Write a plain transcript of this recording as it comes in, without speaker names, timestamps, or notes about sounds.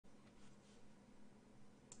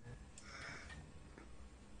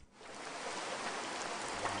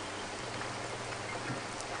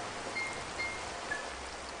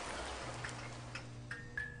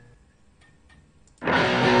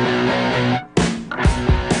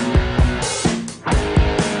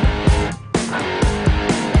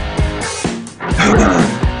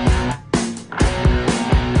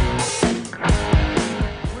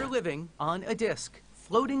on a disk,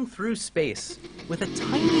 floating through space, with a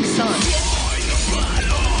tiny sun.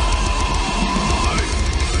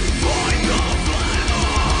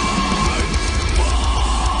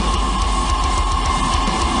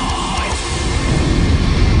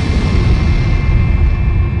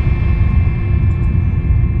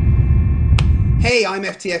 Hey, I'm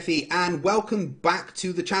FTFE, and welcome back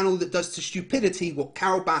to the channel that does to stupidity what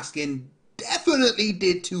Carol Baskin definitely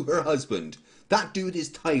did to her husband. That dude is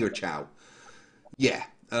Tiger Chow. Yeah.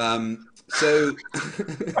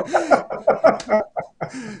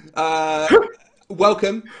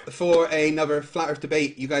 Welcome for another Flat Earth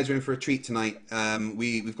debate. You guys are in for a treat tonight.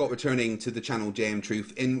 We've got returning to the channel JM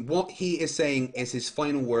Truth. In what he is saying is his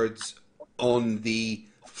final words on the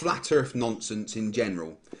Flat Earth nonsense in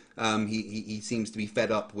general. He seems to be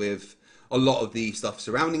fed up with a lot of the stuff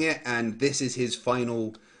surrounding it, and this is his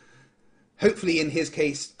final, hopefully in his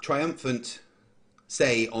case, triumphant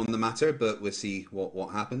say on the matter, but we'll see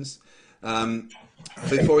what happens.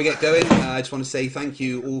 Before we get going, I just want to say thank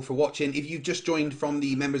you all for watching. If you've just joined from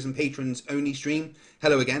the members and patrons only stream,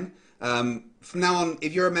 hello again. From now on,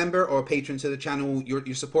 if you're a member or a patron to the channel,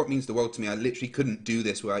 your support means the world to me. I literally couldn't do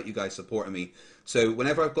this without you guys supporting me. So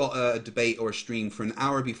whenever I've got a debate or a stream for an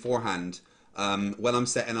hour beforehand, when I'm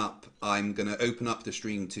setting up, I'm going to open up the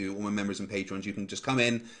stream to all my members and patrons. You can just come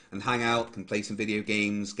in and hang out, can play some video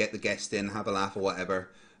games, get the guest in, have a laugh or whatever.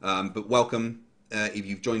 But welcome if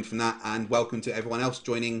you've joined from that, and welcome to everyone else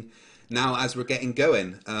joining now as we're getting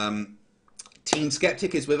going. Team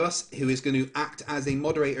Skeptic is with us, who is going to act as a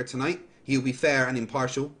moderator tonight. He'll be fair and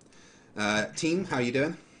impartial. Team, how are you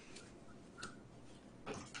doing?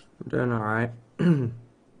 I'm doing all right.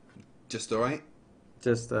 Just all right?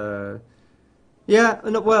 Just, yeah,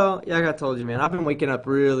 no, well, yeah, like I told you, man, I've been waking up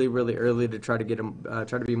really, really early to try to get,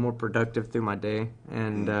 try to be more productive through my day,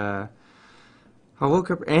 and, I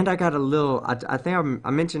woke up, and I got a little, I think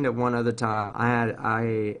I mentioned it one other time,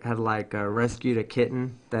 I had like, rescued a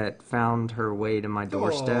kitten that found her way to my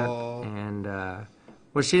doorstep, and,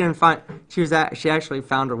 well, she didn't find, she actually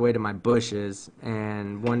found her way to my bushes,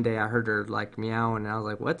 and one day I heard her, like, meowing, and I was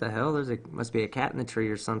like, what the hell, must be a cat in the tree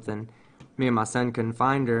or something. Me and my son couldn't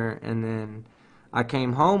find her, and then I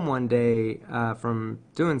came home one day from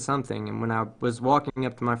doing something, and when I was walking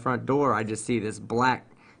up to my front door, I just see this black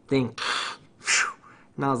thing,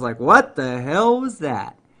 and I was like, what the hell was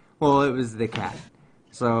that? Well, it was the cat.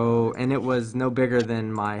 So, and it was no bigger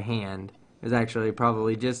than my hand. It was actually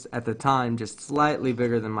probably just, at the time, just slightly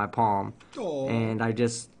bigger than my palm. Aww. And I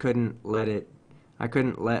just couldn't let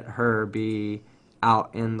her be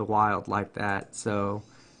out in the wild like that. So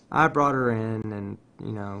I brought her in and,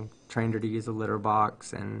 you know, trained her to use a litter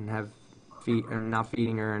box and now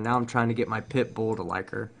feeding her. And now I'm trying to get my pit bull to like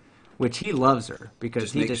her, which he loves her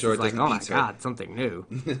because he just is like, oh my God, something new.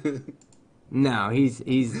 No, he's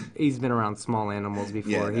been around small animals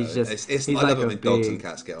before. Yeah, no, he's I like love it when dogs and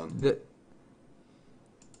cats get on.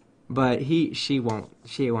 But she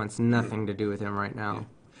wants nothing to do with him right now.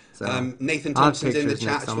 So Nathan Thompson's in the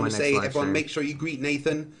chat. I just want to say, everyone, make sure you greet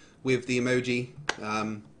Nathan with the emoji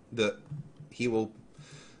that he will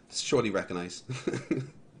surely recognize.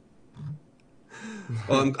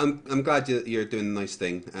 Well, I'm glad you're doing a nice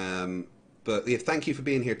thing. But yeah, thank you for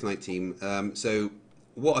being here tonight, team. So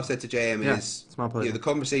what I've said to JM is, it's my pleasure. You know, the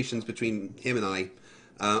conversations between him and I,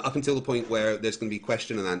 up until the point where there's going to be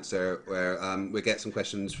question and answer, where we get some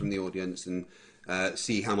questions from the audience and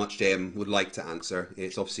see how much JM would like to answer.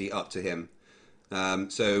 It's obviously up to him.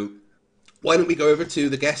 So why don't we go over to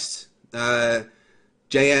the guest,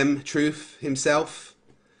 JM Truth himself.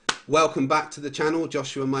 Welcome back to the channel,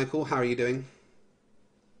 Joshua Michael. How are you doing?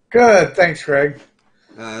 Good, thanks, Greg.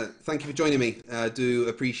 Thank you for joining me. I do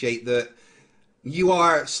appreciate that you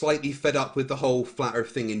are slightly fed up with the whole flat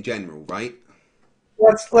Earth thing in general, right?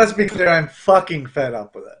 Let's be clear. I'm fucking fed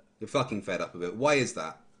up with it. You're fucking fed up with it. Why is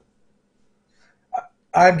that?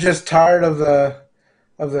 I'm just tired of the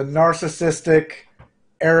narcissistic,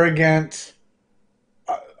 arrogant,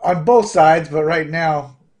 on both sides. But right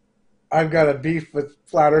now, I've got a beef with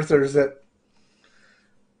flat earthers that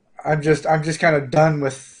I'm just kind of done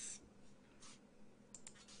with.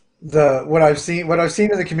 What I've seen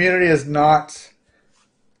in the community is not.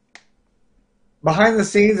 Behind the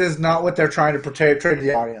scenes is not what they're trying to portray to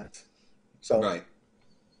the audience. So, right.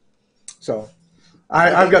 So,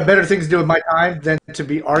 I've got better things to do with my time than to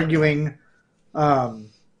be arguing. And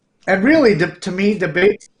really, to me,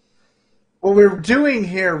 debates, what we're doing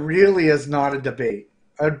here really is not a debate.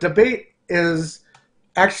 A debate is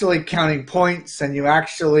actually counting points, and you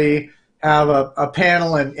actually have a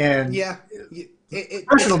panel, and yeah,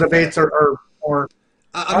 personal debates are more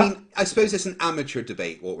I mean, I suppose it's an amateur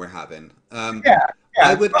debate what we're having. Yeah.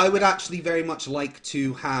 I would actually very much like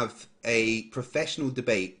to have a professional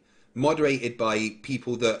debate moderated by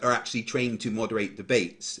people that are actually trained to moderate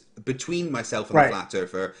debates between myself and a flat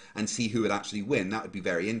earther and see who would actually win. That would be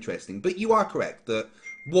very interesting. But you are correct that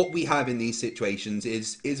what we have in these situations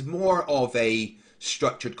is more of a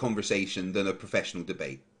structured conversation than a professional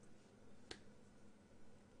debate.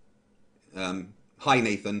 Hi,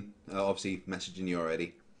 Nathan. Obviously messaging you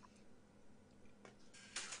already.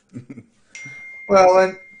 Well,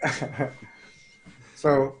 and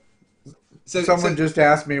so someone just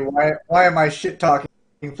asked me why am I shit talking?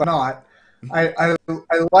 Not. I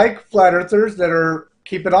like flat earthers that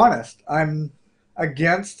keep it honest. I'm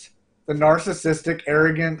against the narcissistic,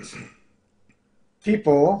 arrogant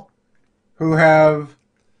people who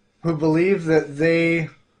believe that they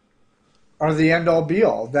are the end all be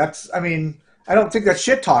all. I don't think that's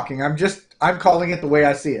shit talking. I'm calling it the way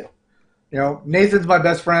I see it. You know, Nathan's my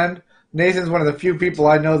best friend. Nathan's one of the few people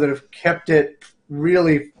I know that have kept it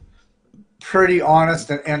really pretty honest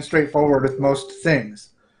and straightforward with most things.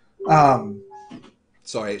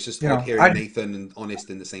 Sorry, it's just hard hearing Nathan and honest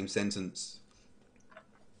in the same sentence.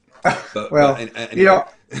 But, anyway.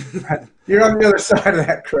 You're on the other side of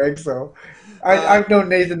that, Craig. So I've known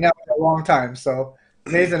Nathan now for a long time. So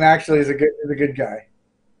Nathan actually is a good guy.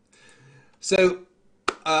 So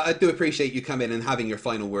I do appreciate you coming and having your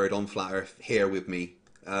final word on Flat Earth here with me.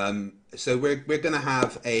 So we're going to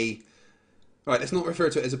have right, let's not refer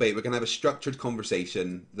to it as a debate. We're going to have a structured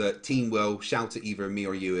conversation. The team will shout at either me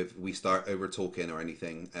or you if we start over talking or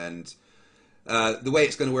anything. And the way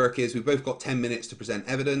it's going to work is we've both got 10 minutes to present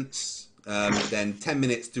evidence, then 10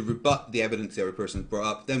 minutes to rebut the evidence the other person's brought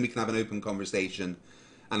up. Then we can have an open conversation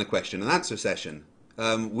and a question and answer session.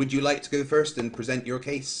 Would you like to go first and present your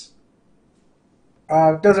case?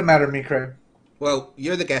 Doesn't matter to me, Craig. Well,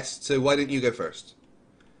 you're the guest, so why don't you go first?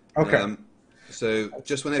 Okay. So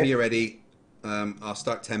just whenever you're ready, I'll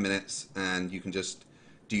start 10 minutes and you can just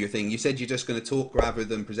do your thing. You said you're just going to talk rather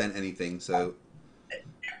than present anything, so...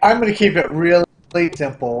 I'm going to keep it really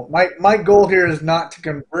simple. My goal here is not to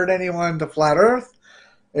convert anyone to Flat Earth.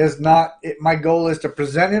 My goal is to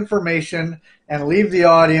present information and leave the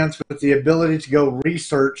audience with the ability to go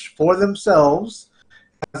research for themselves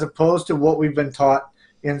as opposed to what we've been taught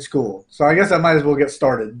in school. So I guess I might as well get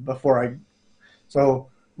started before I... So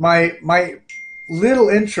my little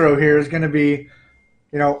intro here is going to be,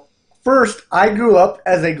 first, I grew up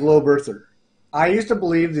as a globe earther. I used to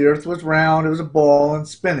believe the earth was round, it was a ball, and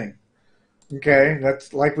spinning. Okay,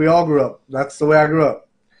 that's like we all grew up. That's the way I grew up.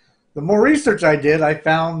 The more research I did, I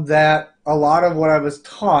found that a lot of what I was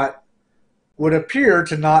taught would appear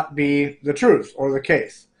to not be the truth or the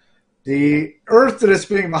case. The earth that is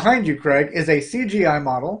spinning behind you, Craig, is a CGI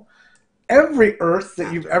model. Every earth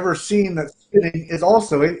that you've ever seen that's spinning is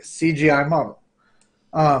also a CGI model.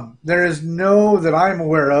 There is that I'm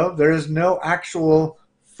aware of, there is no actual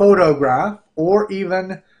photograph or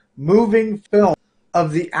even moving film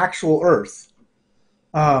of the actual earth.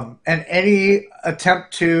 And any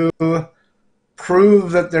attempt to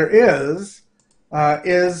prove that there is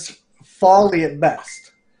folly at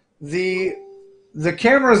best. The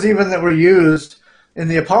cameras even that were used in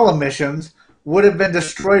the Apollo missions would have been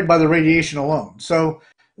destroyed by the radiation alone. So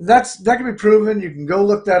that can be proven. You can go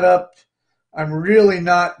look that up. I'm really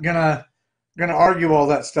not gonna argue all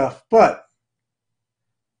that stuff. But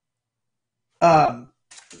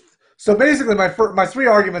so basically my three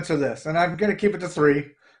arguments are this, and I'm gonna keep it to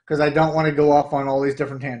three because I don't want to go off on all these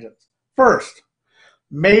different tangents. First,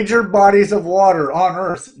 major bodies of water on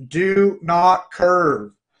Earth do not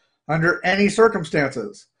curve under any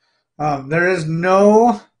circumstances. There is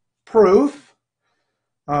no proof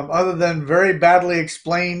other than very badly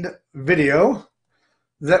explained video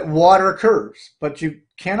that water curves, but you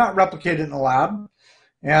cannot replicate it in the lab.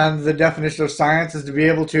 And the definition of science is to be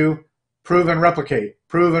able to prove and replicate,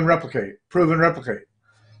 prove and replicate, prove and replicate.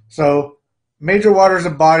 So major bodies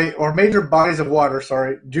of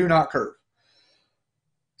water, do not curve.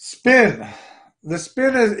 Spin. The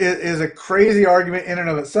spin is a crazy argument in and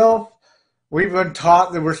of itself. We've been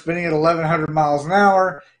taught that we're spinning at 1,100 miles an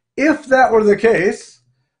hour. If that were the case,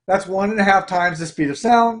 that's 1.5 times the speed of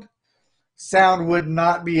sound. Sound would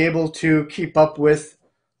not be able to keep up with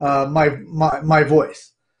my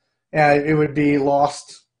voice. It would be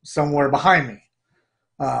lost somewhere behind me.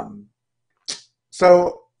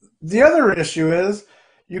 So the other issue is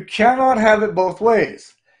you cannot have it both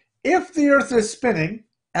ways. If the Earth is spinning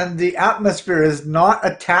and the atmosphere is not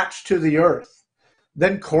attached to the Earth,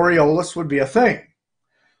 then Coriolis would be a thing.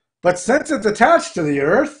 But since it's attached to the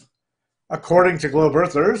Earth, according to globe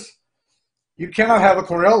earthers, you cannot have a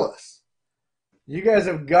Coriolis. You guys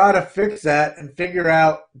have got to fix that and figure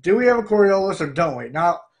out, do we have a Coriolis or don't we?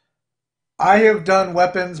 Now, I have done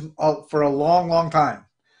weapons for a long, long time.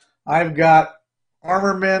 I've got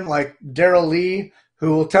armormen like Daryl Lee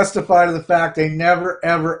who will testify to the fact they never,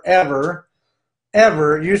 ever, ever,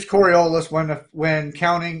 ever use Coriolis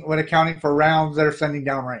when accounting for rounds that are sending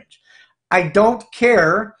downrange. I don't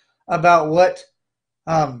care about what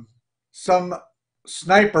some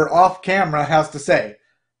sniper off camera has to say.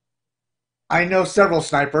 I know several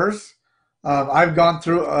snipers. I've gone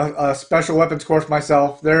through a special weapons course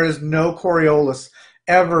myself. There is no Coriolis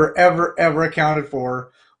ever, ever, ever accounted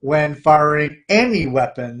for when firing any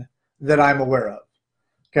weapon that I'm aware of.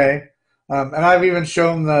 Okay, and I've even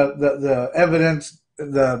shown the evidence,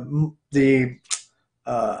 the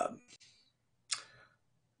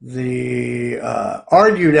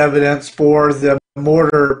argued evidence for the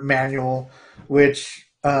mortar manual, which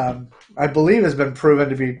I believe has been proven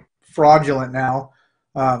to be fraudulent now,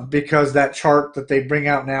 because that chart that they bring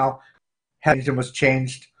out now was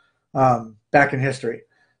changed back in history,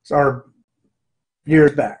 or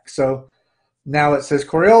years back. So now it says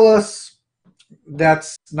Coriolis.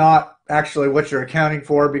 That's not actually what you're accounting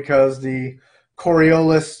for, because the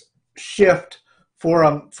Coriolis shift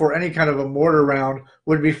for any kind of a mortar round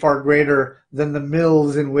would be far greater than the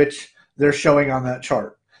mils in which they're showing on that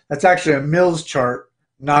chart. That's actually a mils chart,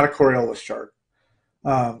 not a Coriolis chart.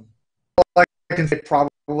 I can say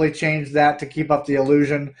probably change that to keep up the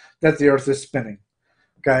illusion that the Earth is spinning.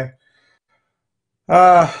 Okay.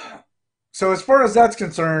 So as far as that's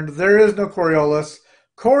concerned, there is no Coriolis.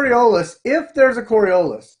 Coriolis, if there's a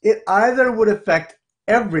Coriolis, it either would affect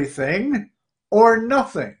everything or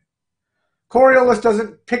nothing. Coriolis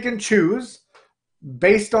doesn't pick and choose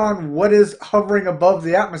based on what is hovering above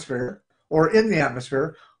the atmosphere or in the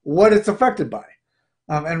atmosphere, what it's affected by.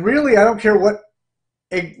 And really, I don't care what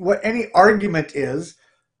any argument is.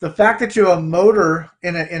 The fact that you have a motor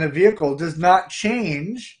in a vehicle does not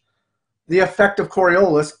change the effect of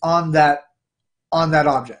Coriolis on that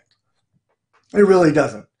object. It really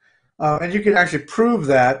doesn't. And you can actually prove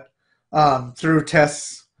that through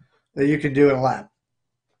tests that you can do in a lab.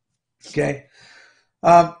 Okay.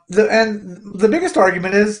 The biggest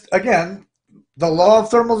argument is, again, the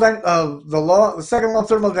second law of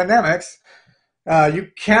thermodynamics.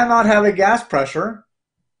 You cannot have a gas pressure.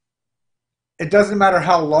 It doesn't matter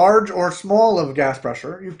how large or small of a gas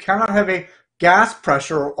pressure. You cannot have a gas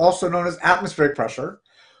pressure, also known as atmospheric pressure,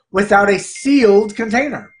 without a sealed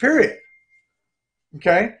container, period.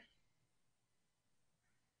 Okay?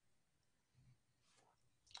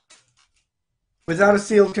 Without a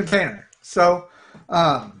sealed container. So,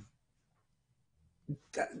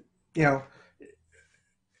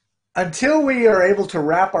 until we are able to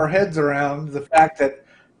wrap our heads around the fact that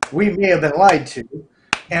we may have been lied to,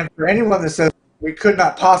 and for anyone that says we could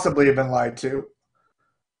not possibly have been lied to,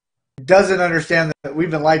 doesn't understand that we've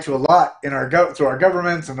been lied to a lot in through our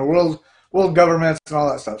governments and the world governments and all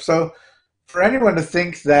that stuff. So for anyone to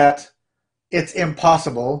think that it's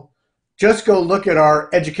impossible, just go look at our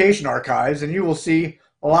education archives and you will see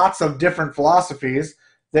lots of different philosophies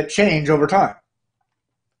that change over time.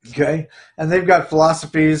 Okay? And they've got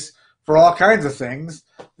philosophies for all kinds of things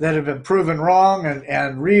that have been proven wrong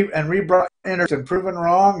and rebrought and proven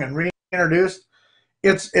wrong and reintroduced.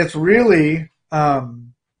 It's really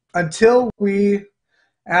until we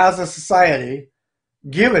as a society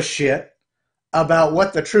give a shit about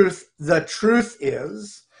what the truth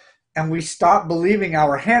is, and we stop believing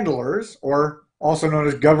our handlers, or also known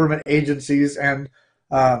as government agencies and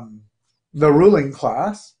the ruling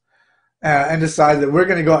class, and decide that we're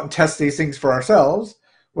going to go out and test these things for ourselves,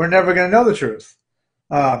 we're never going to know the truth.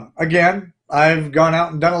 Again, I've gone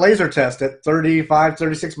out and done a laser test at 35,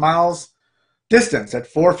 36 miles distance at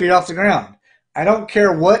 4 feet off the ground. I don't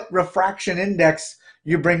care what refraction index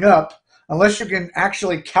you bring up, unless you can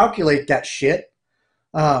actually calculate that shit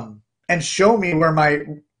and show me where my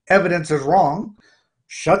evidence is wrong.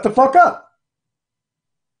 Shut the fuck up.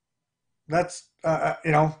 That's,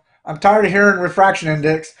 I'm tired of hearing refraction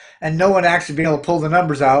index and no one actually being able to pull the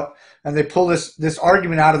numbers out, and they pull this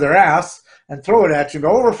argument out of their ass and throw it at you and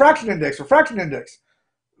go, oh, refraction index.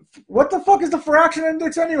 What the fuck is the refraction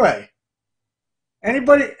index anyway?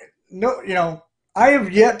 Anybody, no, I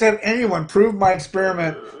have yet to have anyone prove my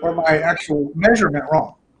experiment or my actual measurement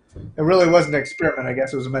wrong. It really wasn't an experiment, I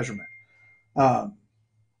guess it was a measurement. Of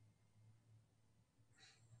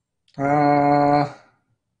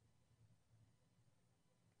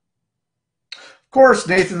course,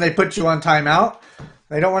 Nathan, they put you on timeout.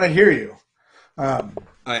 They don't want to hear you. All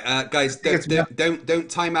right, guys, don't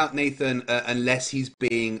time out Nathan unless he's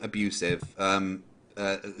being abusive.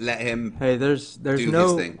 Let him There's do no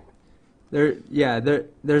his thing.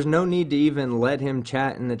 there's no need to even let him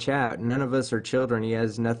chat in the chat. None of us are children. He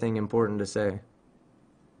has nothing important to say.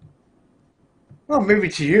 Well, maybe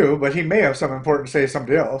to you, but he may have something important to say to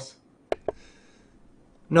somebody else.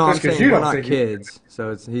 No, I'm Just 'cause saying you we're don't not think you- kids,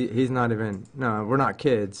 so he's not even. No, we're not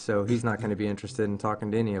kids, so he's not going to be interested in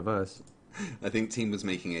talking to any of us. I think Team was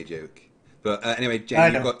making a joke, but anyway, I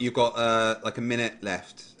Jane, know. you've got like a minute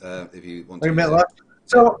left if you want to. Wait a use minute it. left.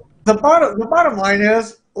 So the bottom line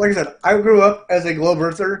is, like I said, I grew up as a globe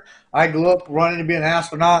earther. I grew up wanting to be an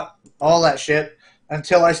astronaut, all that shit,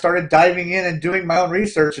 until I started diving in and doing my own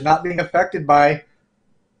research and not being affected by,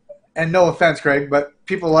 and no offense, Craig, but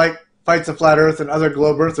people like Fights of Flat Earth and other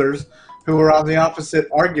globe earthers who were on the opposite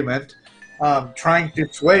argument, trying to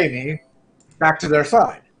sway me back to their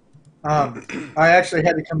side. I actually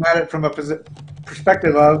had to come at it from a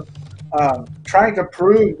perspective of trying to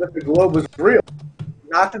prove that the globe was real,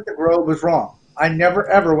 not that the globe was wrong. I never,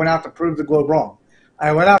 ever went out to prove the globe wrong.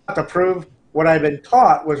 I went out to prove what I'd been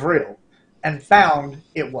taught was real and found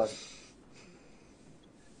it wasn't.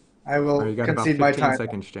 I will You got about concede my 15 time.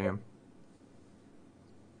 seconds, Jam.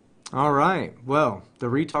 All right. Well, the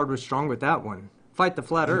retard was strong with that one. Fight the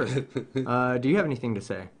flat Earth. Do you have anything to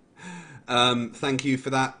say? Thank you for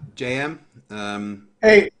that, JM.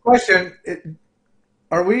 Hey, question.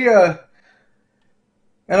 Are we, and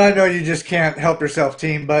I know you just can't help yourself,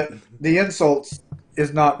 team, but the insults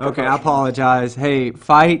is not Okay, I professional. apologize. Hey,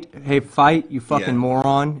 fight, you fucking Yeah.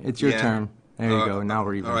 moron. It's your Yeah. turn. There you go. Now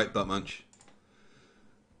we're even. All right, butt munch.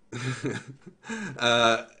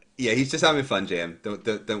 Yeah, he's just having fun, JM. Don't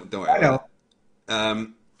worry. I know. About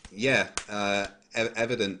it.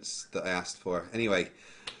 Evidence that I asked for. Anyway,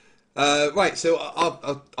 right. So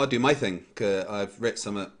I'll do my thing. I've written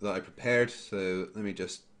some that I prepared. So let me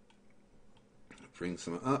just bring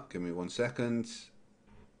some up. Give me 1 second.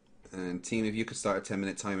 And team, if you could start a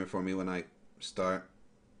 10-minute timer for me when I start.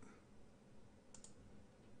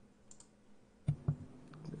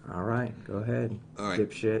 All right, go ahead. All right.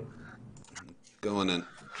 Dipshit. Go on then.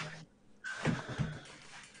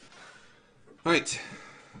 Right.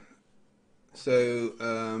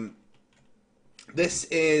 So this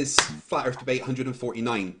is Flat Earth Debate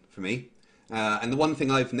 149 for me. And the one thing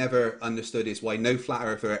I've never understood is why no flat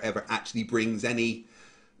earther ever actually brings any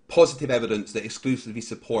positive evidence that exclusively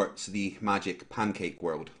supports the magic pancake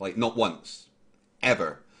world. Like, not once.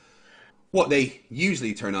 Ever. What they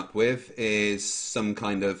usually turn up with is some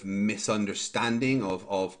kind of misunderstanding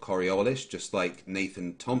of Coriolis, just like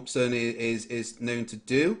Nathan Thompson is known to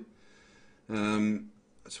do. I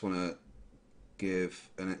just want to give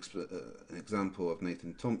an example of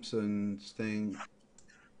Nathan Thompson's thing.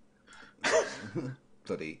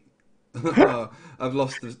 Bloody. I've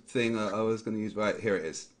lost the thing I was going to use. Right, here it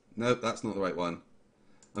is. Nope, that's not the right one.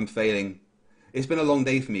 I'm failing. It's been a long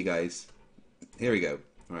day for me, guys. Here we go.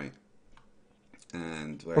 Right.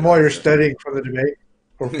 And From all you're studying for the debate,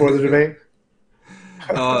 or for the debate.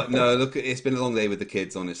 No, look, it's been a long day with the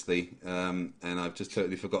kids, honestly, and I've just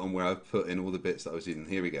totally forgotten where I've put in all the bits that I was using.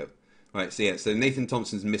 Here we go. Right, so Nathan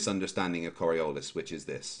Thompson's misunderstanding of Coriolis, which is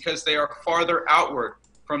this. Because they are farther outward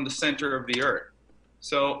from the center of the Earth.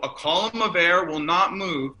 So a column of air will not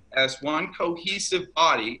move as one cohesive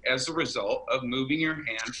body as a result of moving your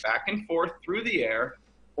hand back and forth through the air,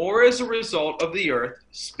 or as a result of the Earth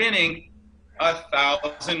spinning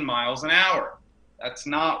 1,000 miles an hour. That's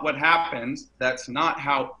not what happens. That's not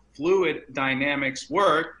how fluid dynamics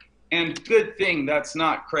work. And good thing that's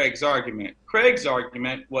not Craig's argument. Craig's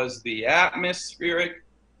argument was the atmospheric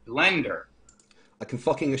blender. I can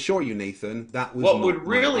fucking assure you, Nathan, that was What not would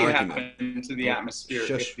really my argument. happen to the atmosphere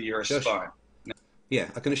if the Earth spun? Yeah,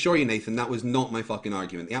 I can assure you, Nathan, that was not my fucking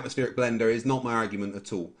argument. The atmospheric blender is not my argument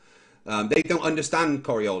at all. They don't understand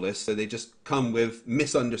Coriolis, so they just come with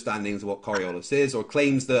misunderstandings of what Coriolis is, or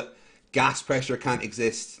claims that gas pressure can't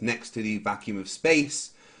exist next to the vacuum of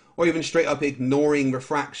space, or even straight up ignoring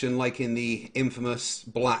refraction like in the infamous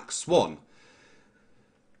Black Swan.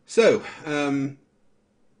 So,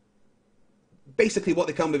 basically what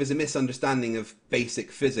they come with is a misunderstanding of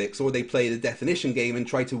basic physics, or they play the definition game and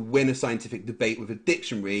try to win a scientific debate with a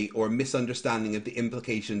dictionary or a misunderstanding of the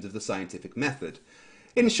implications of the scientific method.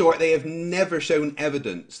 In short, they have never shown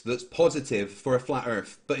evidence that's positive for a flat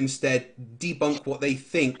Earth, but instead debunk what they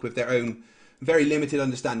think with their own very limited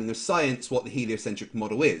understanding of science, what the heliocentric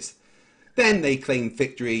model is. Then they claim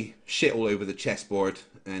victory, shit all over the chessboard,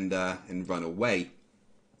 and run away.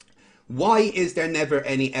 Why is there never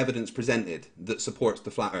any evidence presented that supports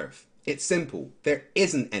the flat Earth? It's simple. There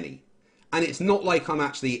isn't any. And it's not like I'm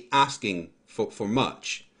actually asking for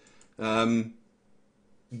much.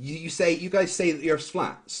 You guys say that the Earth's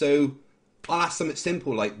flat. So I'll ask something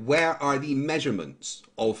simple like, where are the measurements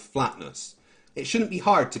of flatness? It shouldn't be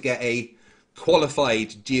hard to get a qualified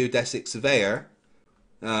geodesic surveyor,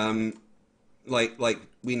 like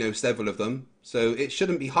we know several of them. So it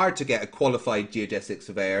shouldn't be hard to get a qualified geodesic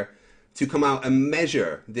surveyor to come out and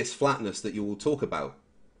measure this flatness that you will talk about.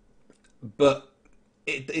 But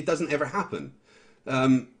it doesn't ever happen.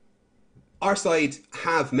 Our side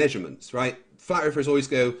have measurements, right? Flat earthers always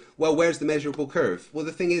go, well, where's the measurable curve? Well,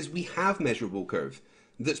 the thing is, we have measurable curve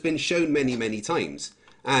that's been shown many, many times.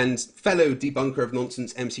 And fellow debunker of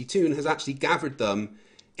nonsense MC Toon has actually gathered them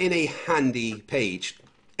in a handy page,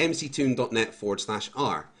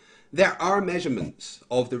 mctoon.net/r. There are measurements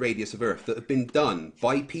of the radius of Earth that have been done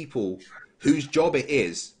by people whose job it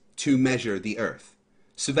is to measure the Earth.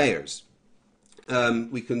 Surveyors.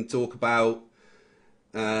 We can talk about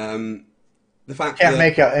the fact that... Can't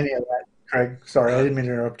make out any of that, Craig. Sorry, I didn't mean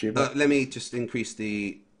to interrupt you. But... let me just increase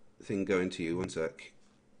the thing going to you. One sec.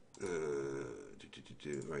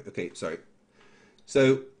 Right, okay, sorry.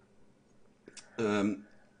 So,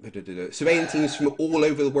 surveying teams from all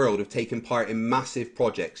over the world have taken part in massive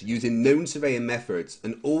projects using known surveying methods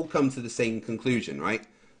and all come to the same conclusion, right?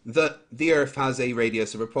 That the Earth has a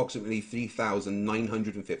radius of approximately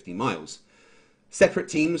 3,950 miles. Separate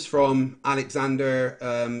teams from Alexander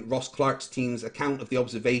Ross Clark's team's account of the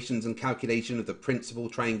observations and calculation of the principal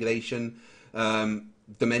triangulation,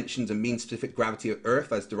 dimensions and mean specific gravity of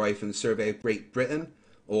Earth as derived from the Survey of Great Britain,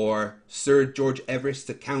 or Sir George Everest's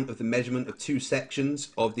account of the measurement of 2 sections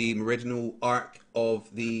of the meridional arc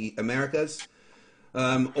of the Americas,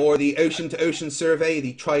 or the Ocean to Ocean Survey,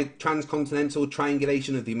 the transcontinental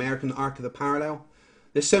triangulation of the American arc of the parallel.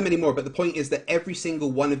 There's so many more, but the point is that every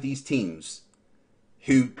single one of these teams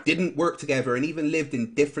who didn't work together and even lived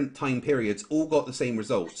in different time periods all got the same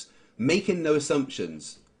results, making no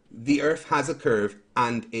assumptions. The Earth has a curve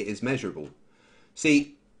and it is measurable.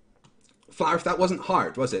 See, Flat Earth, that wasn't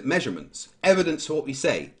hard, was it? Measurements, evidence for what we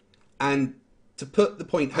say. And to put the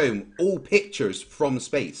point home, all pictures from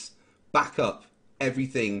space back up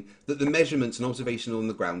everything that the measurements and observation on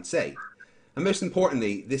the ground say. And most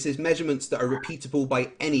importantly, this is measurements that are repeatable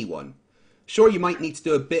by anyone. Sure, you might need to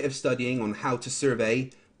do a bit of studying on how to survey,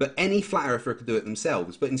 but any flat earther could do it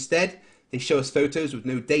themselves. But instead, they show us photos with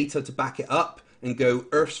no data to back it up and go,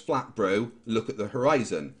 Earth's flat, bro, look at the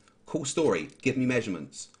horizon. Cool story, give me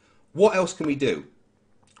measurements. What else can we do?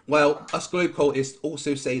 Well, us globe cultists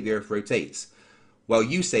also say the Earth rotates. Well,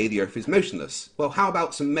 you say the Earth is motionless. Well, how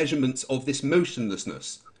about some measurements of this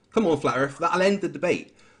motionlessness? Come on, Flat Earth, that'll end the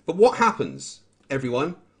debate. But what happens,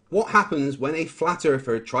 everyone? What happens when a flat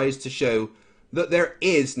earther tries to show that there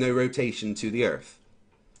is no rotation to the Earth?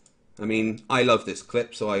 I mean, I love this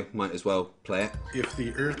clip, so I might as well play it. If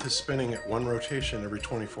the Earth is spinning at 1 rotation every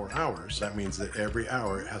 24 hours, that means that every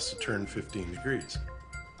hour it has to turn 15 degrees.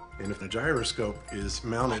 And if the gyroscope is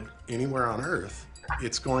mounted anywhere on Earth,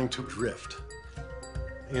 it's going to drift.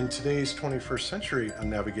 In today's 21st century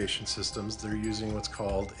navigation systems, they're using what's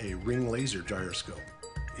called a ring laser gyroscope.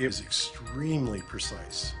 It is extremely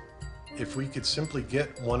precise. If we could simply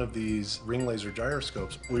get one of these ring laser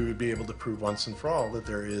gyroscopes, we would be able to prove once and for all that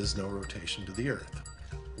there is no rotation to the Earth.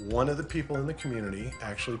 One of the people in the community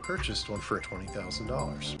actually purchased one for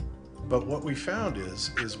 $20,000. But what we found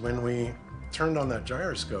is when we turned on that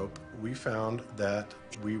gyroscope, we found that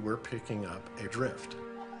we were picking up a drift,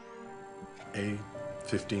 a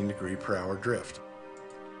 15 degree per hour drift.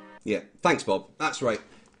 Yeah, thanks, Bob. That's right.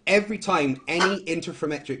 Every time any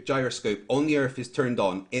interferometric gyroscope on the Earth is turned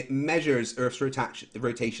on, it measures Earth's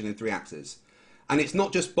rotation in 3 axes. And it's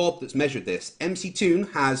not just Bob that's measured this. MC Toon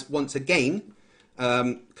has once again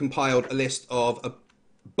compiled a list of a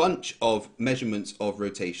bunch of measurements of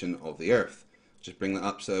rotation of the Earth. Just bring that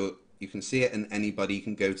up so you can see it and anybody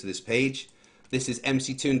can go to this page. This is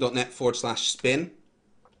mctoon.net/spin.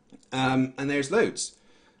 And there's loads.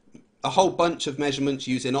 A whole bunch of measurements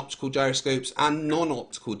using optical gyroscopes and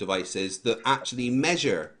non-optical devices that actually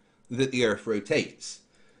measure that the Earth rotates.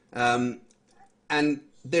 And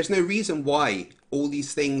there's no reason why all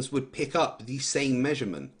these things would pick up the same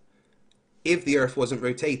measurement if the Earth wasn't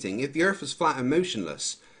rotating. If the Earth was flat and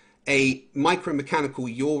motionless, a micromechanical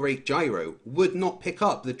yaw rate gyro would not pick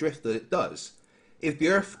up the drift that it does. If the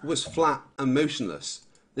Earth was flat and motionless,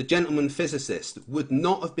 the gentleman physicist would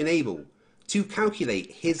not have been able to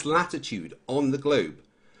calculate his latitude on the globe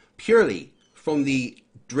purely from the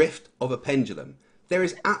drift of a pendulum. There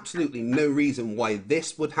is absolutely no reason why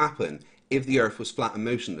this would happen if the Earth was flat and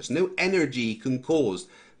motionless. No energy can cause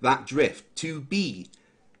that drift to be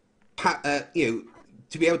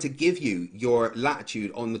to be able to give you your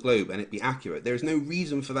latitude on the globe and it be accurate. There's no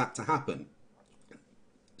reason for that to happen.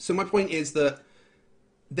 So my point is that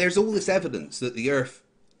there's all this evidence that the Earth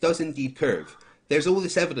does indeed curve. There's all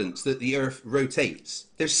this evidence that the Earth rotates.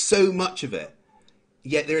 There's so much of it.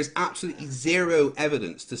 Yet there is absolutely zero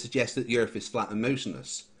evidence to suggest that the Earth is flat and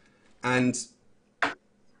motionless. And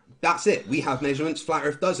that's it. We have measurements. Flat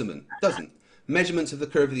Earth doesn't. Measurements of the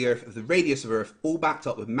curve of the Earth, of the radius of Earth, all backed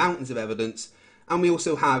up with mountains of evidence. And we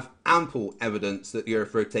also have ample evidence that the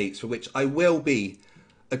Earth rotates, for which I will be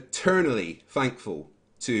eternally thankful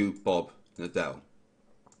to Bob and Adele.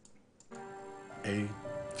 A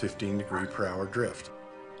 15-degree-per-hour drift.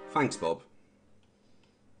 Thanks, Bob.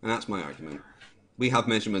 And that's my argument. We have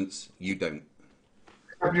measurements, you don't.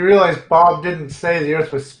 You realize Bob didn't say the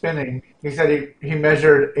Earth was spinning. He said he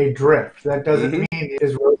measured a drift. That doesn't mean it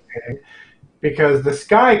is rotating, because the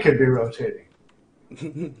sky could be rotating.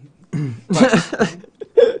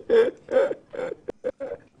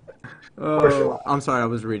 Oh, I'm sorry, I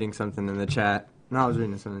was reading something in the chat. No, I was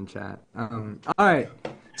reading something in the chat. All right.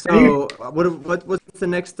 So, what's the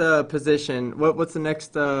next position? What's the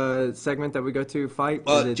next segment that we go to? Fight?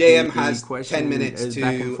 JM has 10 minutes to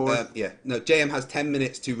JM has 10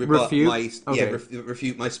 minutes to rebut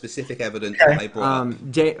refute my specific evidence that I brought up.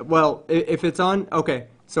 Well, if it's on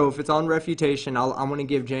so if it's on refutation, I'm going to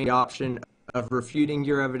give Jay the option of refuting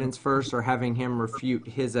your evidence first or having him refute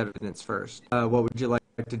his evidence first. What would you like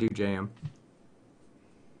to do, JM?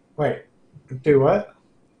 Wait, do what?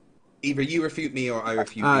 Either you refute me or I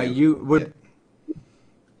refute you. You would. Yeah.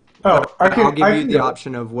 Oh, I'll give you the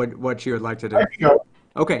option of what you would like to do.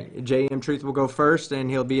 Okay, JM Truth will go first, and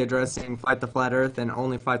he'll be addressing Fight the Flat Earth and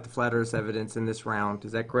only Fight the Flat Earth's evidence in this round.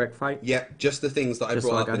 Is that correct, Fight? Yeah, just the things that I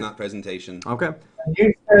brought up in that presentation. Okay.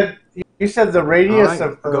 You said the radius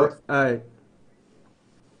of Earth.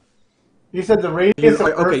 You said the radius of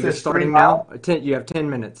Earth okay, is you're starting 3 now. miles? You have 10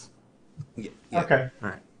 minutes. Yeah. Okay. All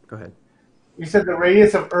right, go ahead. You said the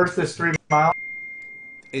radius of Earth is 3 miles?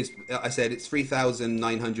 I said it's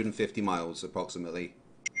 3,950 miles approximately.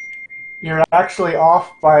 You're actually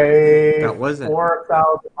off by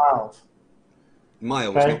 4,000 miles.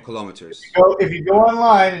 Miles, okay? Not kilometers. So if you go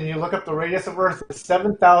online and you look up the radius of Earth, it's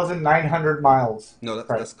 7,900 miles. No,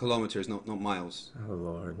 that's kilometers, not miles. Oh,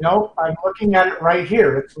 Lord. No, I'm looking at it right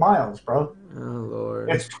here. It's miles, bro. Oh,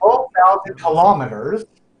 Lord. It's 12,000 kilometers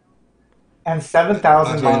and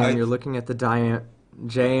 7,000 miles. JM, you're looking at the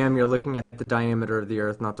JM, you're looking at the diameter of the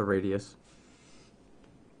Earth, not the radius.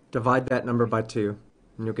 Divide that number by 2,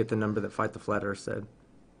 and you'll get the number that Fight the Flat Earth said.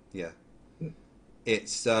 Yeah.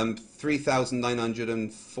 It's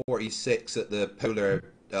 3,946 at the polar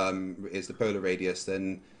is the polar radius,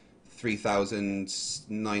 then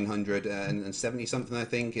 3,970 something I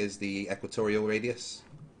think is the equatorial radius.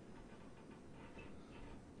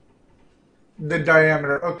 The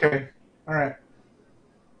diameter. Okay. All right.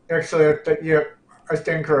 Actually, I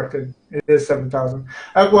stand corrected. It is 7,000.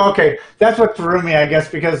 Well, okay. That's what threw me, I guess,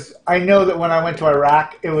 because I know that when I went to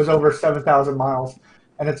Iraq, it was over 7,000 miles.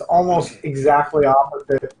 And it's almost exactly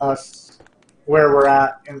opposite us where we were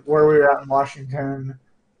at in Washington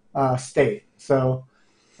State. So,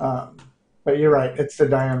 but you're right. It's the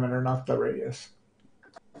diameter, not the radius.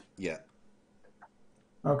 Yeah.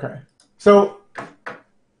 Okay. So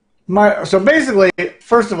basically,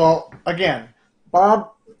 first of all, again,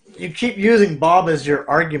 Bob, you keep using Bob as your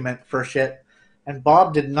argument for shit, and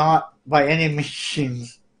Bob did not by any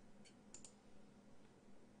means.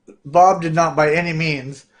 Bob did not by any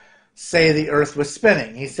means say the Earth was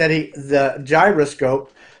spinning. He said the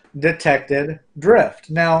gyroscope detected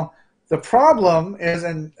drift. Now, the problem is,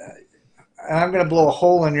 and I'm going to blow a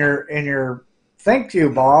hole in your thank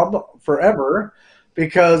you, Bob, forever,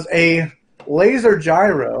 because a laser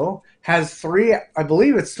gyro has three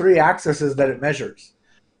axes that it measures.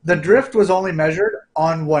 The drift was only measured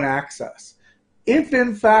on one axis. If,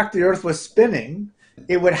 in fact, the Earth was spinning,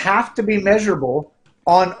 it would have to be measurable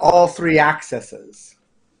on all 3 axes.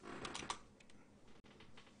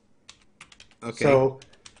 Okay. So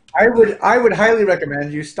I would highly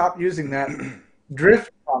recommend you stop using that drift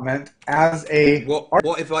comment as a...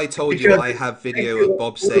 What if I told you I have video of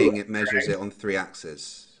Bob saying it measures it on 3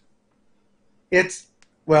 axes?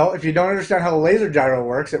 Well, if you don't understand how the laser gyro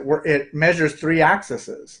works, it measures 3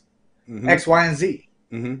 axes, X, Y, and Z.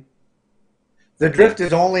 Mm-hmm. The drift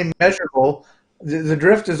is only measurable. The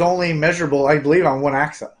drift is only measurable, I believe, on one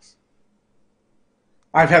axis.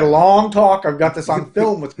 I've had a long talk. I've got this on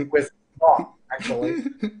film with Bob, actually,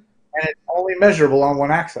 and it's only measurable on one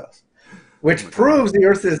axis, which proves the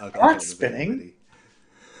Earth is not spinning,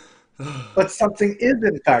 but something is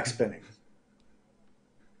in fact spinning.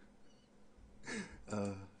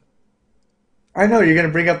 I know you're going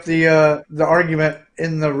to bring up the argument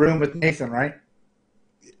in the room with Nathan, right?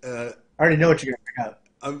 I already know what you're going to bring up.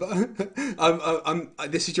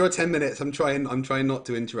 This is your 10 minutes. I'm trying not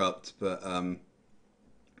to interrupt, but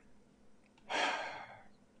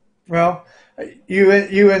Well,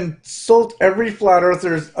 you insult every flat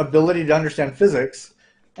earther's ability to understand physics,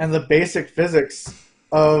 and the basic physics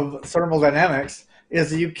of thermodynamics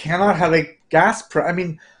is that you cannot have a gas pressure. I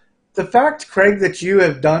mean, the fact, Craig, that you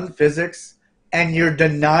have done physics and you're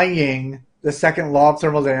denying the second law of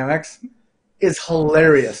thermodynamics is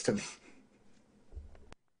hilarious to me.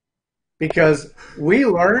 Because we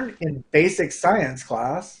learned in basic science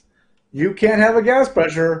class, you can't have a gas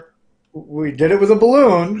pressure. We did it with a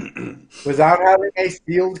balloon without having a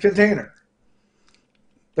sealed container.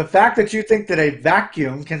 The fact that you think that a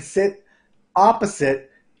vacuum can sit opposite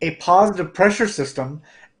a positive pressure system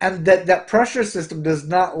and that pressure system does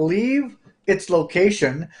not leave its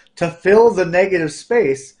location to fill the negative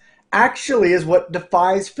space actually is what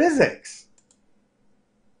defies physics.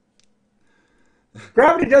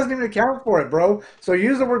 Gravity doesn't even account for it, bro. So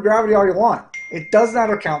use the word gravity all you want. It does not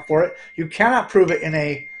account for it. You cannot prove it in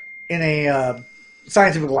a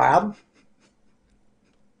scientific lab.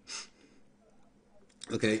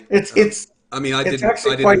 okay. It's. I mean, I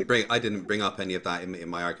didn't bring up any of that in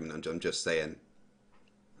my argument. I'm just saying.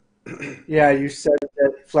 Yeah, you said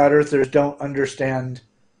that flat earthers don't understand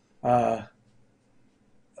the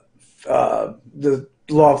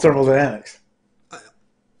law of thermodynamics.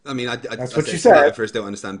 I mean, That's I what said you said. flat earthers don't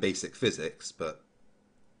understand basic physics, but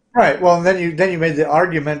Right. Well, and then you made the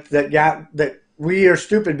argument that that we are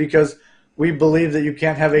stupid because we believe that you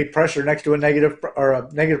can't have a pressure next to a negative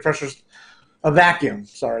pressure, a vacuum.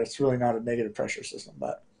 Sorry, it's really not a negative pressure system,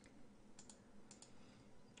 but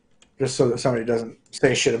just so that somebody doesn't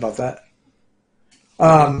say shit about that.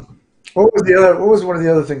 What was one of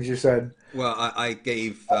the other things you said? well, I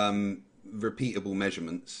gave repeatable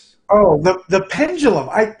measurements. Oh, the pendulum.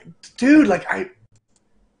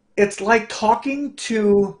 It's like talking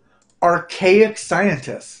to archaic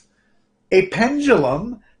scientists. A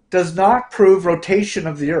pendulum does not prove rotation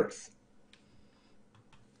of the Earth.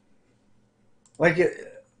 And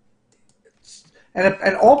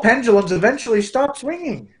all pendulums eventually stop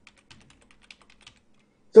swinging.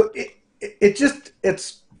 So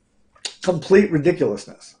it's complete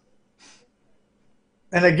ridiculousness.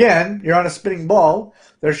 And again, you're on a spinning ball.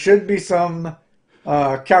 There should be some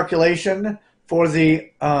calculation for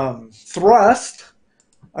the thrust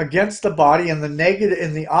against the body in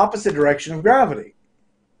the opposite direction of gravity.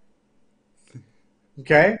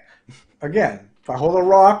 Okay? Again, if I hold a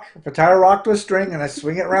rock, if I tie a rock to a string and I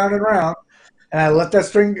swing it round and round, and I let that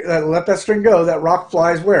string go, that rock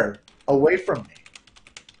flies where? Away from me.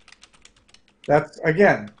 That's,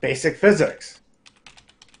 again, basic physics.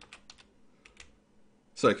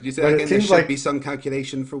 Sorry, could you say But that it again? There seems should like- be some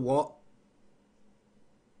calculation for what?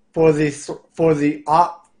 For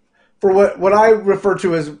what I refer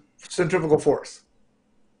to as centrifugal force.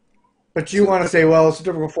 But you want to say, well,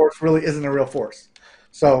 centrifugal force really isn't a real force.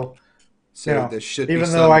 So there should be even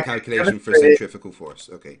though some I can calculation for demonstrate it, centrifugal force.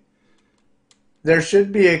 Okay. there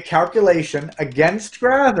should be a calculation against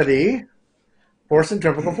gravity for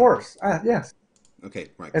centrifugal force. Yes. Okay,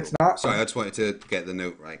 right. It's cool. not. Sorry, I just wanted to get the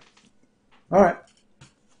note right. All right.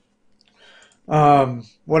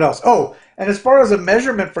 What else? Oh, and as far as a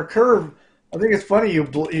measurement for curve, I think it's funny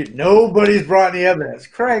nobody's brought any evidence.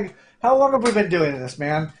 Craig, how long have we been doing this,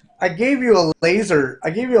 man? I gave you a laser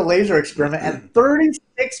experiment at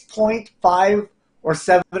 36.5 or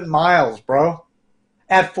 7 miles, bro,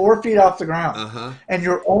 at 4 feet off the ground. Uh-huh. And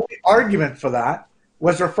your only argument for that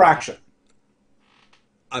was refraction,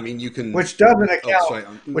 I mean, you can. which doesn't account. Oh, sorry.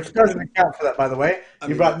 Which doesn't account for that, by the way.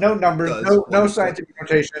 You brought no numbers, no scientific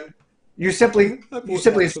notation. You simply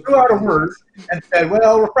threw out a word and said,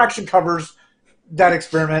 "Well, refraction covers that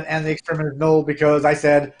experiment, and the experiment is null because I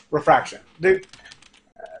said refraction." Dude,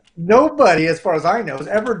 nobody, as far as I know, has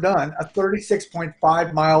ever done a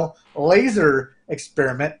 36.5 mile laser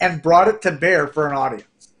experiment and brought it to bear for an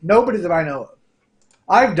audience. Nobody that I know of.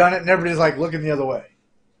 I've done it, and everybody's like looking the other way.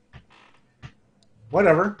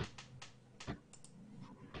 Whatever.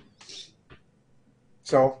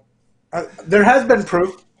 So, there has been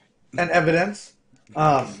proof and evidence.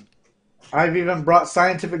 I've even brought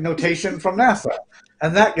scientific notation from NASA,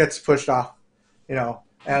 and that gets pushed off,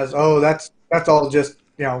 as that's all just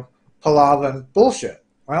palaver and bullshit.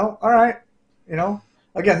 Well, all right,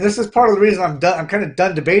 again, this is part of the reason I'm done. I'm kind of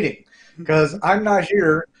done debating because I'm not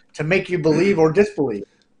here to make you believe or disbelieve.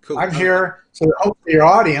 Cool. I'm here so that hopefully your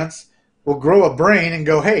audience will grow a brain and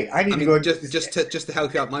go, hey, I need to go. Just to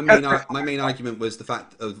help you out. My main argument was the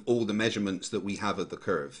fact of all the measurements that we have of the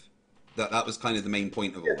curve. That was kind of the main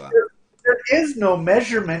point of all that. There is no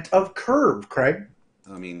measurement of curve, Craig.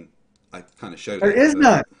 I mean, I kind of showed there is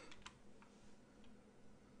none.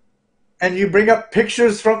 And you bring up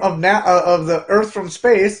pictures of the Earth from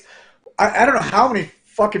space. I don't know how many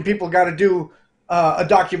fucking people got to do a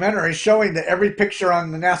documentary showing that every picture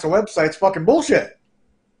on the NASA website is fucking bullshit.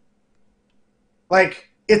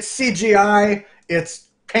 Like, it's CGI, it's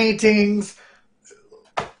paintings.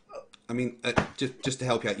 I mean, just to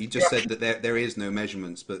help you out, you just said that there is no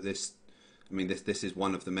measurements, but this is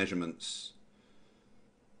one of the measurements.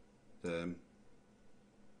 I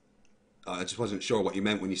just wasn't sure what you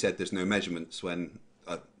meant when you said there's no measurements when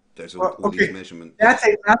there's all these measurements. That's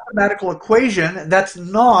a mathematical equation. That's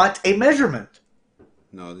not a measurement.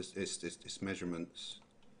 No, it's measurements.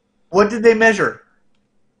 What did they measure?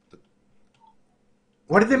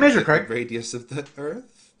 What did they measure, Craig? The radius of the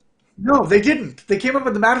Earth? No, they didn't. They came up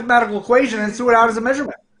with the mathematical equation and threw it out as a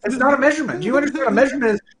measurement. It's not a measurement. Do you understand what a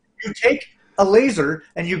measurement is? You take a laser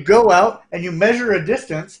and you go out and you measure a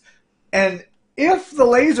distance, and if the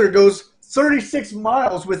laser goes 36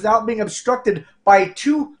 miles without being obstructed by a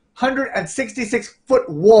 266-foot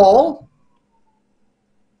wall,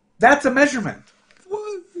 that's a measurement.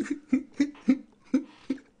 What?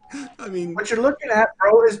 I mean, what you're looking at,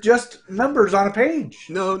 bro, is just numbers on a page.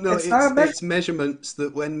 No, it's not a measurement. It's measurements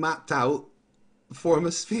that, when mapped out, form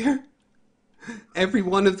a sphere. Every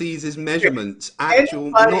one of these is measurements,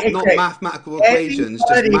 not mathematical equations,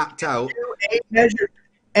 just mapped out.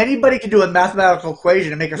 Anybody can do a mathematical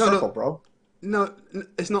equation and make a circle, bro. No,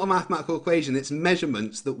 it's not a mathematical equation. It's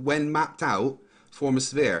measurements that, when mapped out, form a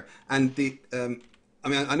sphere. And I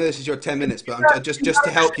mean, I know this is your 10 minutes, but I'm just to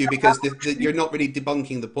help you, because you're not really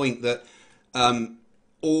debunking the point that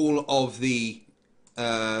all of the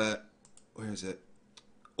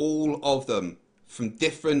all of them from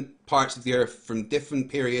different parts of the Earth, from different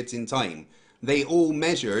periods in time, they all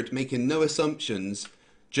measured, making no assumptions,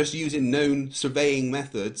 just using known surveying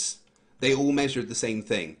methods. They all measured the same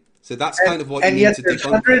thing. So that's kind of what you need to debunk. And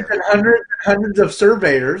yet there's hundreds of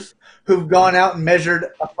surveyors who've gone out and measured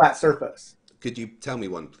a flat surface. Could you tell me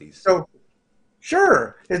one, please? So,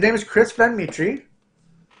 sure. His name is Chris Van Mitri,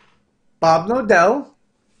 Bob Nodell,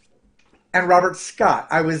 and Robert Scott.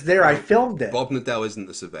 I was there. I filmed it. Bob Nodell isn't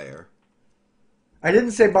a surveyor. I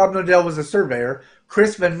didn't say Bob Nodell was a surveyor.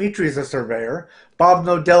 Chris Van Mitri is a surveyor. Bob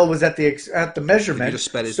Nodell was at the measurement.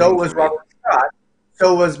 So was Robert Scott.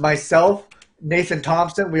 So was myself, Nathan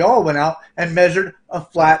Thompson. We all went out and measured a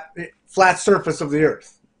flat surface of the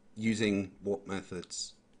Earth. Using what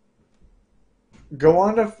methods? Go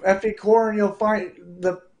on to FE Core and you'll find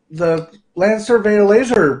the land surveyor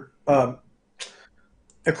laser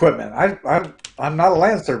equipment. I'm not a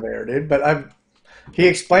land surveyor, dude, but he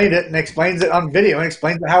explained it and explains it on video and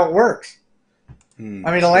explains how it works. I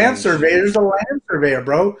mean, a land surveyor is a land surveyor,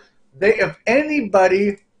 bro. If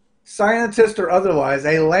anybody, scientist or otherwise,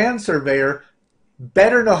 a land surveyor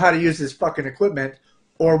better know how to use this fucking equipment,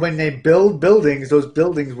 or when they build buildings, those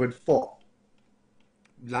buildings would fall.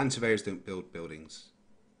 Land surveyors don't build buildings.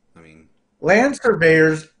 I mean, land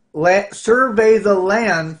surveyors survey the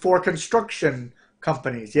land for construction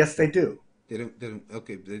companies. Yes, they do. They don't.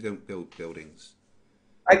 Okay, they don't build buildings.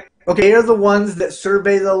 Okay, they're the ones that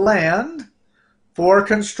survey the land for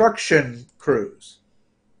construction crews,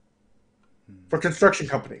 for construction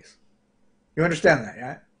companies. You understand that,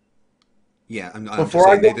 yeah? Yeah, I'm just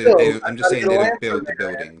saying they don't build the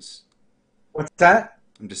buildings. What's that?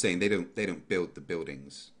 I'm just saying they don't build the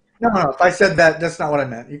buildings. No. If I said that, that's not what I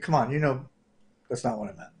meant. Come on, that's not what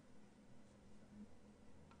I meant.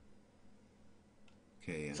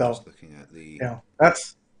 Okay, I'm just looking at the.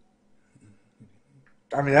 That's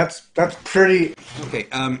pretty. Okay,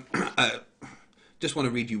 just want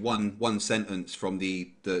to read you one sentence from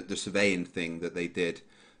the surveying thing that they did.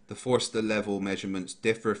 The Forster level measurements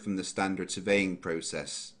differ from the standard surveying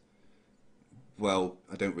process. Well,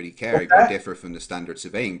 I don't really care if they differ from the standard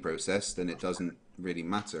surveying process, then it doesn't really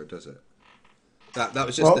matter, does it? That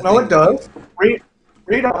was just the thing. No, it does.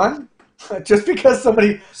 Read on. Just because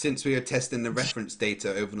somebody... Since we are testing the reference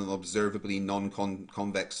data over an observably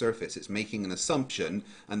non-convex surface, it's making an assumption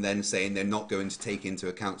and then saying they're not going to take into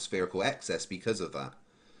account spherical excess because of that.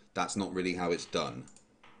 That's not really how it's done.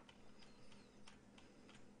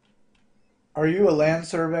 Are you a land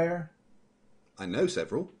surveyor? I know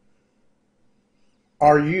several.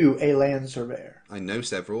 Are you a land surveyor? I know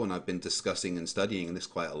several, and I've been discussing and studying this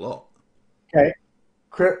quite a lot. Okay.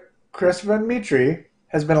 Chris Van Mitri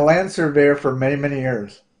has been a land surveyor for many, many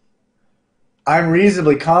years. I'm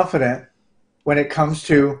reasonably confident when it comes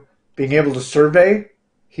to being able to survey,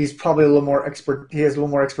 he's probably a little more expert. He has a little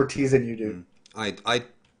more expertise than you do.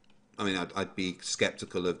 I'd be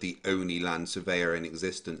skeptical of the only land surveyor in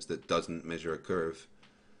existence that doesn't measure a curve.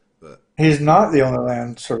 But he's not the only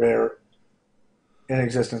land surveyor in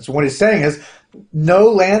existence. What he's saying is, no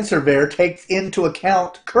land surveyor takes into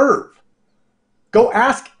account curve. Go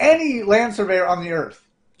ask any land surveyor on the earth.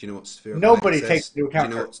 Do you know what spherical Nobody excess, takes into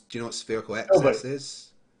account curve. Do you know what spherical excess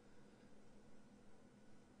is?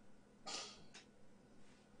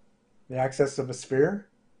 The axis of a sphere?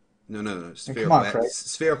 No.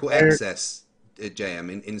 Spherical excess,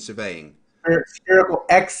 JM, in surveying. Spherical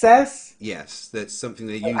excess? Yes, that's something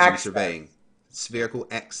they use in surveying. Spherical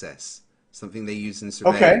excess, something they use in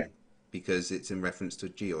surveying because it's in reference to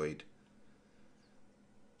geoid.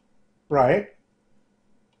 Right.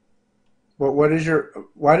 But why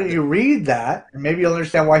don't you read that, and maybe you'll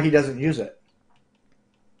understand why he doesn't use it.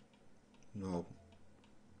 No.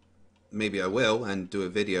 Maybe I will, and do a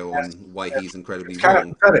video on why he's incredibly kind wrong.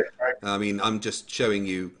 of pathetic, right? I mean, I'm just showing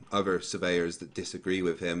you other surveyors that disagree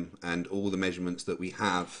with him and all the measurements that we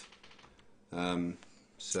have.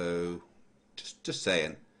 So, just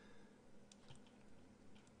saying.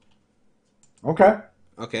 Okay.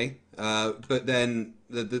 Okay. But then,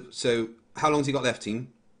 so how long's he got left,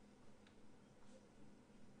 team?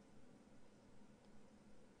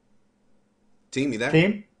 Team, you there?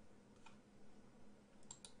 Team?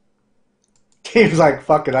 Team's like,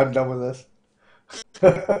 fuck it, I'm done with this.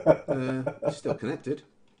 Still connected.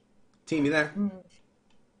 Team, you there?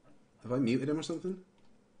 Have I muted him or something?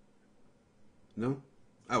 No?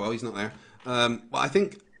 Oh, well, he's not there. Well, I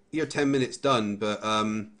think you're 10 minutes done, but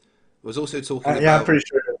I was also talking about... Yeah, I'm pretty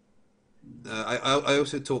sure. I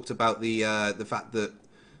also talked about the fact that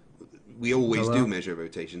we always do measure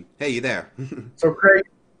rotation. Hey, you there? So, Craig,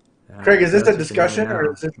 is this a discussion,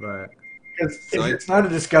 or is it... Because if it's not a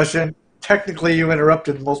discussion, technically you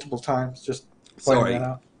interrupted multiple times. Just pointing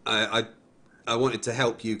that out. I wanted to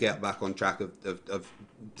help you get back on track of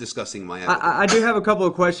discussing my evidence. I do have a couple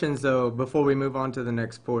of questions, though, before we move on to the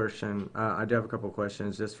next portion. I do have a couple of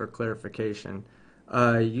questions just for clarification.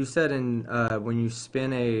 You said when you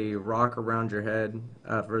spin a rock around your head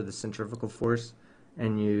for the centrifugal force,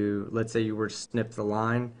 and let's say you were to snip the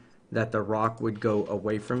line, that the rock would go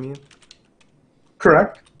away from you?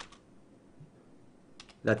 Correct.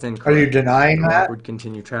 That's incorrect. Are you denying that? The that? rock would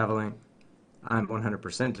continue traveling. I'm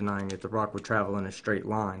 100% denying it. The rock would travel in a straight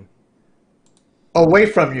line. Away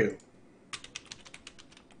from you?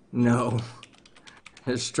 No.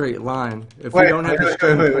 A straight line. If you don't have the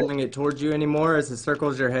string pulling it towards you anymore as it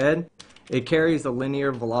circles your head, it carries a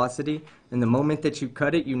linear velocity. And the moment that you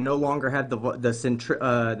cut it, you no longer have the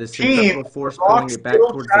centrifugal force pulling it back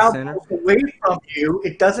towards the center. Away from you,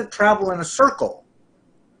 it doesn't travel in a circle.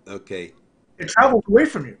 Okay. It travels away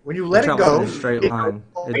from you. When you let it go, in a straight line.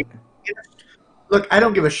 Look, I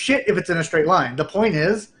don't give a shit if it's in a straight line. The point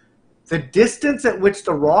is, the distance at which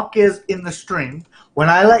the rock is in the string, when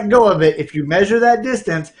I let go of it, if you measure that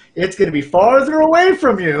distance, it's going to be farther away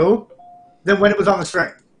from you than when it was on the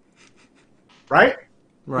string. Right?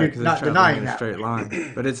 Right, because it's traveling in a straight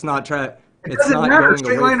line. But it's not going away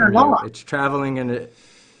from you.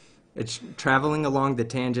 It's traveling along the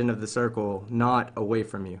tangent of the circle, not away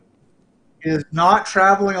from you. It is not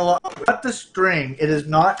traveling along the string. It is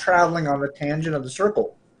not traveling on the tangent of the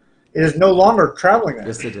circle. It is no longer traveling there.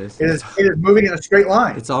 Yes, it is. It is moving in a straight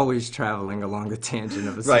line. It's always traveling along the tangent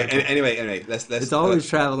of a circle. Right. Anyway, let's. It's always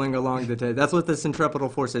traveling along the tangent. That's what the centripetal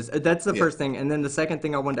force is. That's the first thing. And then the second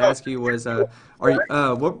thing I wanted to ask you was,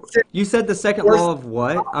 what you said the second law of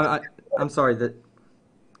what? I'm sorry.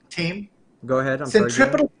 Team. Go ahead.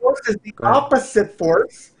 Centripetal force is the opposite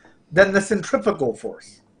force than the centrifugal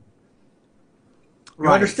force. You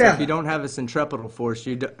understand? So if you don't have a centripetal force,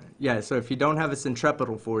 so if you don't have a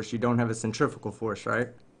centripetal force, you don't have a centrifugal force, right?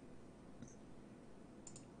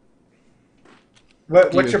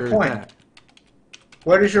 What's your point?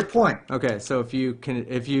 What is your point? Okay, so if you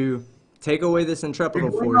take away the centripetal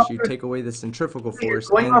force, you take away the centrifugal force,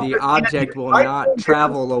 and the object will not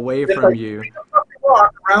travel away from you.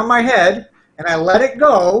 Rock around my head, and I let it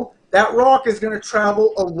go. That rock is going to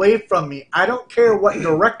travel away from me. I don't care what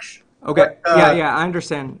direction. Okay. Yeah, I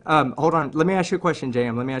understand. Hold on. Let me ask you a question,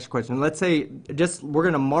 JM. Let me ask you a question. Let's say we're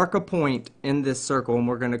going to mark a point in this circle, and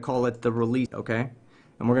we're going to call it the release, okay?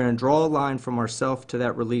 And we're going to draw a line from ourself to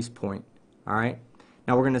that release point, all right?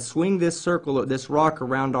 Now we're going to swing this rock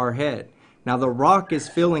around our head. Now the rock is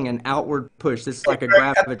feeling an outward push. This is like a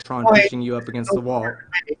gravitron pushing you up against the wall.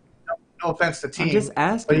 No offense to team. I'm just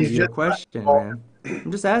asking you a question, man.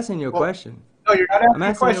 I'm just asking you a question. No, you're not I'm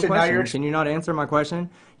asking a asking you a question. Now question. you're. Can you not answer my question?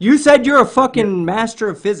 You said you're a fucking master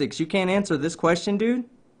of physics. You can't answer this question, dude.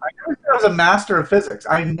 I never said I was a master of physics.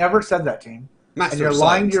 I never said that, team. Master And you're of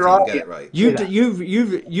lying to science, your team, audience. get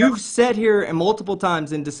it right. You've sat here multiple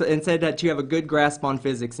times and said that you have a good grasp on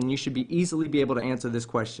physics and you should easily be able to answer this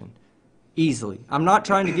question. Easily. I'm not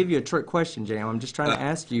trying to give you a trick question, JM. I'm just trying to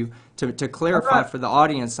ask you to clarify for the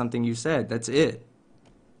audience something you said. That's it.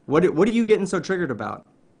 What are you getting so triggered about?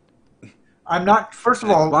 I'm not. First of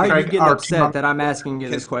all, Why are you Craig, getting our upset team- that I'm asking you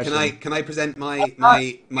this question? Can I present my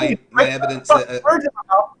Hey, evidence? I'm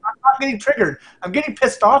not getting triggered. I'm getting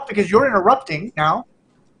pissed off because you're interrupting now,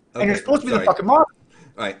 and you're Okay, supposed to be the sorry. fucking moderator.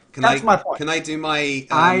 Right. That's my point. Can I do my?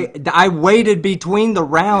 I waited between the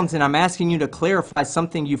rounds and I'm asking you to clarify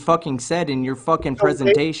something you fucking said in your fucking So wait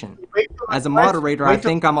presentation. till As a the- moderator, wait I till-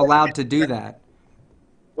 think I'm allowed to do that.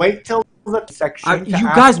 Wait till the section. You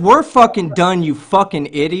guys were fucking done, you fucking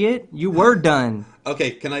idiot. You were done.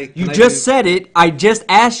 Okay. Can I? You just said it. I just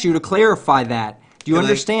asked you to clarify that. Do you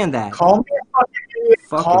understand that? Call me a fucking idiot.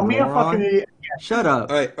 Fucking Call me a moron. fucing idiot. Shut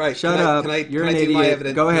up. All right. Shut Can I- up. can I- You're can an I do my idiot.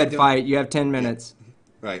 evidence? Go Can I ahead, do- fight. You have 10 minutes.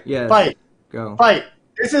 Right. Yes. Fight. Go. Fight.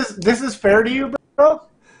 This is fair to you, bro?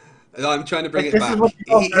 I'm trying to bring it This back. is what you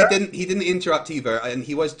call He fair? didn't interrupt either, and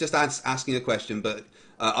he was just asking a question. But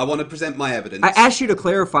I want to present my evidence. I asked you to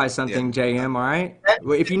clarify something, Yeah. JM, all right?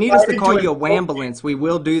 If you need us to call you a wambulance, we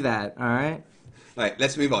will do that, all right? Right,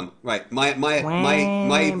 let's move on. Right, my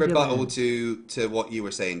rebuttal to what you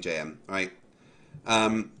were saying, JM. Right,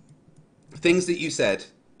 things that you said.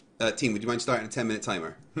 Team, would you mind starting a 10-minute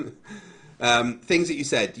timer? Things that you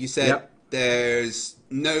said. You said Yep. there's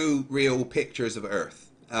no real pictures of Earth.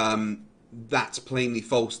 That's plainly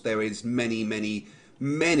false. There is many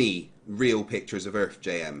real pictures of Earth,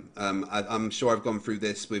 JM. I'm sure I've gone through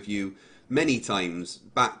this with you many times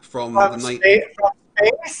back from the night. From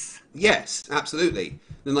space? Yes, absolutely.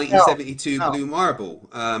 The 1972 No. Blue Marble.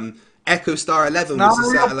 Echo Star 11 Not was a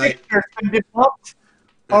a real satellite. picture. It's been debunked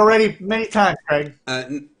already many times, Craig.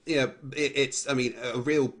 It's I mean a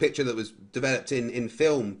real picture that was developed in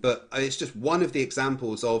film, but it's just one of the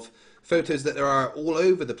examples of photos that there are all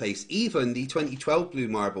over the place. Even the 2012 Blue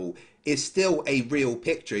Marble is still a real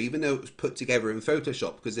picture, even though it was put together in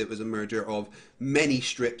Photoshop because it was a merger of many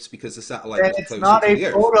strips because the satellite And was it's closer not to a the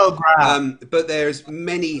Earth. photograph. But there's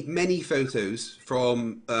many photos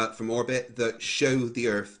from orbit that show the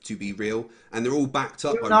Earth to be real, and they're all backed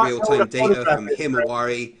up Do by not know real-time what a data photograph from is, right?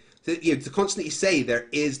 Himawari. To constantly say there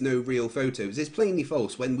is no real photos is plainly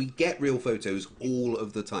false when we get real photos all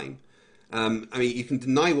of the time. I mean, you can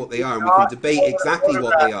deny what they are, and we can debate exactly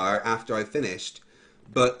what they are after I've finished.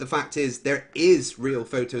 But the fact is, there is real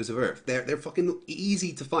photos of Earth. They're fucking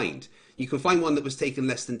easy to find. You can find one that was taken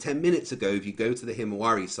less than 10 minutes ago if you go to the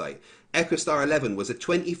Himawari site. EchoStar 11 was a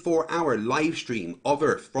 24-hour live stream of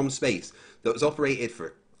Earth from space that was operated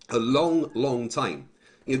for a long time.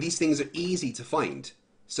 You know, these things are easy to find.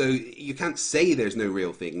 So you can't say there's no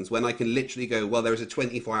real things when I can literally go, well, there's a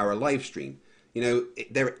 24-hour live stream. You know,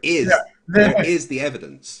 there is the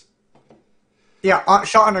evidence. Yeah,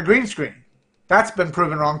 shot on a green screen. That's been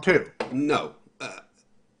proven wrong too. No.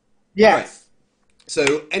 Yes. Right.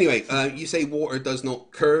 So anyway, you say water does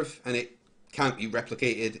not curve and it can't be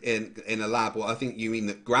replicated in a lab. Well, I think you mean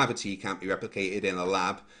that gravity can't be replicated in a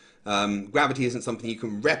lab. Gravity isn't something you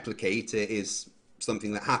can replicate. It is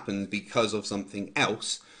something that happens because of something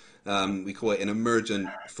else. We call it an emergent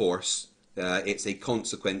force. It's a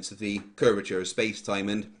consequence of the curvature of space-time,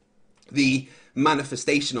 and the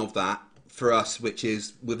manifestation of that for us, which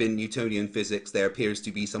is within Newtonian physics, there appears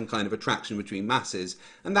to be some kind of attraction between masses,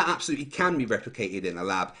 and that absolutely can be replicated in a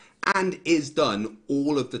lab and is done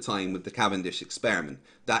all of the time with the Cavendish experiment.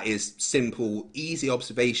 That is simple, easy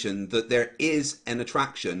observation that there is an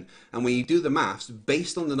attraction, and when you do the maths,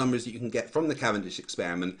 based on the numbers that you can get from the Cavendish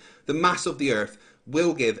experiment, the mass of the Earth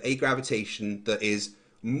will give a gravitation that is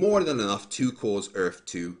more than enough to cause Earth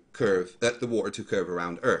to curve, the water to curve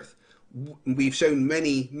around Earth. We've shown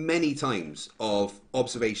many times of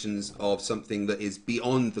observations of something that is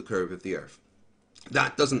beyond the curve of the Earth.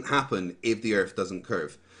 That doesn't happen if the Earth doesn't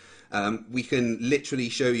curve. We can literally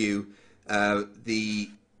show you the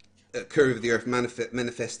curve of the Earth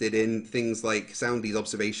manifested in things like Soundy's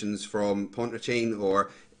observations from Pontchartrain,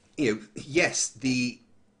 or, you know, yes, the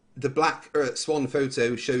black Earth swan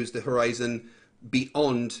photo shows the horizon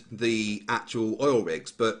beyond the actual oil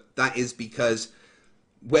rigs, but that is because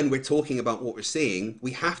when we're talking about what we're seeing,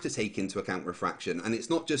 we have to take into account refraction, and it's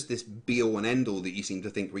not just this be-all and end-all that you seem to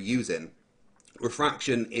think we're using.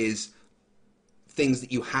 Refraction is things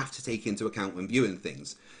that you have to take into account when viewing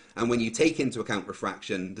things. And when you take into account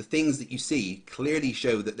refraction, the things that you see clearly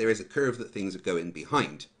show that there is a curve that things are going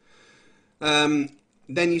behind. Then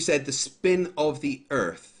you said the spin of the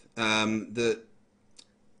Earth, our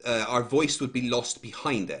voice would be lost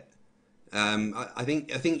behind it. I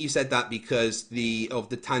think you said that because of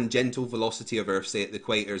the tangential velocity of Earth, say at the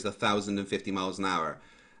equator, is 1,050 miles an hour,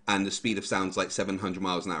 and the speed of sound is like 700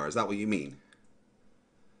 miles an hour. Is that what you mean?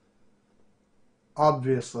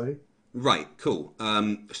 Obviously. Right, cool.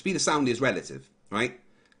 Speed of sound is relative, right?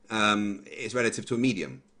 It's relative to a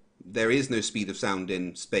medium. There is no speed of sound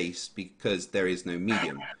in space because there is no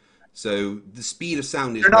medium. So the speed of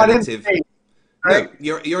sound is relative. In space, right?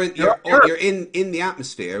 No, you're in the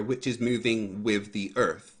atmosphere, which is moving with the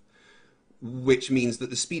Earth, which means that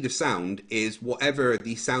the speed of sound is whatever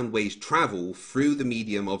the sound waves travel through the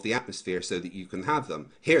medium of the atmosphere so that you can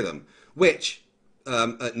hear them, which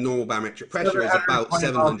at normal barometric pressure is about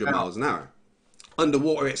 700 miles an hour.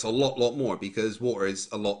 Underwater, it's a lot more because water is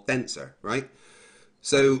a lot denser, right?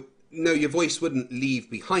 So, no, your voice wouldn't leave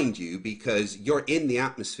behind you because you're in the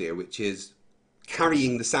atmosphere, which is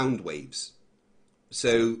carrying the sound waves.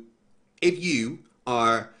 So, if you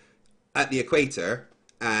are at the equator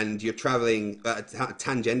and you're traveling at a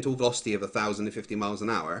tangential velocity of 1,050 miles an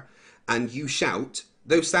hour and you shout,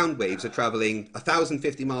 those sound waves are traveling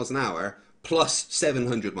 1,050 miles an hour plus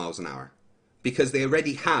 700 miles an hour because they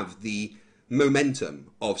already have the momentum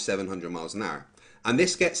of 700 miles an hour. And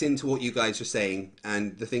this gets into what you guys are saying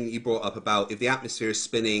and the thing that you brought up about if the atmosphere is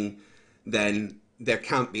spinning, then there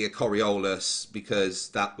can't be a Coriolis because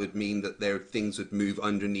that would mean that things would move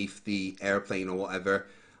underneath the airplane or whatever.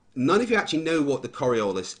 None of you actually know what the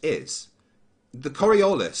Coriolis is. The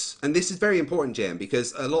Coriolis, and this is very important, JM,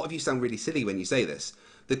 because a lot of you sound really silly when you say this.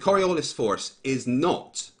 The Coriolis force is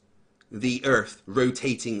not the Earth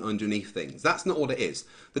rotating underneath things. That's not what it is.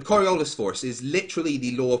 The Coriolis force is literally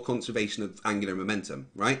the law of conservation of angular momentum,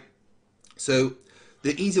 right? So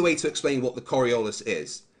the easy way to explain what the Coriolis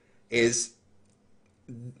is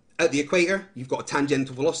at the equator, you've got a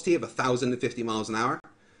tangential velocity of 1,050 miles an hour.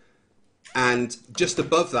 And just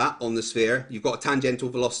above that on the sphere, you've got a tangential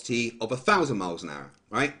velocity of 1,000 miles an hour,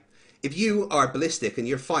 right? If you are ballistic and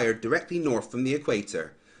you're fired directly north from the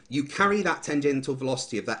equator, you carry that tangential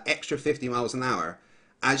velocity of that extra 50 miles an hour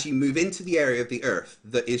as you move into the area of the Earth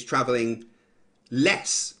that is traveling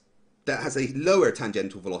less, that has a lower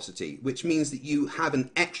tangential velocity, which means that you have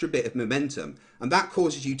an extra bit of momentum, and that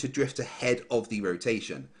causes you to drift ahead of the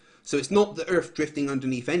rotation. So it's not the Earth drifting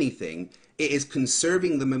underneath anything, it is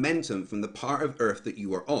conserving the momentum from the part of Earth that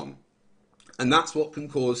you are on. And that's what can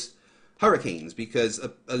cause hurricanes, because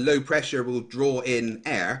a low pressure will draw in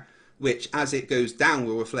air, which as it goes down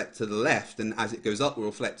will reflect to the left, and as it goes up will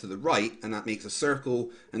reflect to the right, and that makes a circle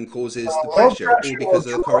and causes the pressure, all because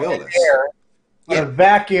of the Coriolis. Yeah. A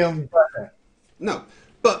vacuum doesn't. No,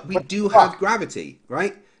 but we do have gravity,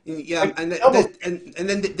 right? Yeah, and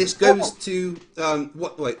then this goes to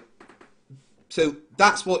so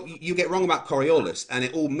that's what you get wrong about Coriolis, and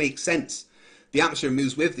it all makes sense. The atmosphere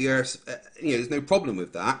moves with the Earth. There's no problem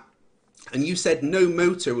with that. And you said no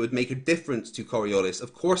motor would make a difference to Coriolis.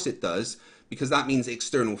 Of course it does, because that means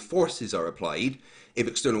external forces are applied. If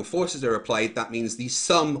external forces are applied, that means the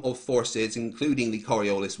sum of forces, including the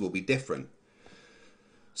Coriolis, will be different.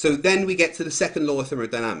 So then we get to the second law of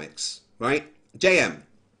thermodynamics, right? JM,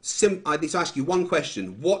 I need to ask you one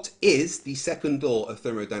question. What is the second law of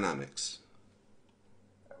thermodynamics?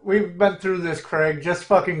 We've been through this, Craig. Just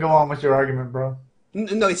fucking go on with your argument, bro.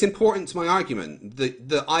 No, it's important to my argument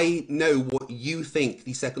that I know what you think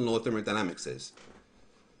the second law of thermodynamics is.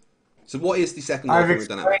 So what is the second law of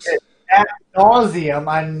thermodynamics? I've explained it ad nauseum.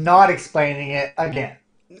 I'm not explaining it again.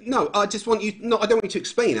 No, I just want you... No, I don't want you to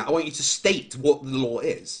explain it. I want you to state what the law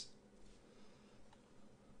is.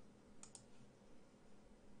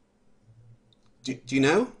 Do you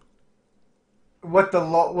know? What the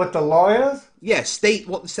law is? Yeah, state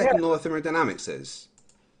what the second law of thermodynamics is.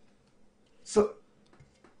 So...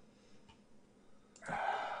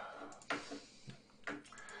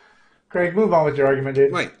 Craig, move on with your argument,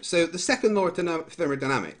 dude. Right, so the second law of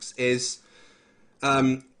thermodynamics is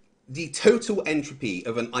the total entropy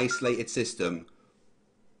of an isolated system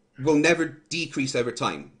will never decrease over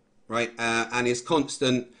time, right? And is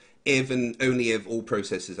constant if and only if all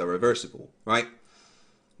processes are reversible, right?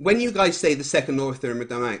 When you guys say the second law of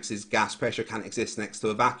thermodynamics is gas pressure can't exist next to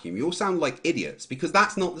a vacuum, you all sound like idiots, because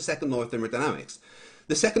that's not the second law of thermodynamics.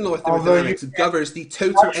 The second law of thermodynamics governs the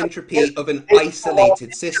total entropy of an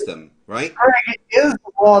isolated system, right? It is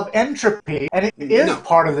the law of entropy, and it is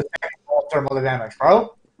part of the second law of thermodynamics,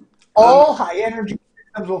 bro. All high energy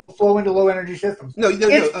systems will flow into low energy systems. No.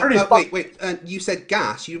 It's pretty Wait. You said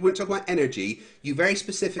gas. You weren't talking about energy. You very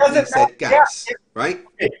specifically Doesn't said matter. gas, Yeah. right?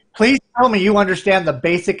 Please tell me you understand the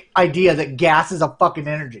basic idea that gas is a fucking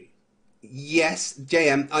energy. Yes,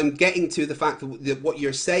 JM, I'm getting to the fact that what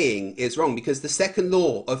you're saying is wrong, because the second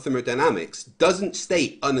law of thermodynamics doesn't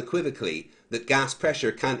state unequivocally that gas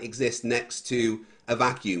pressure can't exist next to a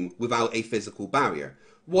vacuum without a physical barrier.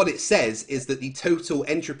 What it says is that the total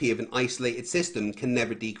entropy of an isolated system can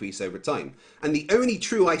never decrease over time. And the only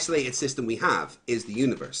true isolated system we have is the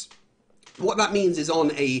universe. What that means is,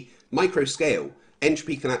 on a micro scale,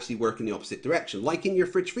 entropy can actually work in the opposite direction, like in your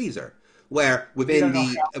fridge freezer, where within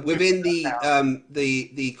the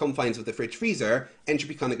confines of the fridge freezer,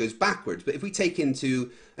 entropy kind of goes backwards. But if we take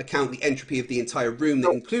into account the entropy of the entire room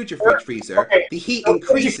that includes your fridge freezer, the heat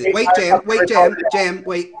increases. Wait, JM,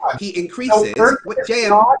 wait. Heat increases. Wait,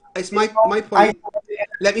 JM, it's my point.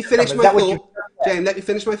 Let me finish my thought. JM, let me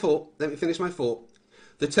finish my thought.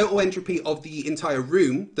 The total entropy of the entire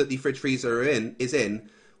room that the fridge freezer is in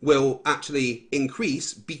will actually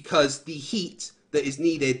increase because the heat that is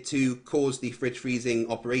needed to cause the fridge freezing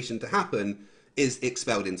operation to happen is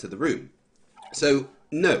expelled into the room. So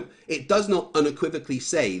no, it does not unequivocally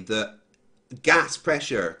say that gas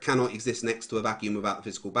pressure cannot exist next to a vacuum without a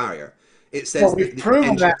physical barrier. It says well, we've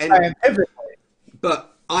proven that scientifically.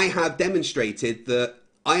 But I have demonstrated that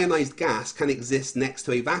ionized gas can exist next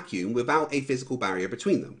to a vacuum without a physical barrier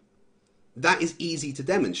between them. That is easy to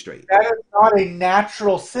demonstrate. That is not a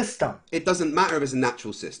natural system. It doesn't matter if it's a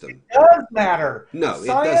natural system. It does matter. No, Science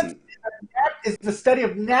it doesn't. Is the study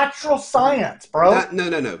of natural science, bro. No.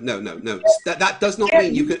 That does not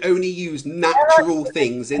mean you can only use natural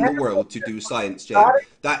things in the world to do science, Jay.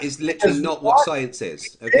 That is literally not what science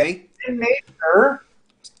is, okay? In nature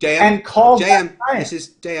JM, and called JM, science. this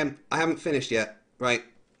is JM. I haven't finished yet, right?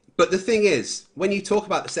 But the thing is, when you talk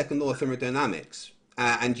about the second law of thermodynamics,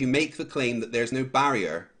 and you make the claim that there's no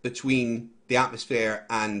barrier between the atmosphere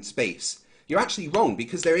and space, you're actually wrong,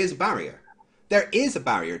 because there is a barrier. There is a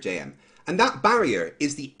barrier, JM. And that barrier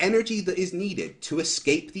is the energy that is needed to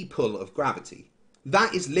escape the pull of gravity.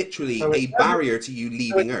 That is literally a barrier to you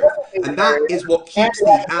leaving Earth. And that is what keeps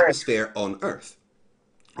the atmosphere on Earth.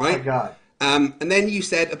 Right? Oh my God. And then you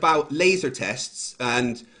said about laser tests,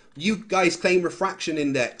 and you guys claim refraction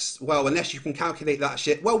index. Well, unless you can calculate that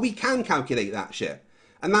shit. Well, we can calculate that shit.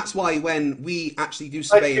 And that's why when we actually do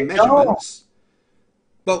surveying measurements,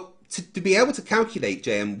 well, to be able to calculate,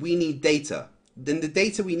 JM, we need data. Then the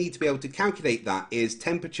data we need to be able to calculate that is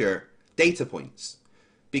temperature data points,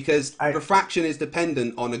 because refraction is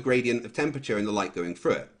dependent on a gradient of temperature and the light going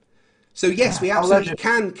through it. So yes, we absolutely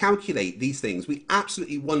can calculate these things. We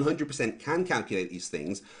absolutely 100% can calculate these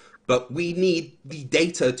things, but we need the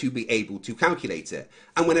data to be able to calculate it.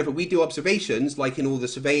 And whenever we do observations, like in all the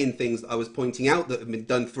surveying things that I was pointing out that have been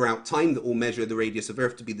done throughout time that all measure the radius of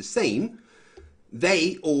Earth to be the same,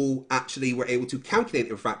 they all actually were able to calculate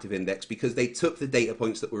the refractive index because they took the data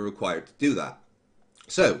points that were required to do that.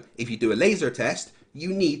 So if you do a laser test,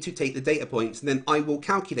 you need to take the data points, and then I will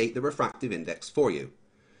calculate the refractive index for you.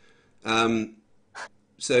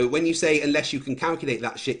 So when you say unless you can calculate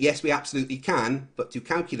that shit, yes, we absolutely can, but to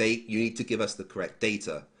calculate, you need to give us the correct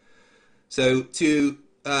data. So to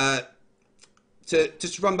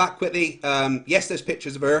just run back quickly, yes, there's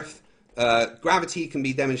pictures of Earth. Gravity can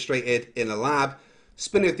be demonstrated in a lab.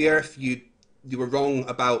 Spin of the Earth, you were wrong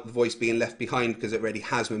about the voice being left behind because it already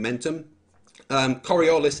has momentum.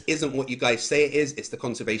 Coriolis isn't what you guys say it is. It's the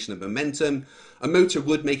conservation of momentum. A motor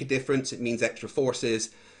would make a difference. It means extra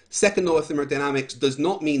forces. Second law of thermodynamics does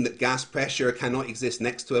not mean that gas pressure cannot exist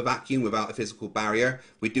next to a vacuum without a physical barrier.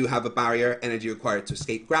 We do have a barrier, energy required to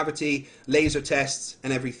escape gravity, laser tests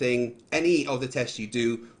and everything. Any of the tests you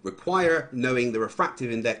do require knowing the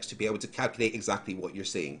refractive index to be able to calculate exactly what you're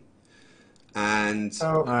seeing. And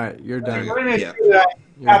all right, you're done. Yeah.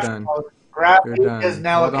 You're done. Gravity You're done. is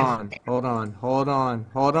now Hold on.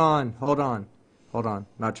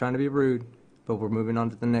 Not trying to be rude, but we're moving on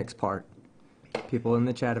to the next part. People in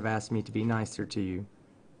the chat have asked me to be nicer to you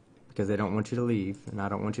because they don't want you to leave, and I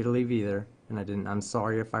don't want you to leave either. And I'm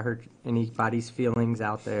sorry if I hurt anybody's feelings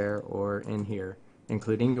out there or in here,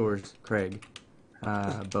 including yours, Craig.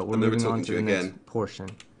 But we're moving on to the next portion.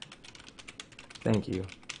 Thank you.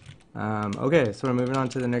 Okay, so we're moving on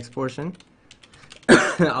to the next portion.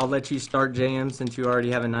 I'll let you start, JM, since you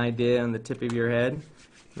already have an idea on the tip of your head.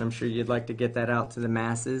 And I'm sure you'd like to get that out to the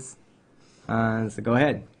masses. So go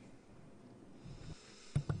ahead.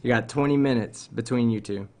 You got 20 minutes between you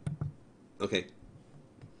two. Okay.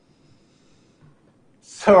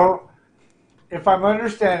 So, if I'm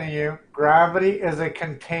understanding you, gravity is a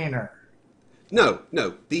container. No,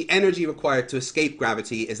 no. The energy required to escape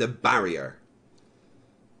gravity is a barrier.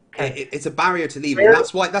 Okay. It's a barrier to leaving.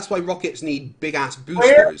 That's why rockets need big ass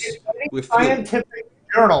boosters with fuel. Scientific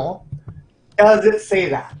journal does it say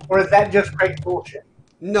that, or is that just great bullshit?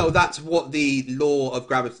 No, that's what the law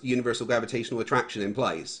of universal gravitational attraction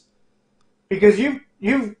implies. Because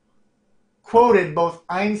you've quoted both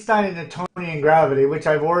Einstein and Newtonian gravity, which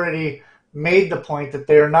I've already made the point that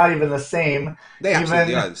they are not even the same. They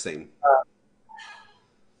absolutely are the same.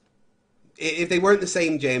 If they weren't the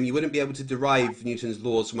same, Jim, you wouldn't be able to derive Newton's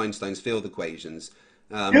laws from Einstein's field equations.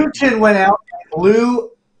 Newton went out and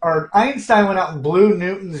blew, or Einstein went out and blew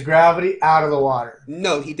Newton's gravity out of the water.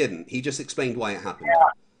 No, he didn't. He just explained why it happened. Yeah.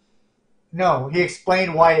 No, he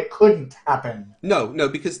explained why it couldn't happen. No,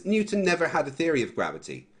 because Newton never had a theory of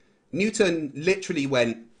gravity. Newton literally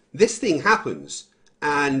went, this thing happens,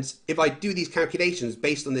 and if I do these calculations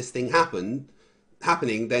based on this thing happening,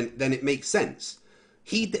 then it makes sense.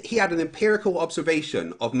 He had an empirical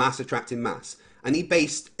observation of mass attracting mass, and he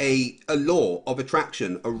based a law of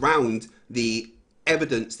attraction around the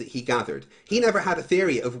evidence that he gathered. He never had a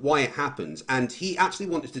theory of why it happens, and he actually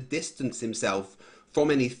wanted to distance himself from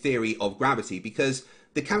any theory of gravity, because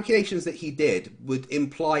the calculations that he did would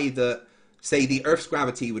imply that, say, the Earth's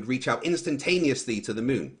gravity would reach out instantaneously to the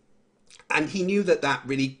moon. And he knew that that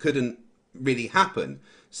really couldn't really happen.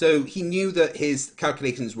 So he knew that his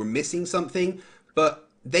calculations were missing something, but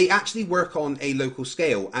they actually work on a local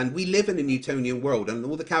scale. And we live in a Newtonian world, and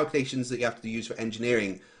all the calculations that you have to use for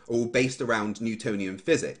engineering are all based around Newtonian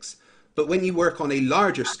physics. But when you work on a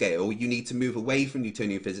larger scale, you need to move away from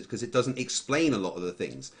Newtonian physics because it doesn't explain a lot of the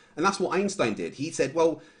things. And that's what Einstein did. He said,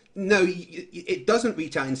 well, no, it doesn't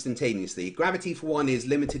reach out instantaneously. Gravity, for one, is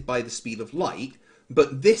limited by the speed of light,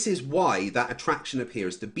 but this is why that attraction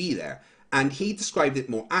appears to be there. And he described it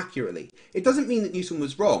more accurately. It doesn't mean that Newton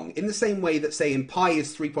was wrong, in the same way that saying pi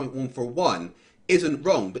is 3.141 isn't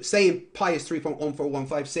wrong, but saying pi is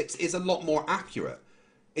 3.14156 is a lot more accurate.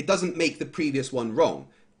 It doesn't make the previous one wrong.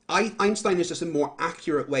 Einstein is just a more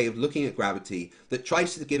accurate way of looking at gravity that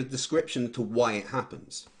tries to give a description to why it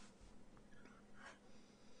happens.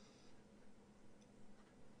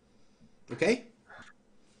 Okay?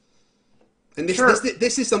 And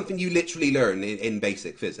this is something you literally learn in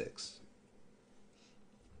basic physics.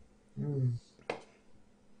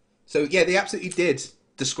 So yeah, they absolutely did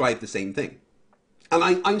describe the same thing.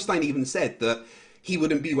 And Einstein even said that he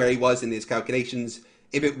wouldn't be where he was in his calculations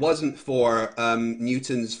if it wasn't for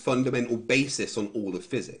Newton's fundamental basis on all of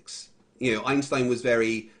physics. You know, Einstein was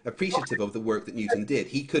very appreciative of the work that Newton did.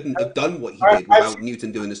 He couldn't have done what he did without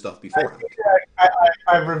Newton doing the stuff beforehand.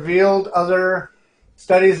 I've revealed other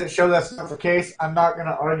studies that show that's not the case. I'm not going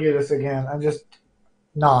to argue this again. I'm just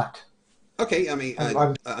not. Okay, I mean,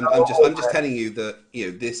 I'm just telling you that,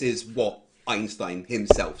 you know, this is what Einstein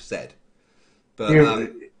himself said. But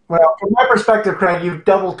well, from my perspective, Craig, you've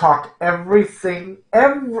double talked everything.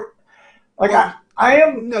 I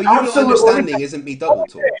am. No, your understanding isn't me double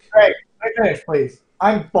talk. Craig, let me finish, please.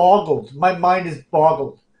 I'm boggled. My mind is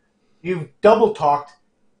boggled. You've double talked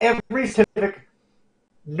every specific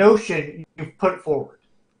notion you've put forward.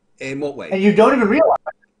 In what way? And you don't even realize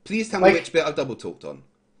it. Please tell me which bit I've double talked on.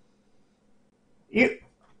 You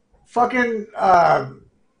fucking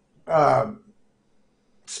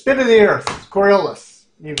spin of the earth, Coriolis.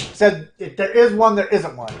 You said if there is one, there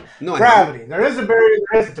isn't one. No, gravity. There is a barrier.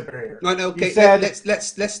 There isn't a barrier. No, okay. You said,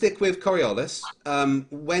 let's stick with Coriolis.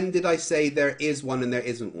 When did I say there is one and there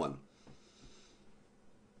isn't one?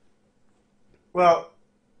 Well,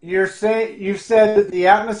 you said that the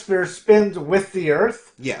atmosphere spins with the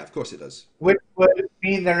Earth. Yeah, of course it does. Which would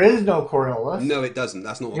mean there is no Coriolis. No, it doesn't.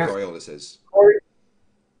 That's not what Coriolis is.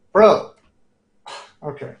 Bro.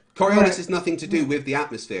 Okay. Coriolis is nothing to do with the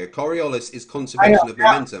atmosphere. Coriolis is conservation of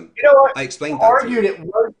momentum. You know what? I explained that. Argued it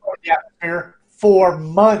was for the atmosphere for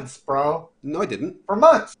months, bro. No, I didn't. For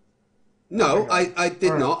months. No, I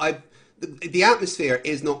did not. The atmosphere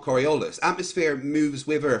is not Coriolis. Atmosphere moves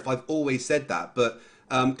with Earth. I've always said that. But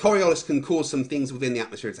Coriolis can cause some things within the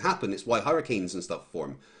atmosphere to happen. It's why hurricanes and stuff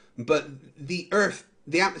form. But the Earth,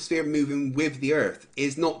 the atmosphere moving with the Earth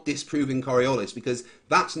is not disproving Coriolis, because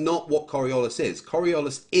that's not what Coriolis is.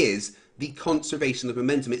 Coriolis is the conservation of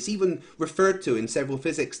momentum. It's even referred to in several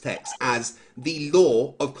physics texts as the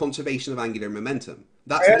law of conservation of angular momentum.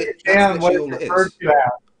 That's literally all it is.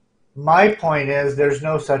 My point is there's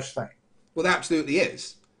no such thing. Well, there absolutely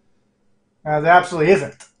is. There absolutely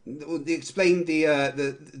isn't. They explained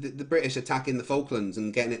the British attacking the Falklands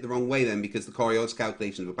and getting it the wrong way then because the Coriolis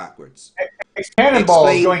calculations were backwards.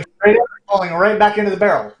 Cannonballs going straight up and falling right back into the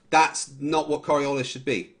barrel. That's not what Coriolis should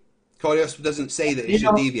be. Coriolis doesn't say that it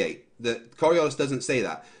should deviate. Coriolis doesn't say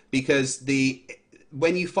that, because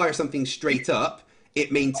when you fire something straight up,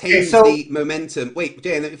 it maintains the momentum. Wait,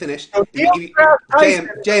 JM, let me finish.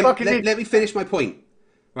 JM, let me finish my point.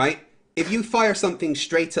 Right? If you fire something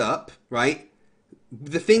straight up, right,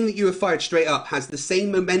 the thing that you have fired straight up has the same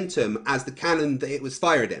momentum as the cannon that it was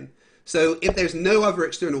fired in. So if there's no other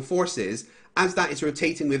external forces, as that is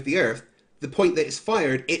rotating with the Earth, the point that it's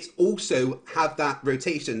fired, it's also have that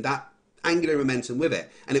rotation, that angular momentum with it,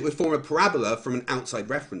 and it would form a parabola from an outside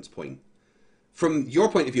reference point. From your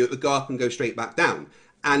point of view, it would go up and go straight back down.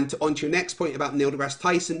 And on to your next point about Neil deGrasse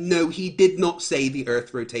Tyson, no, he did not say the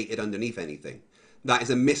Earth rotated underneath anything. That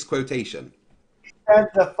is a misquotation. He said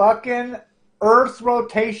the fucking Earth's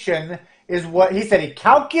rotation is what he said. He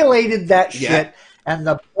calculated that shit, and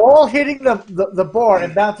the ball hitting the board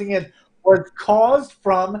and bouncing in was caused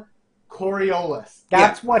from Coriolis.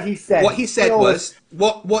 That's what he said. What he said was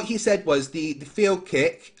what he said was the field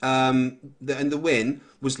kick and the win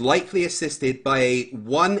was likely assisted by a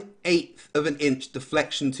 1/8 of an inch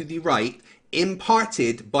deflection to the right,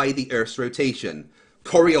 imparted by the Earth's rotation.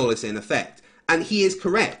 Coriolis in effect. And he is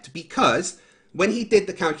correct, because when he did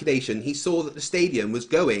the calculation, he saw that the stadium was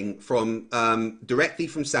going from directly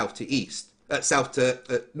from south to east,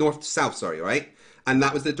 north to south, sorry, right? And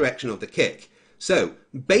that was the direction of the kick. So,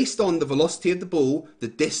 based on the velocity of the ball, the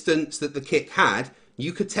distance that the kick had,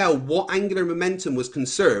 you could tell what angular momentum was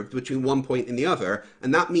conserved between one point and the other,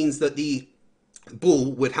 and that means that the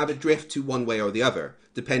ball would have a drift to one way or the other,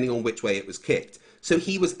 depending on which way it was kicked. So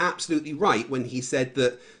he was absolutely right when he said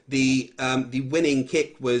that the winning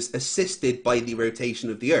kick was assisted by the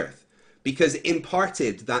rotation of the Earth, because it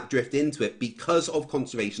imparted that drift into it because of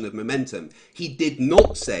conservation of momentum. He did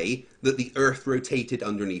not say that the Earth rotated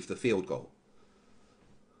underneath the field goal.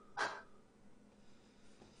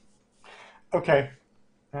 Okay.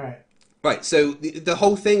 All right. Right, so the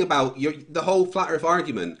whole thing about the whole flat Earth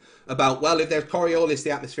argument about, well, if there's Coriolis,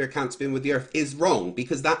 the atmosphere can't spin with the Earth, is wrong,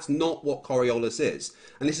 because that's not what Coriolis is.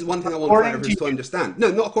 And this is one thing I want flat Earthers to understand.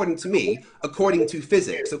 No, not according to me, according to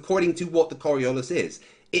physics, according to what the Coriolis is.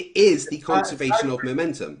 It is the conservation of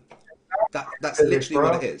momentum. That's literally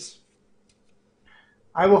what it is.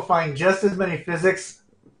 I will find just as many physics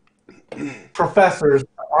professors to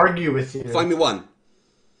argue with you. Find me one.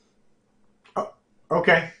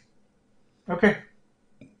 Okay. Okay.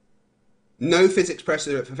 No physics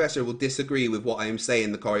professor will disagree with what I am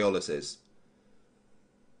saying the Coriolis is.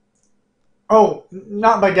 Oh,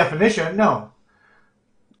 not by definition, no.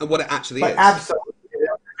 And what it actually but is. Absolutely. They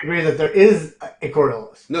don't agree that there is a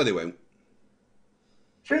Coriolis. No, they won't.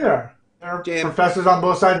 Sure there are. There are professors on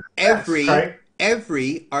both sides of the fence,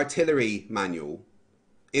 every artillery manual,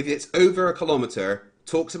 if it's over a kilometer,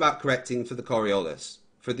 talks about correcting for the Coriolis,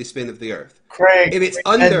 for the spin of the Earth. Craig, if it's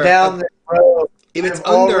under if it's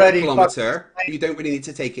under a kilometer, you don't really need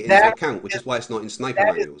to take it into account, which is why it's not in sniper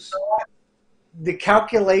manuals. The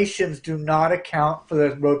calculations do not account for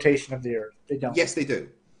the rotation of the Earth. They don't. Yes, they do.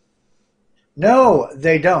 No,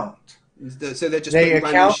 they don't. So they're just putting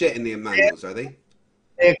random shit in the manuals, are they?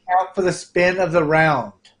 They account for the spin of the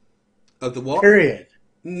round. Of the what? Period.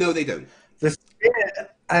 No, they don't. The spin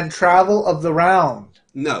and travel of the round.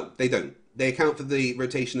 No, they don't. They account for the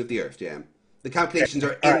rotation of the Earth, Jam. The calculations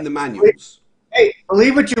are in the manuals. Hey,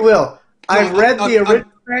 believe what you will. I've read the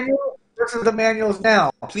original manual versus the manuals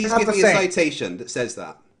now. Please give me a citation that says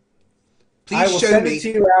that. Please I will show send me. It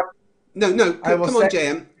to you after. No, come on,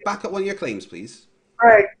 JM. Back up one of your claims, please.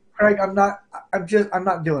 Craig, I'm not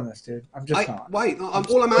doing this, dude. I'm just not. Why?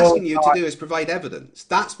 All I'm asking you to do is provide evidence.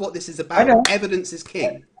 That's what this is about. I know. Evidence is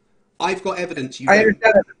king. I've got evidence. You I don't.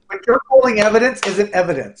 understand that. But you're calling evidence isn't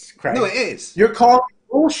evidence, Craig. No, it is. You're calling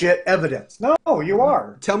bullshit evidence. No, you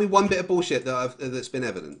are. Tell me one bit of bullshit that's been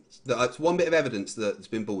evidence. That's one bit of evidence that's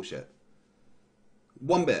been bullshit.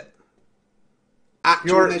 One bit.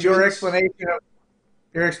 Your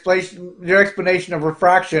explanation of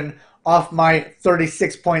refraction off my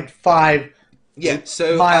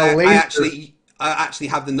 36.5 mile laser. I actually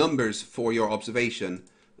have the numbers for your observation.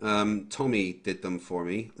 Tommy did them for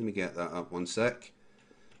me. Let me get that up one sec.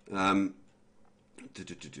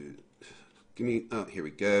 Give me. Oh, here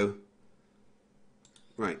we go.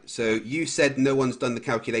 Right. So you said no one's done the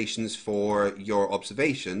calculations for your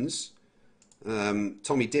observations.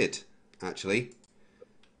 Tommy did actually.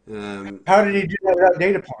 How did he do that without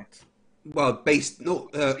data points? Well,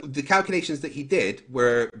 the calculations that he did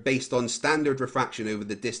were based on standard refraction over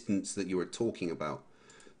the distance that you were talking about.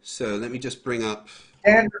 So let me just bring up.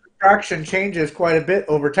 Standard refraction changes quite a bit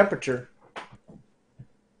over temperature.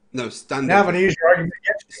 No, standard. Now I'm going to use your argument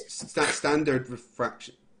against standard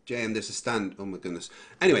refraction. JM, there's a stand. Oh my goodness.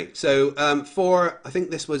 Anyway, so I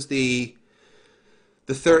think this was the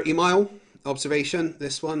 30-mile observation.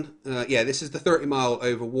 This one, yeah, this is the 30-mile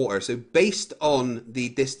over water. So based on the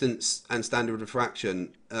distance and standard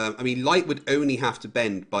refraction, I mean, light would only have to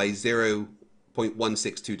bend by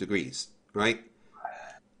 0.162 degrees, right?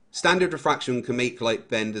 Standard refraction can make light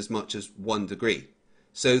bend as much as 1 degree.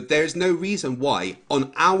 So there's no reason why,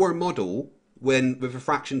 on our model, with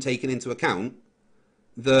refraction taken into account,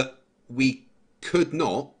 that we could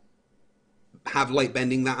not have light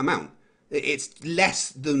bending that amount. It's less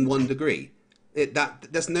than 1 degree.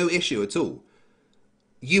 That's no issue at all.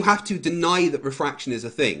 You have to deny that refraction is a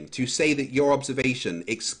thing to say that your observation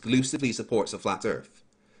exclusively supports a flat Earth.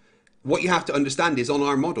 What you have to understand is on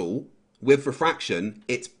our model, with refraction,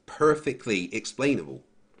 it's perfectly explainable.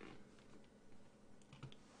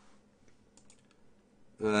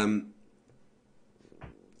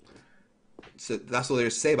 So that's all there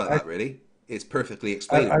is to say about that, really. It's perfectly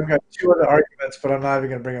explainable. I've got 2 other arguments, but I'm not even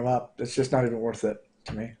going to bring them up. It's just not even worth it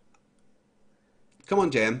to me. Come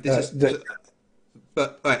on, JM.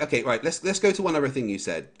 But right, okay, right. Let's go to one other thing you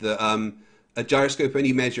said. A gyroscope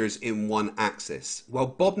only measures in one axis. Well,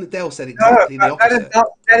 Bob Nadell said exactly the opposite.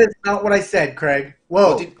 That is not what I said, Craig.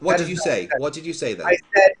 Whoa. What did you say? What did you say then?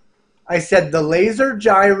 I said the laser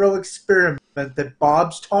gyro experiment that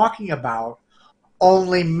Bob's talking about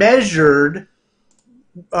only measured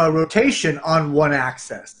rotation on one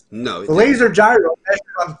axis. No. The laser gyro measured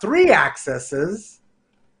on 3 axes,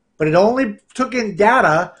 but it only took in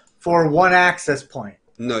data for 1 axis point.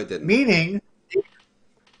 No, it didn't. Meaning,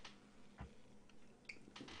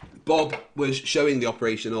 Bob was showing the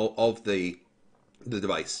operation of the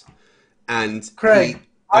device, and Craig,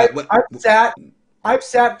 I've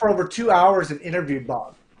sat for over 2 hours and interviewed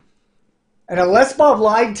Bob. And unless Bob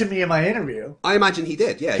lied to me in my interview, I imagine he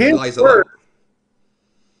did. Yeah, he lies a lot.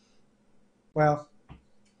 Well,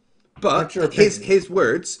 but his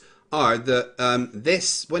words are that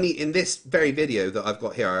in this very video that I've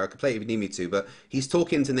got here, I could play it if you need me to, but he's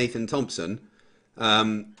talking to Nathan Thompson.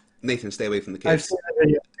 Nathan, stay away from the kids. I've seen the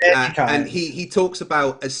video many times. And he talks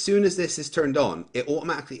about as soon as this is turned on,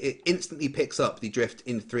 it instantly picks up the drift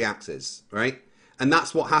in 3 axes, right? And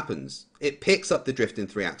that's what happens. It picks up the drift in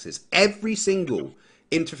 3 axes. Every single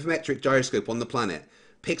interferometric gyroscope on the planet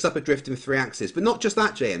picks up a drift in 3 axes. But not just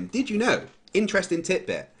that, JM. Did you know? Interesting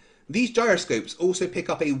tidbit. These gyroscopes also pick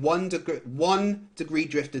up a 1 degree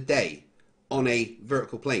drift a day on a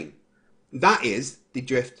vertical plane. That is the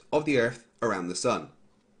drift of the Earth around the Sun.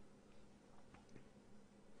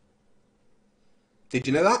 Did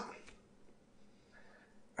you know that?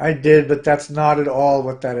 I did, but that's not at all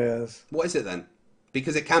what that is. What is it then?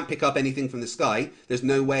 Because it can't pick up anything from the sky. There's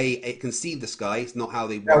no way it can see the sky. It's not how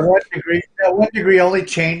they work. That 1 degree only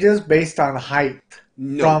changes based on height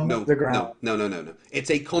from the ground. No. It's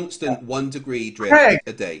a constant 1 degree drift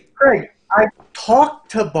a day. Craig, I've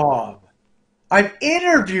talked to Bob. I've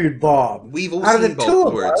interviewed Bob. We've all seen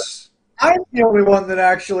Bob's words. I'm the only one that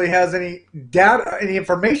actually has any data, any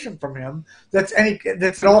information from him that's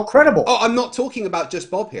at all credible. Oh, I'm not talking about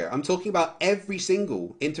just Bob here. I'm talking about every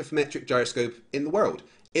single interferometric gyroscope in the world.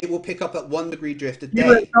 It will pick up that 1 degree drift a day.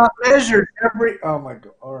 It's not measured every. Oh my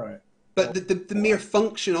god! All right. But the mere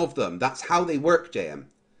function of them, that's how they work, JM.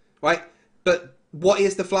 Right? But what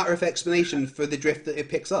is the flat Earth explanation for the drift that it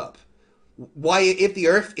picks up? Why, if the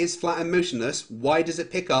Earth is flat and motionless, why does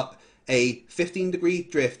it pick up a 15-degree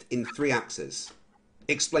drift in 3 axes?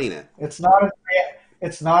 Explain it. It's not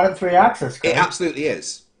in 3 axes. Craig. It absolutely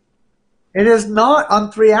is. It is not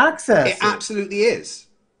on 3 axes. It absolutely is.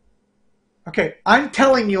 Okay, I'm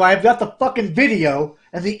telling you, I've got the fucking video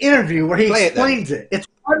and the interview where he explains it. It's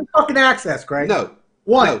 1 fucking axis, Craig. No.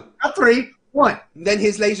 1. No. Not 3. 1. Then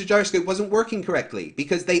his laser gyroscope wasn't working correctly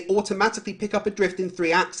because they automatically pick up a drift in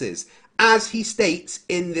 3 axes, as he states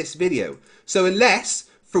in this video. So unless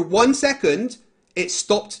for 1 second it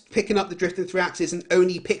stopped picking up the drift in 3 axes and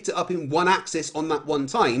only picked it up in 1 axis on that one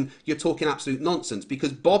time, you're talking absolute nonsense.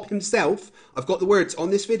 Because Bob himself, I've got the words on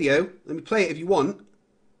this video. Let me play it if you want. Do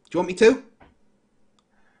you want me to?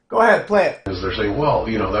 Go ahead, play it. As they're saying, well,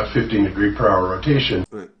 you know, that 15 degree per hour rotation.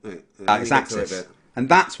 Its axis. And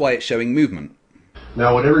that's why it's showing movement.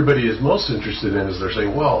 Now, what everybody is most interested in is they're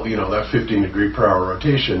saying, well, you know, that 15 degree per hour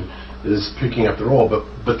rotation is picking up the roll.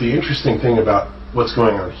 But the interesting thing about what's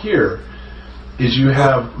going on here is you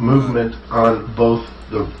have movement on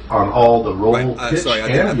all the roll, pitch,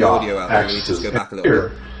 and yaw axes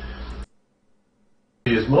here.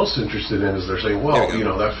 What is most interested in is they're saying, well, you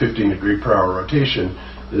know, that 15 degree per hour rotation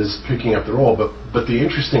is picking up the roll. But the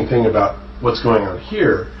interesting thing about what's going on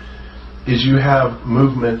here is you have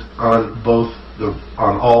movement on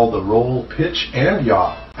on all the roll, pitch, and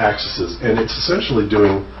yaw axes, and it's essentially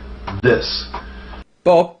doing this.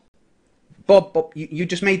 Bob, you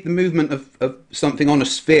just made the movement of something on a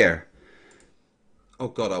sphere. Oh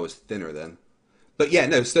God, I was thinner then. But yeah,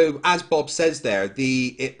 no, so as Bob says there,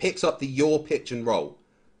 it picks up the yaw, pitch, and roll.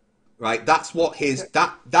 Right? That's what his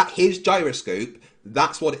gyroscope,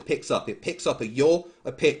 that's what it picks up. It picks up a yaw,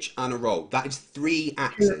 a pitch, and a roll. That is 3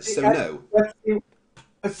 axes. So no.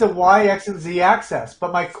 It's the Y, X, and Z axis.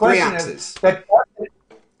 But my question is that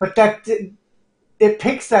it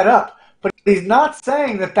picks that up. But he's not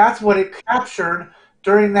saying that that's what it captured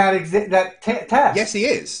during that test. Yes, he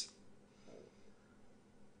is.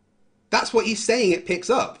 That's what he's saying it picks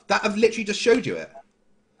up. That I've literally just showed you it.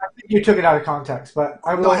 I think you took it out of context, but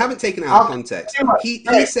No, I haven't taken it out of context. He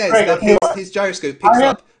says that his gyroscope picks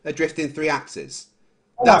up a drift in 3 axes.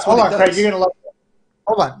 Hold on, Craig. You're gonna love it.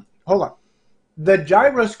 Hold on. The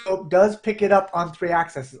gyroscope does pick it up on 3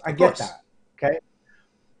 axes. I get that. Okay.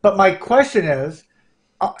 But my question is,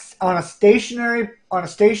 on a stationary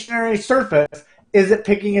surface, is it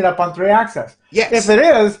picking it up on 3 axes? Yes. If it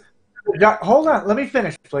is, hold on. Let me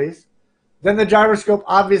finish, please. Then the gyroscope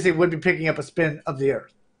obviously would be picking up a spin of the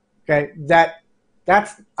Earth. Okay,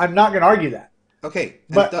 that's I'm not going to argue that. Okay,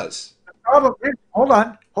 but it does. The problem is, hold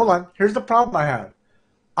on. Here's the problem I have.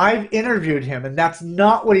 I've interviewed him, and that's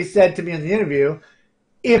not what he said to me in the interview.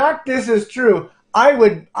 If fact this is true, I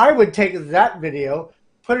would take that video,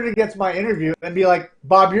 put it against my interview, and be like,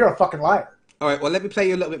 Bob, you're a fucking liar. All right, well, let me play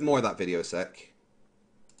you a little bit more of that video a sec.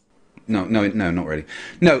 No, not really.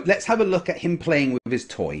 No, let's have a look at him playing with his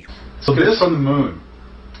toy. So this from the moon.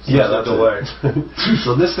 Yeah, that's the way.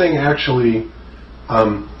 So this thing actually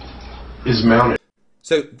is mounted.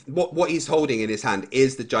 So what he's holding in his hand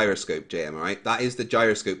is the gyroscope, JM, all right? That is the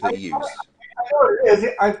gyroscope that you use. I know it is.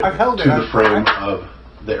 I've held it. To the frame of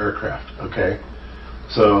the aircraft, okay?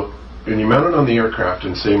 So when you mount it on the aircraft,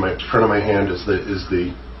 and say my front of my hand is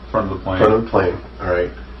the front of the plane. Front of the plane, all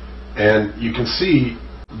right? And you can see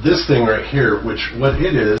this thing right here, which what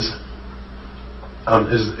it is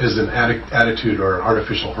an attitude or an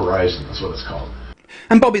artificial horizon, is what it's called.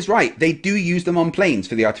 And Bob is right. They do use them on planes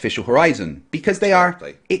for the artificial horizon because they are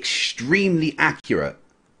extremely accurate.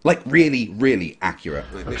 Like really, really accurate.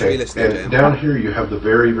 Okay, and down here you have the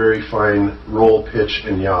very, very fine roll, pitch,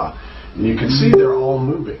 and yaw. And you can see they're all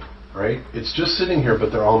moving, right? It's just sitting here,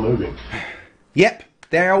 but they're all moving. Yep,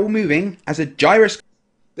 they're all moving as a gyroscope.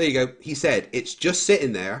 There you go. He said, it's just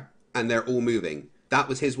sitting there and they're all moving. That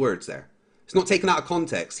was his words there. It's not taken out of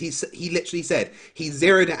context. He literally said, he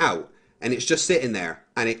zeroed it out and it's just sitting there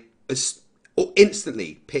and it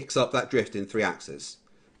instantly picks up that drift in 3 axes.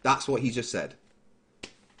 That's what he just said.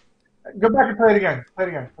 Go back and play it again. Play it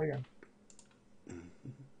again.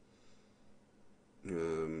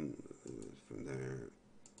 From there.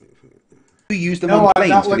 We use them on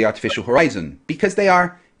planes for the artificial horizon because they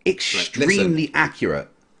are extremely accurate.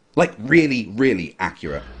 Like really, really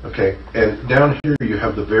accurate. Okay, and down here you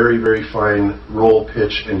have the very, very fine roll,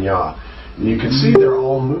 pitch, and yaw. And you can see they're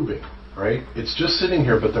all moving, right? It's just sitting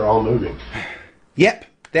here, but they're all moving. Yep,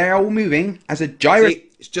 they're all moving as a gyroscope.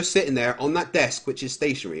 It's just sitting there on that desk, which is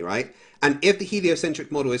stationary, right? And if the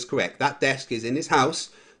heliocentric model is correct, that desk is in his house,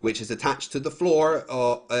 which is attached to the floor,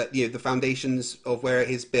 or the foundations of where it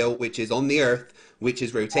is built, which is on the Earth, which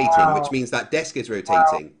is rotating, which means that desk is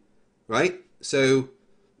rotating, right? So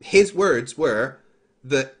his words were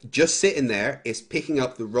that just sitting there is picking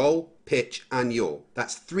up the roll, pitch, and yaw.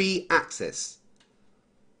 That's 3 axes.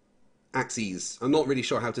 Axes. I'm not really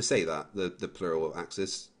sure how to say that, the plural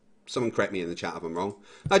axis. Someone correct me in the chat if I'm wrong.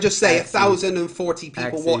 I just say 1,040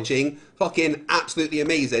 people watching. Fucking absolutely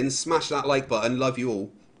amazing. Smash that like button. Love you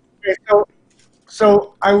all. Okay,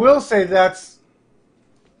 so I will say that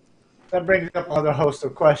brings up another host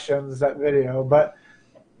of questions, that video. But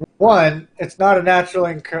one, it's not a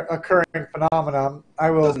naturally occurring phenomenon.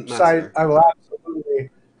 I will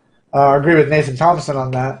absolutely agree with Nathan Thompson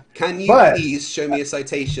on that. Can you please show me a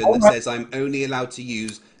citation that says I'm only allowed to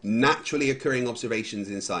use naturally occurring observations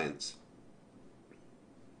in science?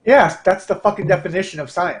 Yes, that's the fucking definition of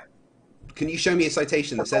science. Can you show me a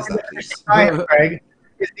citation that says that, please? Science, Craig,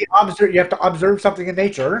 is you have to observe something in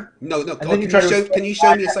nature. No. Can you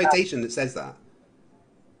show me a citation that says that?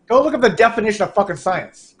 Go look up the definition of fucking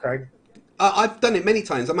science, Craig. I've done it many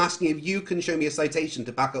times. I'm asking if you can show me a citation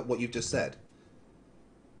to back up what you've just said.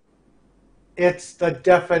 It's the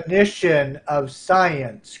definition of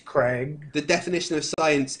science, Craig. The definition of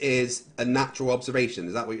science is a natural observation.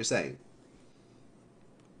 Is that what you're saying?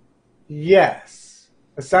 Yes.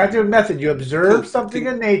 A scientific method. You observe something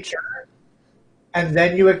in nature, and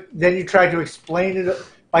then you try to explain it.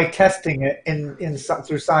 by testing it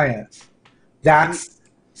through science. That's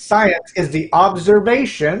science is the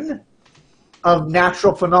observation of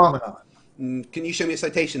natural phenomena. Can you show me a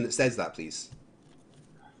citation that says that, please?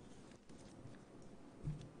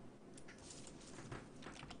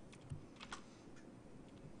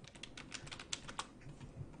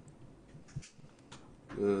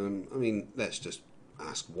 I mean, let's just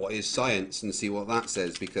ask what is science and see what that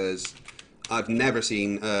says, because I've never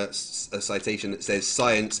seen a citation that says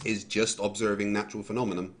science is just observing natural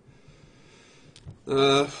phenomenon.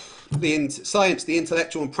 Science, the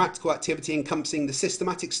intellectual and practical activity encompassing the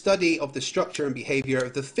systematic study of the structure and behavior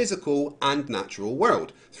of the physical and natural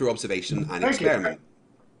world through observation and experiment.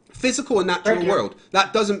 Physical and natural world.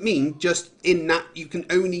 That doesn't mean just you can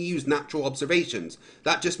only use natural observations.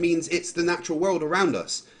 That just means it's the natural world around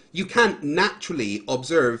us. You can't naturally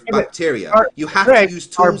observe bacteria. You have to use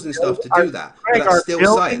tools and stuff to do that. But that's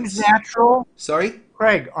still science. Natural? Sorry?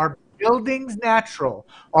 Craig, are buildings natural?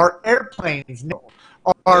 Are airplanes natural?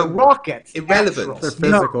 Are rockets irrelevant? Natural? They're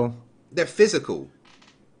physical. No. They're physical.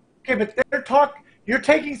 Okay, but you're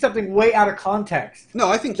taking something way out of context. No,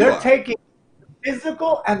 I think they're taking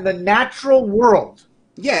physical and the natural world.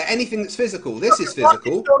 Yeah, anything that's physical. This is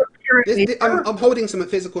physical. I'm holding something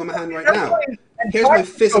physical in my hand right now. Here's my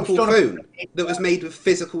physical phone that was made with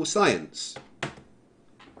physical science.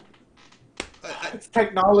 It's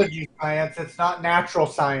technology science. It's not natural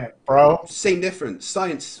science, bro. Same difference.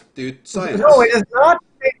 Science, dude. Science. No, it is not.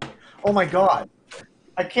 Oh my god.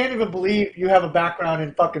 I can't even believe you have a background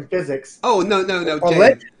in fucking physics. Oh, no,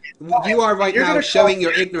 James. You are right now showing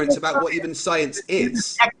your ignorance about what even science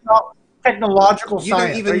is. Technological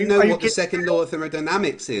science. You don't even know what the second law of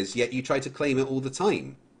thermodynamics is, yet you try to claim it all the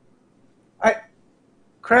time.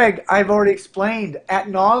 Craig, I've already explained ad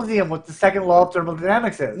nauseum what the second law of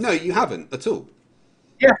thermodynamics is. No, you haven't at all.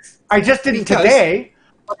 Yes, I just didn't today.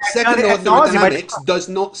 Second law of thermodynamics does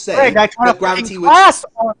not say Craig, I taught that gravity would... class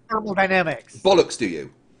on thermodynamics. Bollocks, do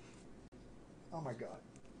you? Oh my god.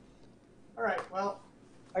 All right, well,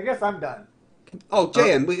 I guess I'm done. Oh,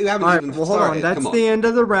 JM, we haven't even started. Hold on. That's the end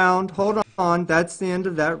of the round. Hold on. That's the end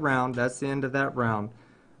of that round.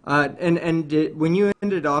 When you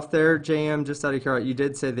ended off there, JM, just out of curiosity, you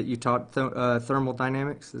did say that you taught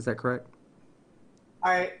thermodynamics. Is that correct?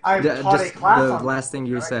 I taught a class on the last thing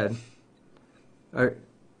you said.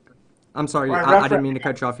 I'm sorry. I didn't mean to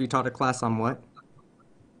cut you off. You taught a class on what?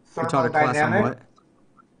 You taught a class on what?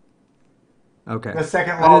 Okay. The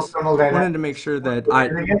second law of thermodynamics. I wanted to make sure that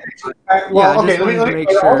let me make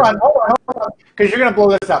sure. Hold on. Because you're going to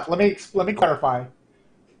blow this up. Let me clarify.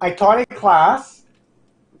 I taught a class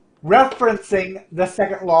referencing the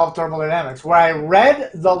second law of thermodynamics, where I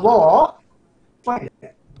read the law,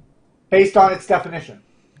 based on its definition.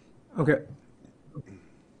 Okay.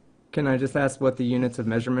 Can I just ask what the units of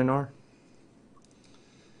measurement are?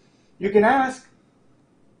 You can ask.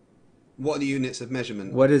 What are the units of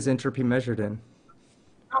measurement? What is entropy measured in?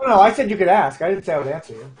 No, I said you could ask. I didn't say I would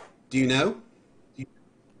answer you. Do you know?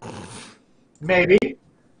 Maybe.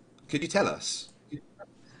 Could you tell us?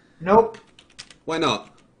 Nope. Why not?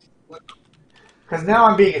 Because now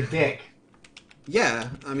I'm being a dick. Yeah,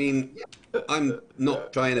 I mean, I'm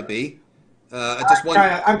not trying to be. I'm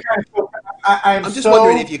just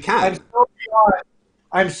wondering if you can.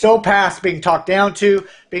 I'm so past being talked down to,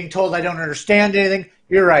 being told I don't understand anything.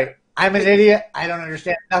 You're right. I'm an idiot. I don't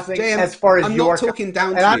understand nothing. JM, as far as I'm not talking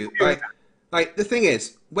down to you. Right? The thing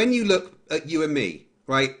is, when you look at you and me,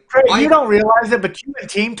 right? Craig, you don't realize it, but you and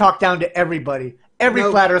Team talk down to everybody. Every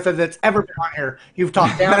flat earther that's ever been on here, you've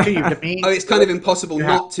talked down to, you've demeaned. Oh, it's kind of impossible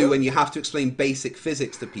not to when you have to explain basic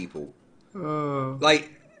physics to people. I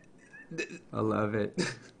love it.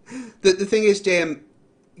 The thing is, JM,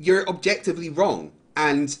 you're objectively wrong,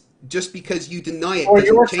 and just because you deny it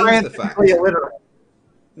doesn't change the fact. Illiterate.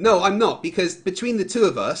 No, I'm not, because between the two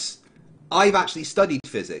of us, I've actually studied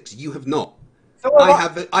physics. You have not. So, I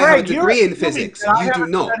have a degree in physics. You do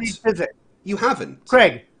not. You haven't.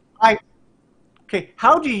 Craig, okay,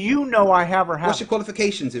 how do you know I have or haven't? What's your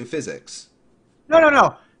qualifications in physics?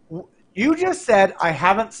 No. You just said I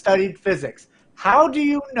haven't studied physics. How do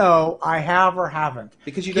you know I have or haven't?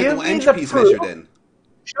 Because you don't know what entropy is measured in.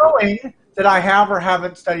 Showing that I have or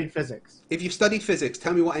haven't studied physics. If you've studied physics,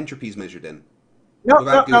 tell me what entropy is measured in.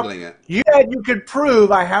 Without Googling it. You said you could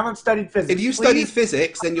prove I haven't studied physics. If you studied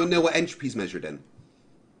physics, then you'll know what entropy is measured in.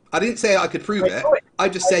 I didn't say I could prove it. I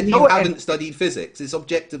just said you haven't studied physics. It's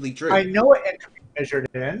objectively true. I know what entropy is measured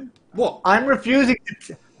in. What? I'm refusing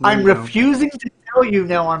to tell you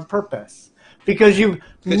now on purpose. Because you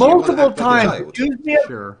multiple times accused me of...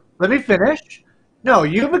 Sure. Let me finish. No,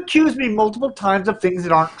 you've accused me multiple times of things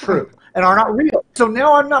that aren't true. and are not real. So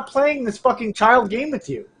now I'm not playing this fucking child game with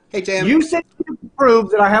you. Hey, JM. You said you can prove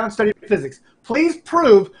that I haven't studied physics. Please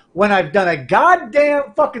prove when I've done a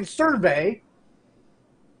goddamn fucking survey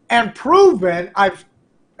and proven I've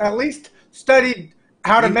at least studied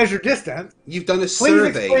how to measure distance. You've done a Please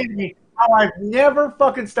survey. explain to me how I've never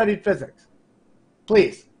fucking studied physics.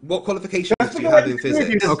 Please. What qualifications Just do you have in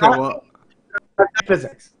physics? Okay, well,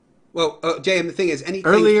 physics. Well, JM, the thing is, any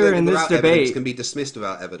Earlier claim in this without evidence debate- can be dismissed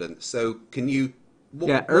without evidence. So, can you?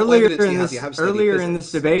 What earlier evidence do in you have this you have studied earlier in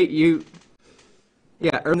physics? this debate,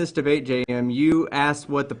 in this debate, JM, you asked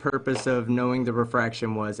what the purpose of knowing the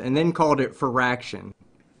refraction was, and then called it fraction.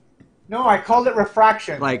 No, I called it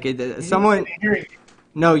refraction. Like You someone. need to be hearing me.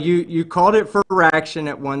 No, you called it fraction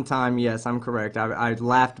at one time. Yes, I'm correct. I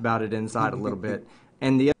laughed about it inside a little bit.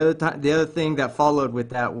 And the other thing that followed with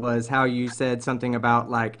that was how you said something about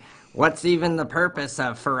like, what's even the purpose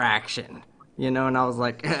of fraction? You know, and I was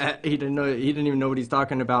like, he didn't even know what he's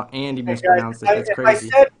talking about, and he mispronounced it. That's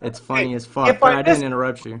crazy. It's funny as fuck. But I didn't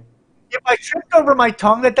interrupt you. If I tripped over my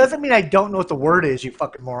tongue, that doesn't mean I don't know what the word is, you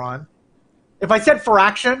fucking moron. If I said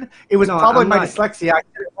fraction, it was probably my dyslexia. I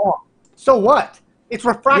said it wrong. So what? It's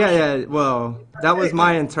refraction. Yeah. Well, that was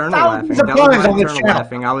my internal Thousands laughing. of That was times my on this internal channel.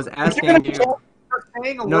 laughing. I was If asking you're gonna you. talk for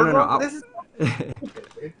saying a No, word no, wrong, no. this is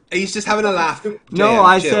He's just having a laugh. No, JM,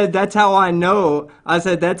 I chill. said that's how I know. I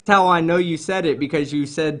said that's how I know you said it, because you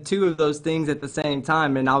said two of those things at the same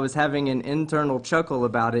time, and I was having an internal chuckle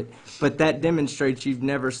about it. But that demonstrates you've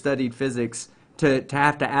never studied physics to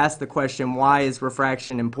have to ask the question, why is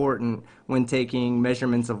refraction important when taking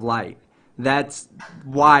measurements of light? That's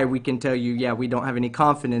why we can tell you, yeah, we don't have any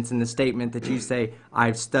confidence in the statement that you say,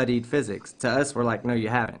 I've studied physics. To us, we're like, no, you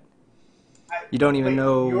haven't. You don't even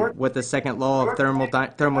know what the second law of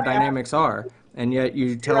thermodynamics are, and yet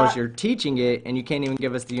you tell us you're teaching it, and you can't even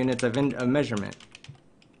give us the units of measurement.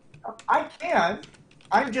 I can.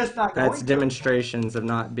 I'm just not That's going to. demonstrations of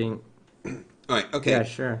not being. All right. Okay. Yeah,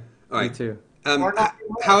 sure. All right. Me too. Or not-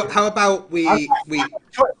 How about we Hey,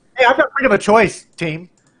 I've got freedom of choice, team.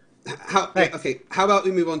 How about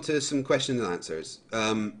we move on to some questions and answers?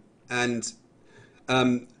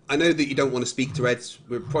 I know that you don't want to speak to Reds.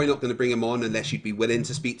 We're probably not going to bring him on unless you'd be willing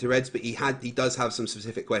to speak to Reds. But he does have some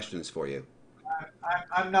specific questions for you.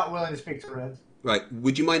 I'm not willing to speak to Reds. Right.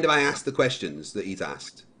 Would you mind if I ask the questions that he's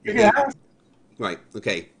asked? Yeah. Right.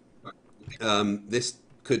 Okay. This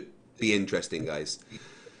could be interesting, guys.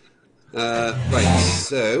 Right.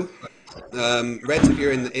 So, Reds, if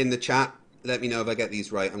you're in the chat, let me know if I get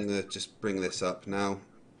these right. I'm going to just bring this up now.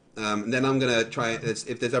 And then I'm going to try,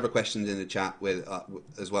 if there's other questions in the chat with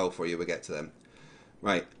as well for you, we'll get to them.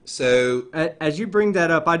 Right, so... As you bring that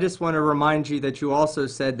up, I just want to remind you that you also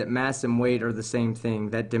said that mass and weight are the same thing.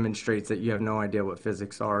 That demonstrates that you have no idea what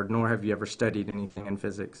physics are, nor have you ever studied anything in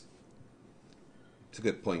physics. It's a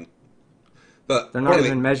good point. But they're not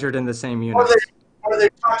even measured in the same Or units. they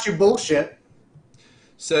taught you bullshit.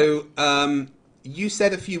 So, you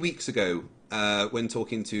said a few weeks ago, when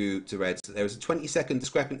talking to Reds, that there was a 20-second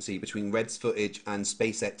discrepancy between Reds footage and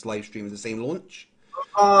SpaceX live stream of the same launch.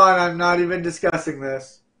 Oh, and I'm not even discussing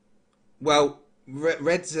this. Well,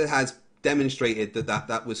 Reds has demonstrated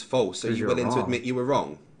that was false. So you're willing to admit you were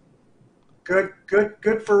wrong? Good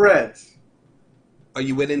for Reds. Are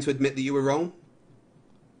you willing to admit that you were wrong?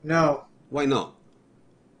 No. Why not?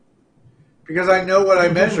 Because I know what I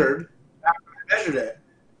measured after I measured it.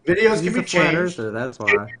 Videos can be changed. That's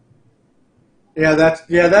why. Yeah, that's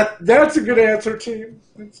a good answer, team.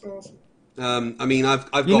 That's awesome. I mean,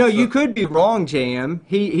 I've you could be wrong, JM.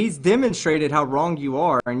 He's demonstrated how wrong you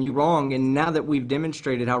are, and you're wrong. And now that we've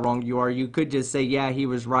demonstrated how wrong you are, you could just say, yeah, he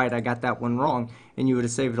was right. I got that one wrong. And you would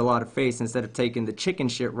have saved a lot of face instead of taking the chicken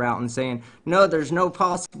shit route and saying, no, there's no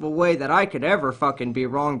possible way that I could ever fucking be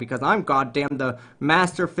wrong because I'm goddamn the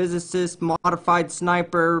master physicist, modified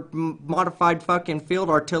sniper, modified fucking field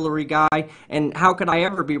artillery guy. And how could I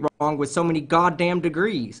ever be wrong with so many goddamn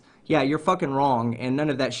degrees? Yeah, you're fucking wrong, and none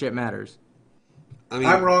of that shit matters. I mean,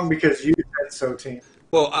 I'm wrong because you said so, team.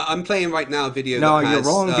 Well, I'm playing right now a video. No, that has,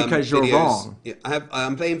 you're wrong because you're wrong. Yeah,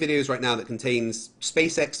 I'm playing videos right now that contains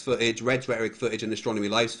SpaceX footage, Red's Rhetoric footage, and Astronomy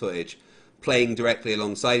Live's footage, playing directly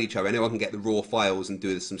alongside each other. Anyone can get the raw files and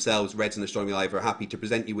do this themselves. Reds and Astronomy Live are happy to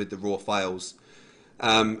present you with the raw files,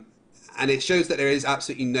 and it shows that there is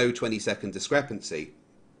absolutely no 20-second discrepancy.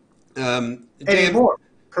 Anymore,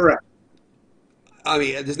 correct. I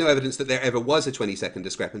mean, there's no evidence that there ever was a 20-second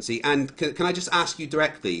discrepancy. And can I just ask you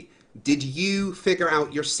directly, did you figure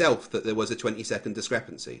out yourself that there was a 20-second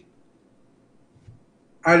discrepancy?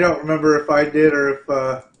 I don't remember if I did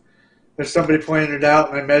or if somebody pointed it out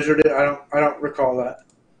and I measured it. I don't recall that.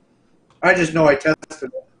 I just know I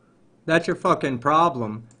tested it. That's your fucking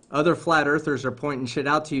problem. Other flat earthers are pointing shit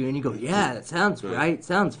out to you, and you go, "Yeah, that sounds right.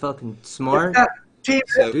 Sounds fucking smart."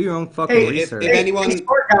 So, Do your own fucking Hey, research. if anyone, hey,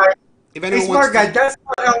 smart guy. if Hey, anyone smart wants guy. to,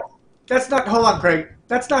 That's not. Hold on, Craig.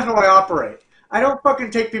 That's not how I operate. I don't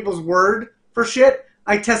fucking take people's word for shit.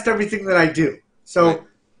 I test everything that I do. So Right.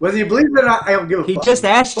 whether you believe it or not, I don't give a He fuck. just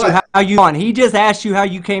asked you But- how you on. He just asked you how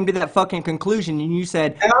you came to that fucking conclusion, and you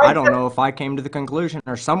said, And "I don't know if I came to the conclusion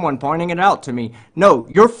or someone pointing it out to me." No,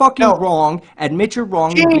 you're fucking wrong. Admit you're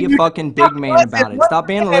wrong and be a fucking big man about it. Stop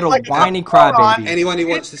being a little whiny crybaby. anyone who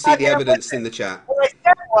wants to see the evidence in the chat. What I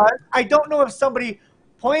said was, I don't know if somebody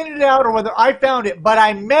pointed it out or whether I found it, but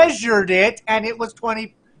I measured it and it was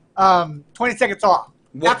 20 seconds off.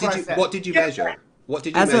 What That's I said. did you measure? What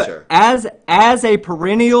did you As measure? as a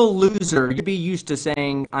perennial loser, you'd be used to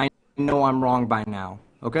saying, "I know I'm wrong by now."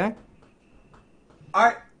 Okay?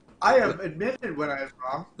 I have admitted when I was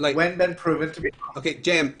wrong. Like- when been proven to be wrong. Okay,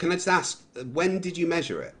 JM, can I just ask, when did you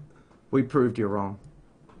measure it? We proved you wrong.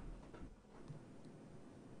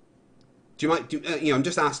 Do you mind? I'm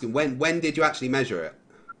just asking, when did you actually measure it?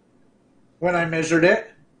 When I measured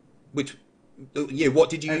it, Which, what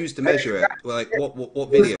did you use to measure it? Like, what it was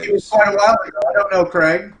videos? quite a while ago. I don't know,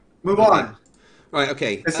 Craig. Move on. Right,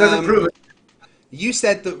 okay. This doesn't prove it. You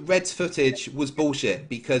said that Red's footage was bullshit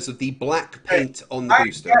because of the black paint on the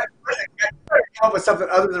booster. I come up with something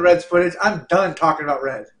other than Red's footage. I'm done talking about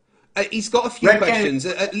Red. He's got a few Red questions.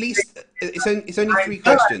 At least, it's only I'm 3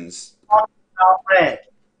 done. questions. Talking about Red.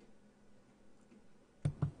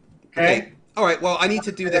 Okay? All right, well, I need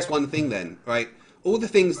to do this one thing then, right? All the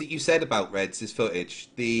things that you said about Red's footage,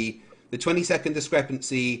 the 20-second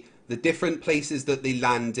discrepancy, the different places that they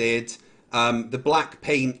landed, the black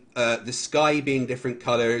paint, the sky being different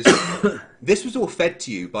colors. This was all fed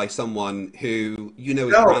to you by someone who you know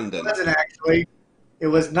is No, Brandon. it wasn't actually. It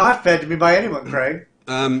was not fed to me by anyone, Craig.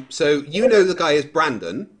 So you know the guy is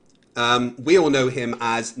Brandon. We all know him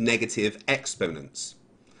as negative exponents.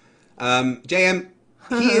 JM,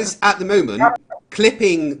 he is at the moment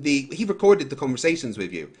clipping he recorded the conversations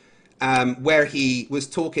with you, where he was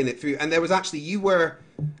talking it through, and there was actually, you were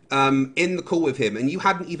in the call with him, and you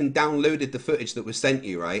hadn't even downloaded the footage that was sent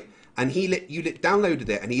you, right? And you downloaded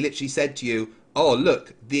it, and he literally said to you, "Oh,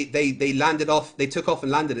 look, they landed off, they took off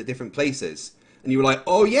and landed at different places." And you were like,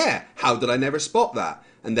 "Oh yeah, how did I never spot that?"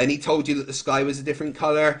 And then he told you that the sky was a different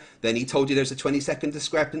color. Then he told you there's a 20-second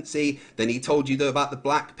discrepancy. Then he told you about the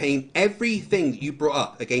black paint. Everything that you brought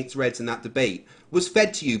up against Reds in that debate was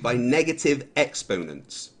fed to you by negative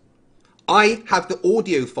exponents. I have the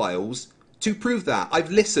audio files to prove that.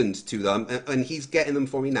 I've listened to them, and he's getting them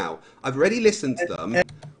for me now. I've already listened to them.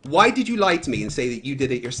 Why did you lie to me and say that you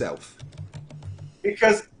did it yourself?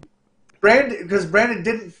 Because Brandon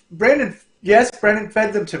didn't. Brandon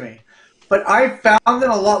fed them to me. But I found them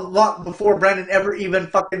a lot before Brandon ever even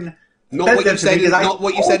fucking Not fed what them you to me. said. because Not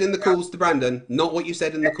what you said in the calls to Brandon. Not what you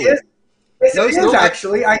said in the It calls. is. Yes, No, it it's is, not.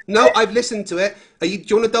 actually. No, I've listened to it. Do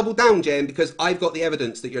you want to double down, Jane? Because I've got the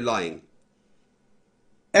evidence that you're lying.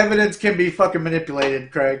 Evidence can be fucking manipulated,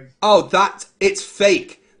 Craig. Oh, it's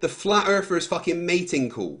fake. The flat earther's fucking mating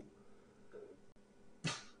call.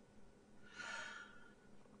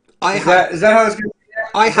 Is that how it's going to be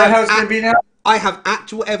now? Is that how it's going to be now? I have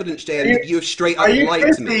actual evidence, Jane, that you have straight up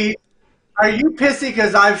lied to me. Are you pissy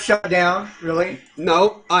because I've shut down? Really?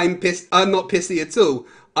 No, I'm pissed. I'm not pissy at all.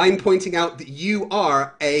 I'm pointing out that you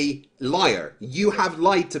are a liar. You have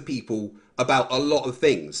lied to people about a lot of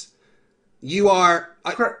things. You are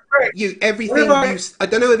everything. I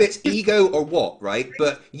don't know if it's ego or what, right?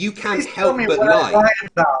 But you can't help but lie.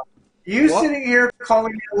 About. You sitting here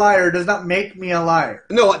calling me a liar does not make me a liar.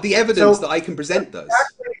 No, the evidence that I can present does.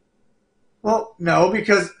 Well, no,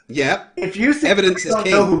 because if you think evidence is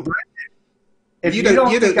king. Know who Brandon, if you don't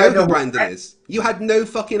know who Brandon is. You had no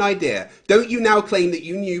fucking idea. Don't you now claim that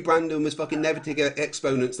you knew Brandon was fucking negative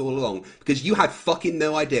exponents all along? Because you had fucking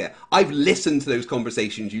no idea. I've listened to those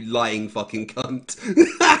conversations, you lying fucking cunt.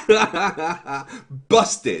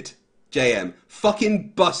 Busted, JM.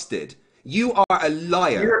 Fucking busted. You are a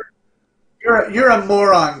liar. You're a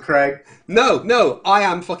moron, Craig. No, I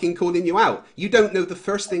am fucking calling you out. You don't know the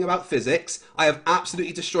first thing about physics. I have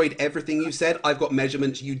absolutely destroyed everything you said. I've got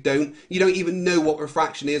measurements you don't. You don't even know what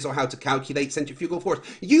refraction is or how to calculate centrifugal force.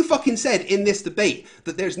 You fucking said in this debate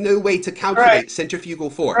that there's no way to calculate centrifugal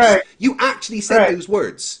force. You actually said those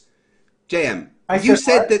words. JM, you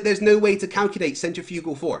said that there's no way to calculate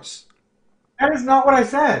centrifugal force. That is not what I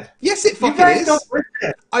said. Yes, it fucking you guys is. Don't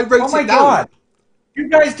listen. I wrote oh my it down. God. You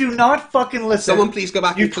guys do not fucking listen. Someone please go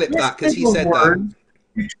back and clip that because he said that.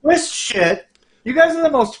 You twist shit. You guys are the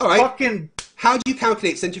most fucking... How do you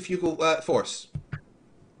calculate centrifugal force?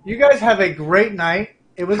 You guys have a great night.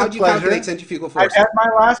 It was How a do you pleasure. calculate centrifugal I've force? had my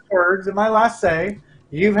last words and my last say.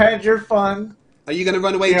 You've had your fun. Are you going to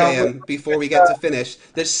run away, Yeah, JM, before we get to finish?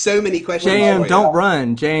 There's so many questions for JM, you. don't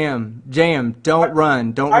run. JM, don't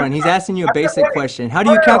run. Don't run. He's asking you a basic question. How do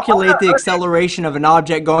you No, calculate the acceleration of an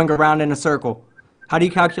object going around in a circle? How do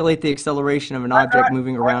you calculate the acceleration of an object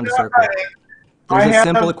moving around a circle? There's a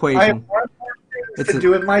simple I have equation. one more thing to do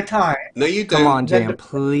with my time. No, you don't. Come on, JM,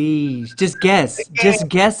 please. Just guess. Just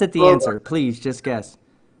guess at the answer. Please, just guess.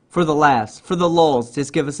 For the lulz,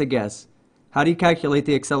 just give us a guess. How do you calculate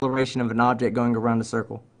the acceleration of an object going around a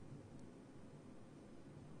circle?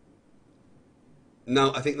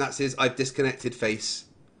 No, I think that's his I've disconnected face.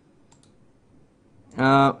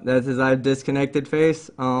 That's his I've disconnected face.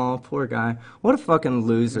 Oh, poor guy. What a fucking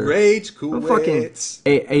loser. Rage What quit.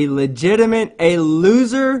 a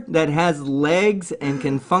loser that has legs and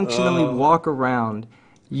can functionally walk around.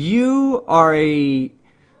 You are a...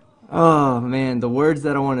 Oh, man, the words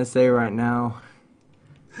that I want to say right now.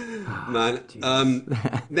 Man,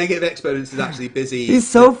 Negative Exponents is actually busy He's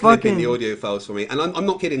so flipping fucking... the audio files for me. And I'm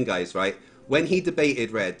not kidding, guys, right? When he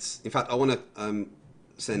debated Reds, in fact, I want to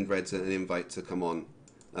send Reds an invite to come on.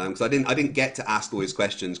 Because I didn't get to ask all his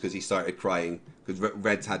questions because he started crying, because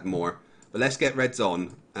Reds had more. But let's get Reds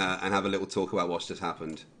on and have a little talk about what's just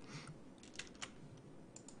happened.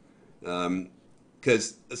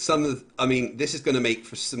 Because this is going to make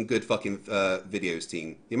for some good fucking videos,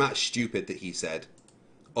 team. The amount of stupid that he said.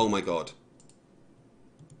 Oh my god.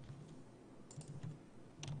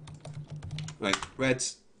 Right,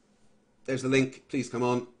 Reds. There's the link. Please come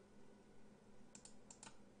on.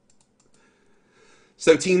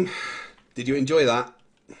 So, team, did you enjoy that?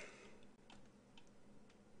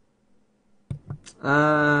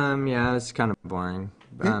 Yeah, it's kind of boring.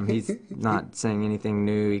 He's not saying anything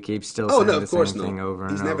new. He keeps still saying no, the of course same thing not. over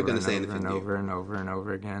and He's over never gonna and say over anything and new. over and over and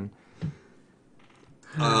over again.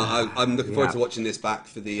 I'm looking forward Yeah. to watching this back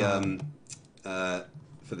for the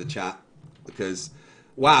chat, because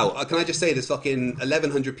wow, can I just say there's fucking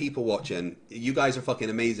 1,100 people watching. You guys are fucking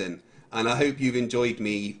amazing, and I hope you've enjoyed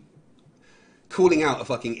me calling out a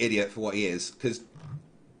fucking idiot for what he is, because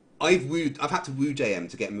I've had to woo JM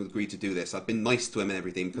to get him to agree to do this. I've been nice to him and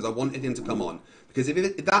everything because I wanted him to come on, because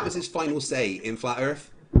if that was his final say in Flat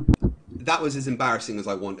Earth, that was as embarrassing as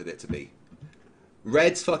I wanted it to be.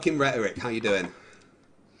 Red's fucking rhetoric, how you doing?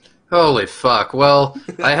 Holy fuck. Well,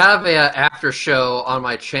 I have a after show on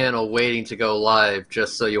my channel waiting to go live,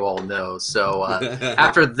 just so you all know. So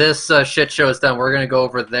after this shit show is done, we're going to go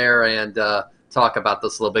over there and talk about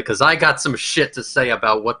this a little bit, because I got some shit to say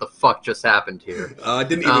about what the fuck just happened here. I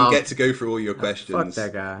didn't even get to go through all your questions. Fuck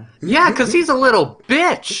that guy. Yeah, because he's a little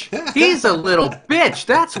bitch. He's a little bitch.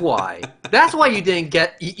 That's why. That's why you didn't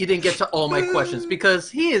get to all my questions, because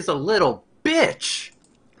he is a little bitch.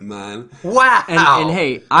 Man. Wow. And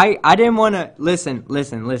hey, I didn't want to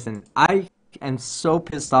listen. I am so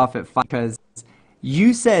pissed off at because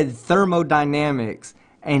you said thermodynamics,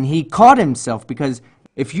 and he caught himself, because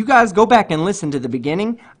if you guys go back and listen to the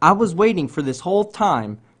beginning, I was waiting for this whole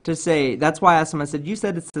time to say. That's why I asked him. I said, "You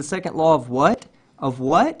said it's the second law of what? Of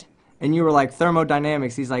what?" And you were like,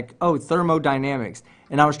 thermodynamics. He's like, "Oh, thermodynamics."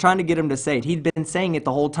 And I was trying to get him to say it. He'd been saying it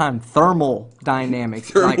the whole time. Thermal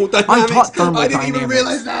dynamics. Like, I taught thermodynamics. I didn't even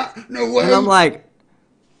realize that. No way. And I'm like,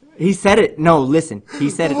 he said it. No, listen. He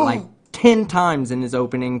said it like 10 times in his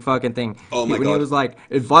opening fucking thing. Oh my when God. he was like,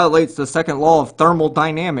 it violates the second law of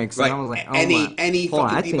thermodynamics. Right. And I was like, oh any hold on,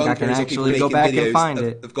 fucking I think I can debunkers or people actually go making back videos and find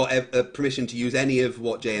it. have got permission to use any of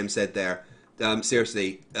what JM said there.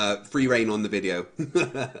 Seriously, free reign on the video.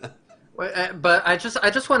 But I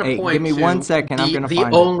just want to point give me to 1 second. I'm gonna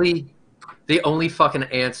find the only fucking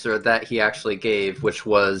answer that he actually gave, which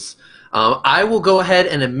was, I will go ahead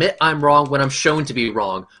and admit I'm wrong when I'm shown to be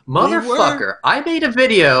wrong. Motherfucker, I made a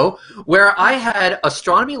video where I had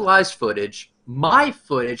Astronomy Live's footage, my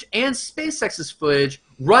footage, and SpaceX's footage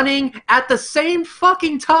running at the same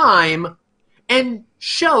fucking time, and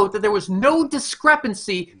showed that there was no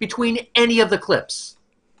discrepancy between any of the clips.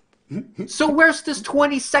 So where's this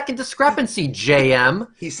 20-second discrepancy, JM?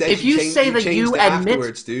 He said if you say that you admit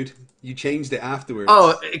afterwards, dude. You changed it afterwards.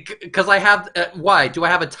 Oh, because I have... why? Do I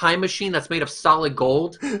have a time machine that's made of solid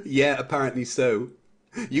gold? Yeah, apparently so.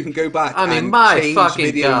 You can go back and my change fucking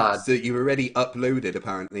videos God. that you already uploaded,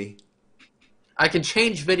 apparently. I can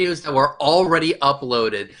change videos that were already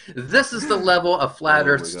uploaded. This is the level of flat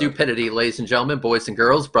Earth stupidity, ladies and gentlemen, boys and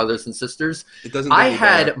girls, brothers and sisters. It doesn't I get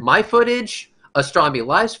had better. my footage, Astronomy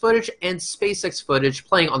Live's footage, and SpaceX footage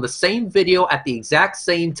playing on the same video at the exact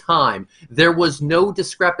same time. There was no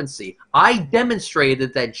discrepancy. I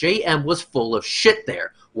demonstrated that JM was full of shit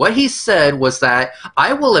there. What he said was that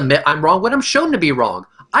I will admit I'm wrong when I'm shown to be wrong.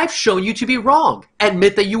 I've shown you to be wrong.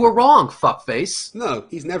 Admit that you were wrong, fuckface. No,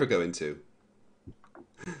 he's never going to.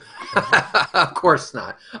 Of course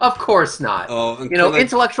not. Of course not. Oh, you know,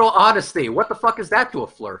 intellectual honesty. What the fuck is that to a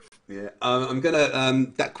flirt? Yeah, I'm gonna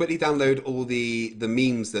quickly download all the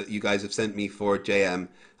memes that you guys have sent me for JM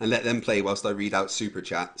and let them play whilst I read out super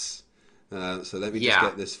chats. So let me just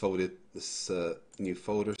get this new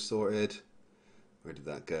folder sorted. Where did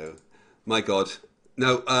that go? My God,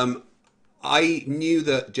 no. I knew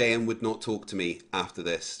that JM would not talk to me after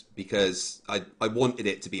this because I wanted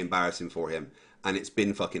it to be embarrassing for him, and it's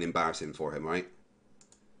been fucking embarrassing for him, right?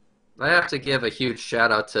 I have to give a huge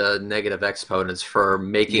shout out to Negative Exponents for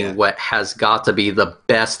making what has got to be the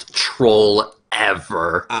best troll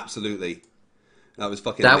ever. Absolutely. That was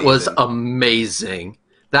fucking amazing. That was amazing.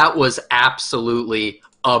 That was absolutely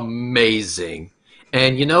amazing.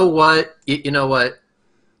 And you know what? You know what?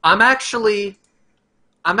 I'm actually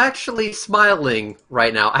smiling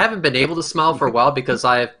right now. I haven't been able to smile for a while because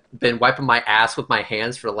I've been wiping my ass with my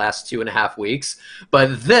hands for the last 2.5 weeks.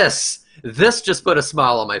 But this just put a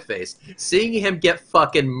smile on my face. Seeing him get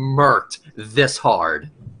fucking murked this hard.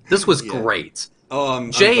 This was great. Oh,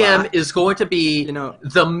 JM is going to be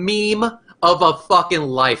the meme of a fucking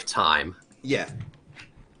lifetime. Yeah.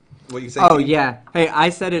 What you saying? Oh, yeah. Hey, I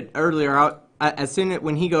said it earlier. As soon as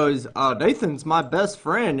when he goes, Nathan's my best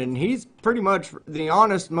friend, and he's pretty much the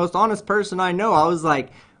most honest person I know, I was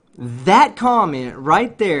like, that comment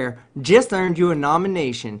right there just earned you a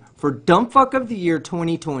nomination for Dumbfuck of the Year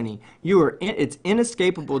 2020. It's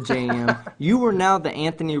inescapable, JM. You are now the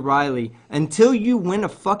Anthony Riley. Until you win a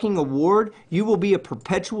fucking award, you will be a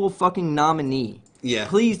perpetual fucking nominee. Yeah.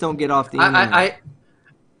 Please don't get off the internet.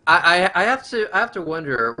 I have to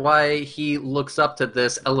wonder why he looks up to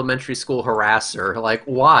this elementary school harasser. Like,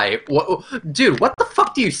 why? Dude, what the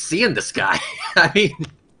fuck do you see in this guy? I mean,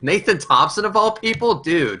 Nathan Thompson of all people?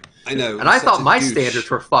 Dude. I know. And I thought my standards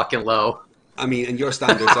were fucking low. I mean, and your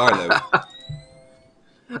standards are low.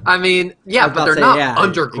 I mean, yeah, but they're not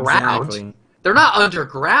underground. Exactly. They're not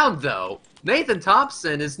underground, though. Nathan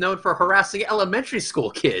Thompson is known for harassing elementary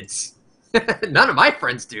school kids. None of my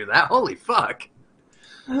friends do that. Holy fuck.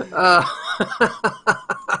 Oh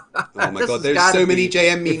my God, there's so many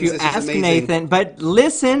JM memes. If you ask Nathan, but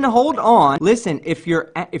listen, hold on. Listen, if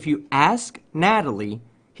you ask Natalie,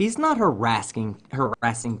 he's not harassing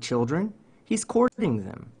children. He's courting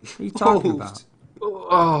them. What are you talking about?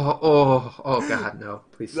 Oh, God, no.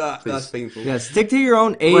 Please, please. That's painful. Yeah, stick to your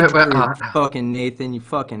own age group, fucking Nathan, you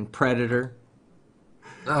fucking predator.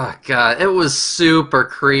 Oh, God, it was super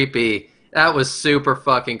creepy. That was super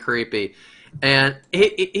fucking creepy. And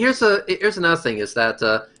here's another thing is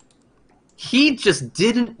that he just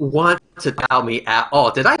didn't want to tell me at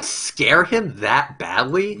all. Did I scare him that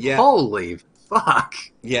badly? Yeah. Holy fuck.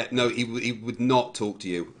 Yeah, no, he would not talk to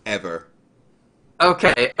you, ever.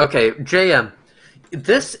 Okay, JM.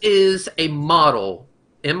 This is a model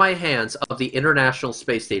in my hands of the International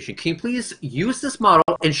Space Station. Can you please use this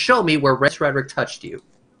model and show me where Red Frederick touched you?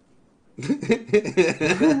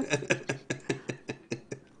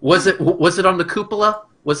 Was it on the cupola?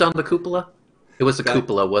 Was it on the cupola? It was a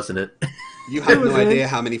cupola, wasn't it? You have no idea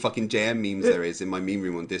how many fucking JM memes there is in my meme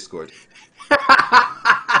room on Discord.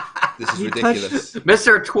 This is ridiculous.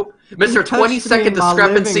 Mr. 20-second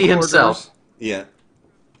discrepancy himself. Yeah.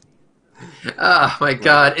 Oh my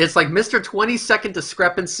God. It's like Mr. 20-second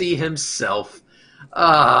discrepancy himself.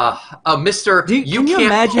 Mr. Can you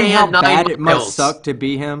imagine how bad it must suck to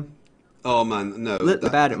be him? Oh man, no.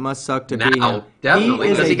 Bad it must suck to be him. Definitely,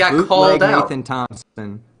 because he got called out. Nathan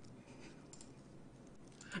Thompson.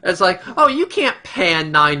 It's like, oh, you can't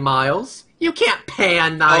pan 9 miles. You can't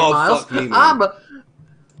pan 9 miles. Fuck me, man.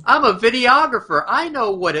 I'm a videographer. I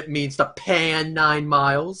know what it means to pan 9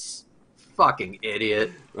 miles. Fucking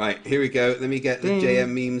idiot. Right, here we go. Let me get the JM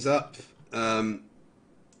memes up.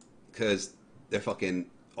 Because they're fucking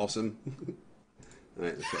awesome.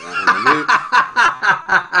 Alright, let's get that on the loop.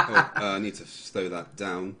 I need to slow that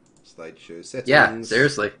down. Slideshow settings. Yeah,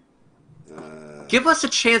 seriously. Give us a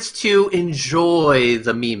chance to enjoy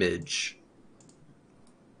the memeage.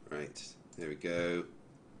 Right, there we go.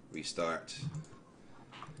 Restart.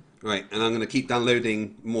 Right, and I'm going to keep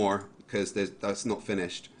downloading more because that's not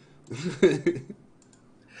finished.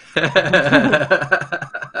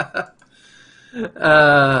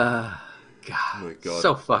 God, oh my God,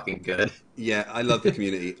 so fucking good. Yeah, I love the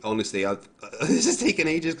community. Honestly, this has taken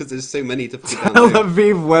ages because there's so many to fucking Tel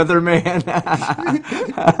Aviv weatherman.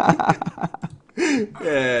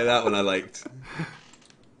 Yeah, that one I liked.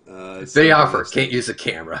 Videographer can't use a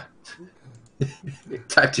camera.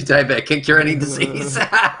 Type 2 diabetic can cure any disease.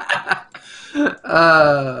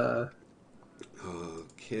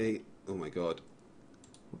 Okay. Oh my god.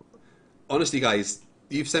 Honestly, guys,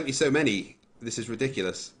 you've sent me so many. This is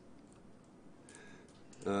ridiculous.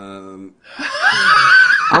 I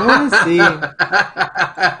want to see.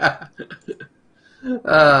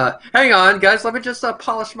 Hang on, guys. Let me just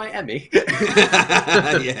polish my Emmy.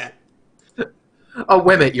 Yeah. Oh,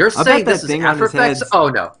 wait a minute. You're saying this is After Effects? Oh,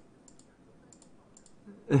 no.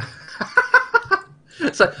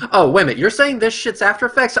 So, oh, wait a minute. You're saying this shit's After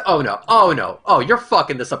Effects? Oh, no. Oh, no. Oh, you're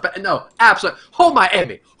fucking this up. No, absolutely. Hold my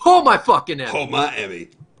Emmy. Hold my fucking Emmy. Hold my Emmy.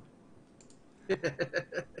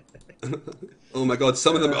 Oh my god,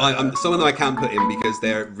 some of them I can't put in because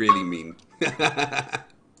they're really mean.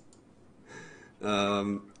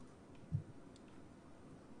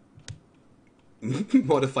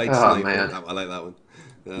 Modified sniper. Man. I like that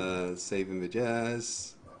one. Saving the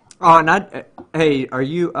jazz. Oh, and hey, are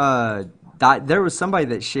you there was somebody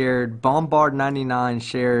that shared Bombard99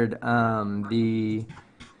 shared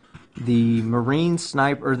the Marine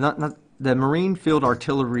sniper, or not the Marine Field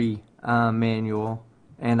Artillery manual,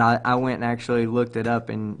 and I went and actually looked it up,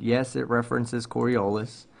 and yes, it references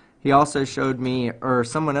Coriolis. He also showed me, or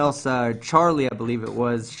someone else, Charlie, I believe it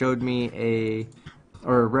was, showed me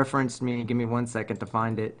or referenced me, give me 1 second to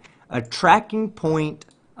find it, a tracking point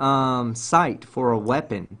sight for a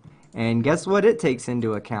weapon. And guess what it takes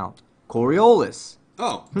into account? Coriolis.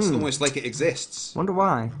 Oh, it's almost like it exists. Wonder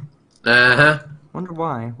why. Uh-huh. Wonder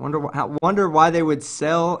why. Wonder why they would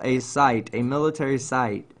sell a site, a military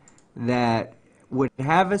site, that would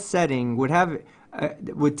have a setting, would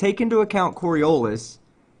take into account Coriolis,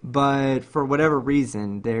 but for whatever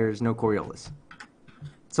reason, there's no Coriolis.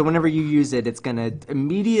 So whenever you use it, it's going to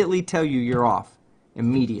immediately tell you you're off.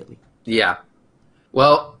 Immediately. Yeah.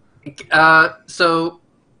 Well, so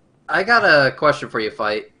I got a question for you,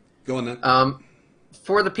 Fight. Go on then.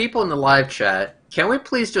 For the people in the live chat, can we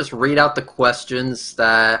please just read out the questions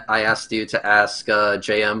that I asked you to ask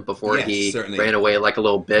JM before he certainly ran away like a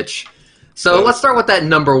little bitch? So let's start with that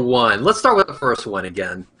number one. Let's start with the first one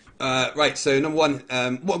again. Right, so number one,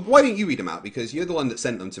 why don't you read them out? Because you're the one that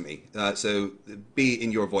sent them to me. So be it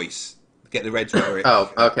in your voice. Get the red rhetoric.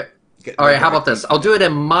 Oh, okay. All right, how about this? I'll do it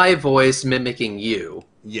in my voice mimicking you.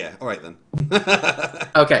 Yeah, all right then.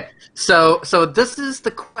 Okay, so this is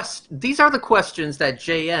these are the questions that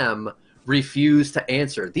JM refused to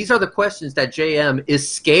answer. These are the questions that JM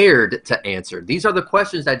is scared to answer. These are the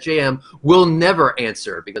questions that JM will never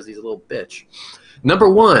answer because he's a little bitch. Number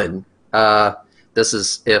one, this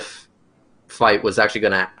is if Fight was actually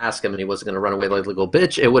going to ask him and he wasn't going to run away like a little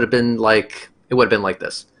bitch, it would have been like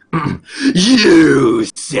this. You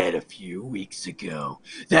said a few weeks ago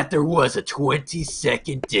that there was a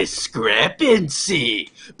 20-second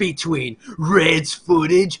discrepancy between Red's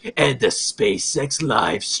footage and the SpaceX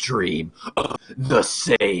live stream of the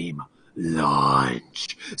same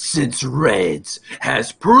launch, since Reds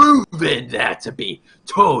has proven that to be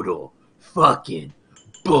total fucking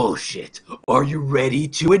bullshit. Are you ready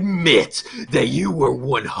to admit that you were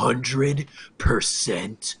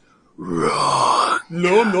 100% wrong?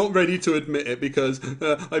 No, I'm not ready to admit it because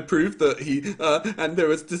I proved that he and there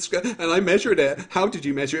was and I measured it. How did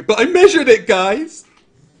you measure it? But I measured it, guys.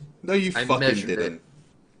 No, you fucking didn't.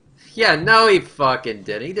 Yeah, no, he fucking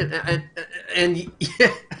didn't. He didn't. And he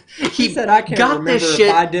said, "I can't remember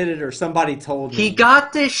if I did it or somebody told me." He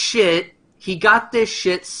got this shit. He got this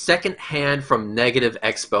shit secondhand from Negative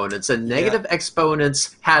Exponents, and Negative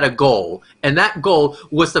Exponents had a goal, and that goal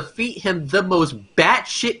was to feed him the most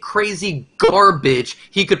batshit crazy garbage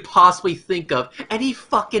he could possibly think of, and he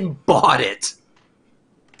fucking bought it.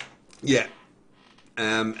 Yeah.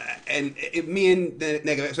 Me and the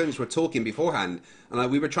Negative Exponents were talking beforehand,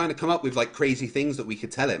 and we were trying to come up with like crazy things that we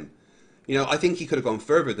could tell him. You know, I think he could have gone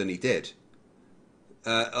further than he did.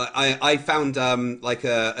 I found like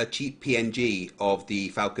a cheap PNG of the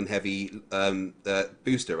Falcon Heavy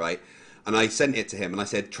booster, right? And I sent it to him, and I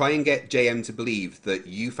said, try and get JM to believe that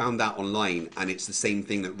you found that online, and it's the same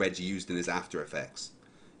thing that Red's used in his After Effects.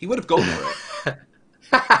 He would have gone for it.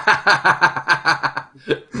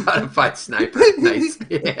 Modified sniper, nice.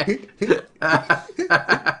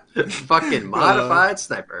 Fucking modified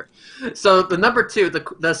sniper. So the number two,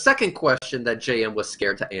 the second question that JM was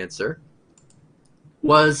scared to answer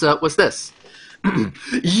was this.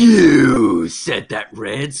 You said that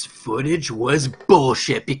Red's footage was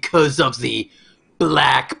bullshit because of the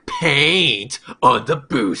black paint on the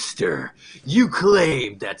booster. You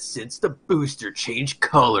claimed that since the booster changed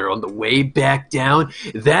color on the way back down,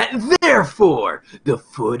 that therefore the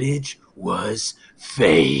footage was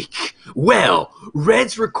fake. Well,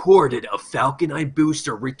 Reds recorded a Falcon 9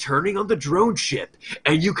 booster returning on the drone ship,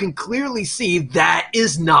 and you can clearly see that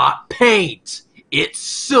is not paint. It's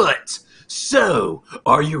soot. So,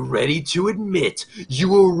 are you ready to admit you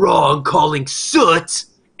were wrong calling soot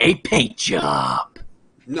a paint job?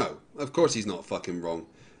 No, of course he's not fucking wrong.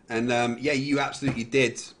 And yeah, you absolutely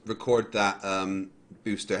did record that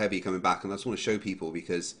booster heavy coming back, and I just want to show people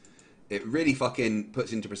because it really fucking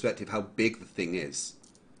puts into perspective how big the thing is.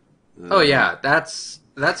 Oh yeah, that's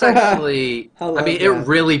actually. I mean,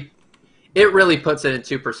 it really puts it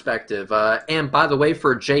into perspective. And by the way,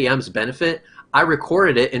 for JM's benefit, I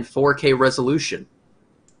recorded it in 4K resolution.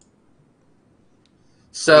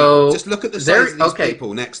 So just look at the size of these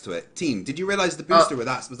people next to it. Team, did you realize the booster was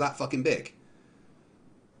that fucking big?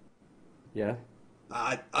 Yeah.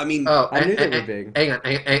 I mean, I knew they were big. Hang on.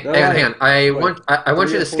 I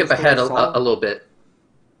want you to skip ahead a little bit.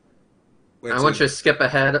 I want you to skip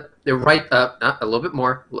ahead, right a little bit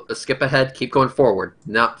more. Skip ahead. Keep going forward,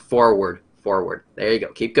 not forward. Forward. There you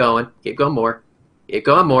go. Keep going. Keep going more. Keep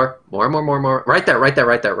going more. More. Right there.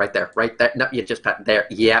 No, you just there.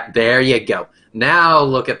 Yeah, there you go. Now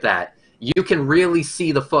look at that. You can really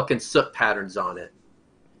see the fucking soot patterns on it.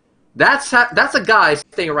 That's a guy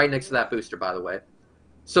staying right next to that booster, by the way.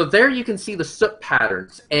 So there you can see the soot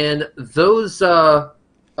patterns, and those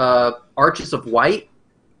arches of white,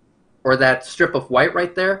 or that strip of white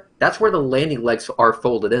right there, that's where the landing legs are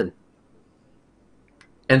folded in.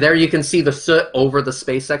 And there you can see the soot over the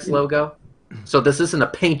SpaceX logo. So this isn't a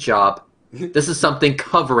paint job. This is something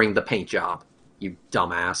covering the paint job, you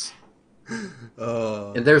dumbass.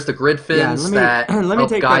 And there's the grid fins that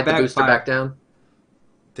help guide the booster back down.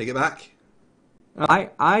 Take it back.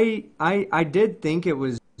 I did think it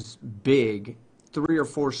was big, 3 or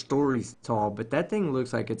 4 stories tall, but that thing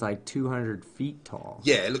looks like it's like 200 feet tall.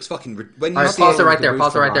 Yeah, it looks fucking. When you All right, pause it right there.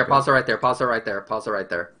 Pause it right there. Pause it right there. Pause it right there. Pause it right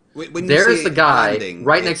there. There's the guy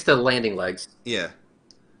right next to the landing legs. Yeah.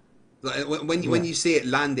 Like, when you see it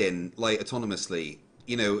landing like autonomously,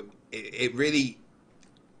 you know, it really.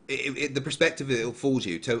 The perspective it'll fools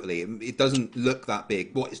you totally. It doesn't look that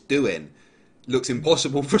big. What it's doing looks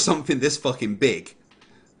impossible for something this fucking big.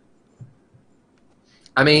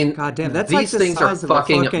 I mean, God damn, that's these like the things size are of a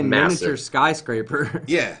fucking fucking massive. miniature skyscraper.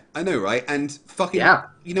 Yeah, I know, right? And fucking,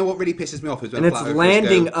 you know what really pisses me off is when and it's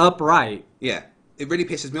landing upright. Yeah, it really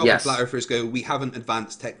pisses me off when flat earthers go, we haven't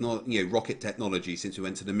advanced rocket technology since we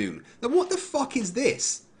went to the moon. Now, what the fuck is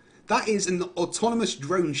this? That is an autonomous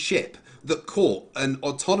drone ship that caught an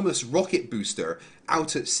autonomous rocket booster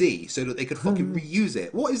out at sea so that they could fucking reuse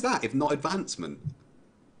it. What is that if not advancement?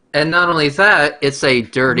 And not only that, it's a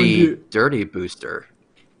dirty booster,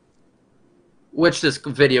 which this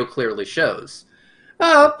video clearly shows.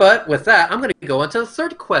 But with that, I'm going to go on to the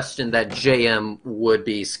third question that JM would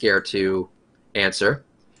be scared to answer.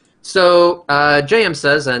 So JM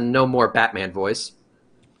says, and no more Batman voice.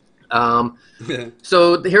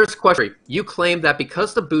 So here's the question. You claim that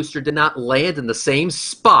because the booster did not land in the same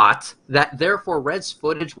spot, that therefore Red's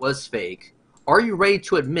footage was fake. Are you ready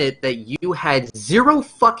to admit that you had zero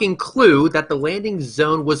fucking clue that the landing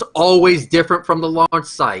zone was always different from the launch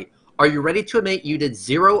site? Are you ready to admit you did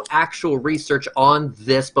zero actual research on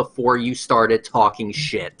this before you started talking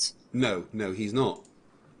shit? No, he's not.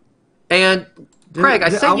 And Craig, I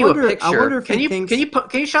sent you a picture. Can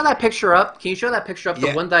you show that picture up? Can you show that picture up?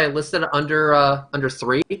 The one that I listed under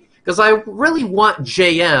 3? Because I really want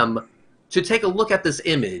JM to take a look at this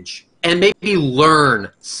image and maybe learn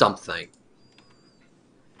something.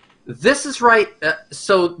 This is right.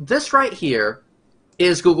 So this right here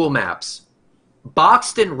is Google Maps.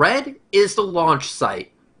 Boxed in red is the launch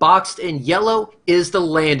site. Boxed in yellow is the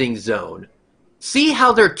landing zone. See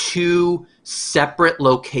how they're 2 separate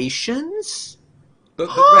locations?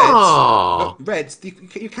 But Reds,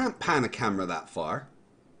 you can't pan a camera that far.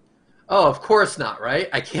 Oh, of course not, right?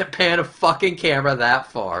 I can't pan a fucking camera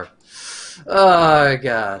that far. Oh,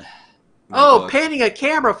 God. God. Panning a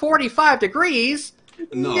camera 45 degrees?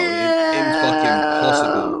 No,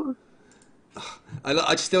 impossible.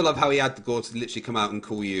 I still love how he had the gall to literally come out and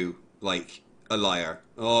call you, like, a liar.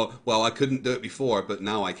 Oh, well, I couldn't do it before, but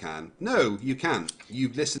now I can. No, you can't.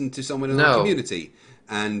 You've listened to someone in our community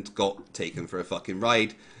and got taken for a fucking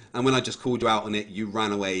ride. And when I just called you out on it, you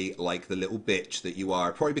ran away like the little bitch that you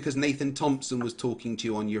are. Probably because Nathan Thompson was talking to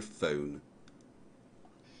you on your phone.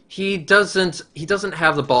 He doesn't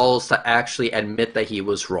have the balls to actually admit that he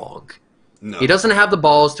was wrong. No. He doesn't have the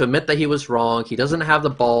balls to admit that he was wrong. He doesn't have the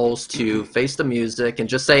balls to face the music and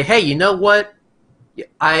just say, hey, you know what?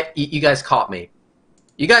 You guys caught me.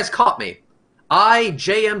 You guys caught me. I,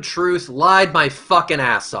 JM Truth, lied my fucking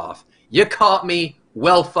ass off. You caught me.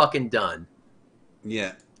 Well fucking done.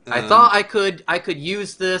 Yeah. I thought I could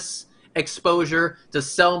use this exposure to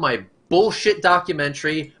sell my bullshit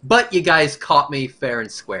documentary, but you guys caught me fair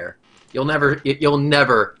and square. You'll never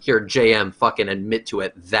hear JM fucking admit to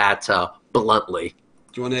it that bluntly.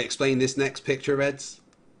 Do you want to explain this next picture, Reds?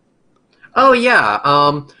 Oh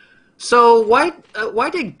yeah. So why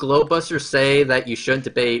did Globuster say that you shouldn't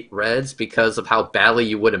debate Reds because of how badly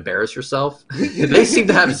you would embarrass yourself? They seem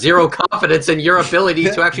to have zero confidence in your ability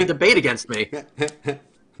to actually debate against me.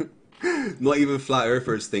 Not even flat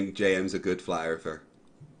earthers think JM's a good flat earther.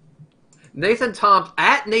 Nathan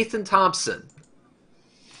Thompson.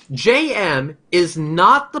 JM is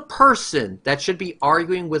not the person that should be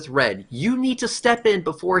arguing with Red. You need to step in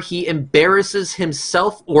before he embarrasses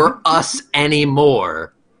himself or us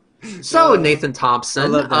anymore. So, Nathan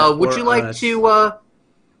Thompson, would you like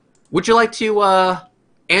to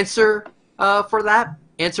answer for that?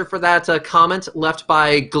 Answer for that comment left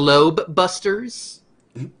by Globe Busters?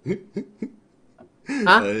 Huh?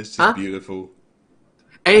 It's just beautiful.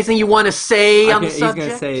 Anything you want to say on the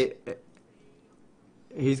subject?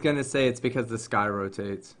 He's gonna say it's because the sky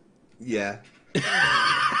rotates. Yeah.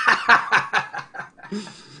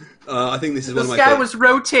 I think this is one of my. The sky was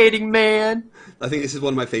rotating, man. I think this is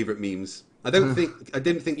one of my favorite memes. I didn't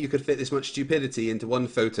think you could fit this much stupidity into one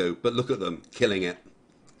photo, but look at them killing it.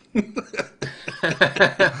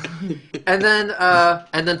 and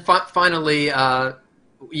then finally,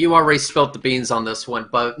 you already spilled the beans on this one,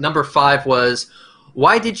 but number 5 was,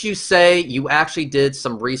 why did you say you actually did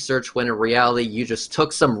some research when in reality you just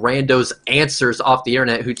took some randos answers off the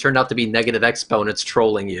internet who turned out to be negative exponents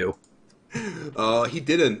trolling you? He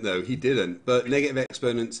didn't though. He didn't. But negative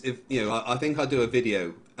exponents. If you know, I think I'll do a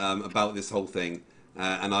video about this whole thing,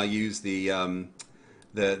 and I use the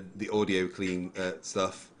audio clean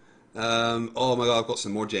stuff. Oh my god, I've got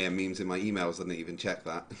some more JM memes in my emails. I didn't even check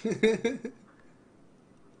that.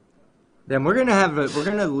 Then we're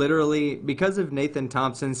gonna literally, because of Nathan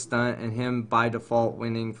Thompson's stunt and him by default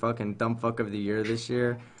winning fucking dumb fuck of the year this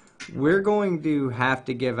year, we're going to have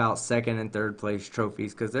to give out 2nd and 3rd place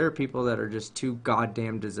trophies because there are people that are just too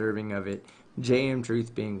goddamn deserving of it. JM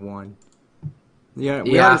Truth being one. Yeah,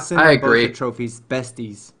 we ought to send I them agree. both the trophies,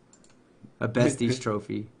 besties, a besties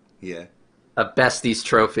trophy. Yeah, a besties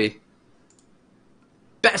trophy.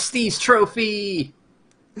 Besties trophy.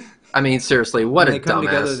 I mean, seriously, what a dumbass. When they come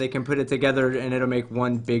together, they can put it together, and it'll make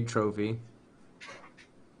one big trophy.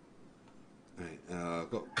 Right,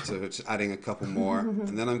 so just adding a couple more,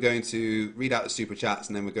 and then I'm going to read out the super chats,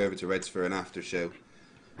 and then we'll go over to Reds for an after show.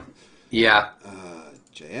 Yeah.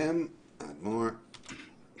 JM, add more.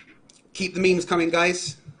 Keep the memes coming,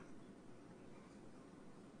 guys.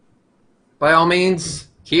 By all means,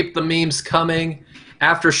 keep the memes coming.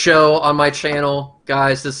 After show on my channel,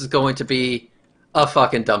 guys, this is going to be a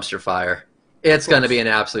fucking dumpster fire. It's going to be an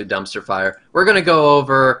absolute dumpster fire. We're going to go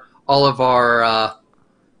over all of our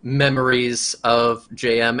memories of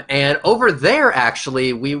JM, and over there,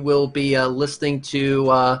 actually, we will be listening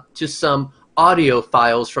to some audio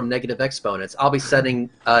files from Negative Exponents. I'll be sending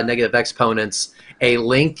Negative Exponents a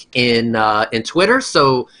link in Twitter,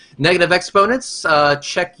 so Negative Exponents,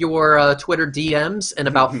 check your Twitter DMs in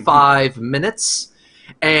about 5 minutes.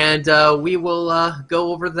 And we will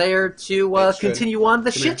go over there to continue on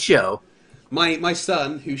the shit show. My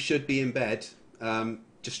son, who should be in bed,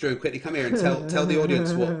 just Drew, quickly come here and tell the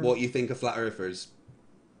audience what you think of flat earthers.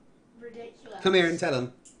 Ridiculous. Come here and tell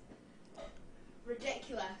them.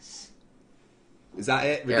 Ridiculous. Is that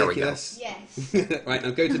it? Ridiculous? Yes. Right,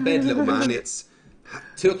 now go to bed, little man. It's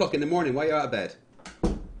 2 o'clock in the morning. Why are you out of bed?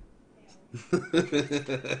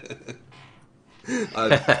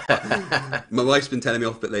 My wife's been telling me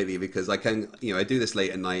off a bit lately because I can, I do this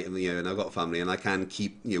late at night, and and I've got a family, and I can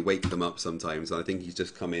keep, wake them up sometimes. And I think he's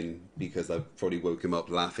just come in because I've probably woke him up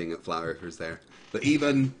laughing at flat earthers there. But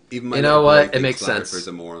even my it makes flat sense. earthers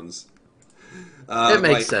are morons. It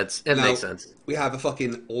makes sense. It makes sense. We have a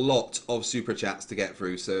fucking lot of super chats to get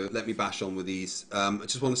through, so let me bash on with these. I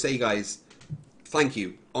just want to say, guys, thank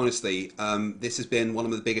you. Honestly, this has been one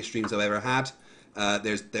of the biggest streams I've ever had.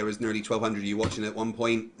 There was nearly 1,200 of you watching at one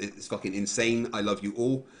point. It's fucking insane. I love you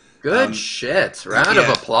all. Good shit. Round of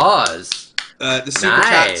applause. The super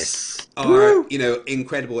chats are,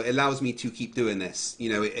 incredible. It allows me to keep doing this.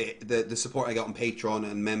 The support I got on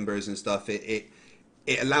Patreon and members and stuff. It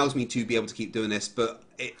allows me to be able to keep doing this. But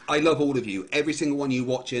I love all of you. Every single one of you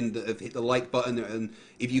watching that have hit the like button. And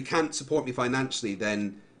if you can't support me financially,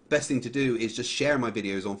 then best thing to do is just share my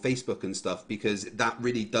videos on Facebook and stuff, because that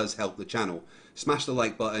really does help the channel. Smash the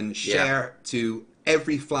like button, share to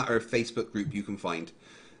every Flat Earth Facebook group you can find.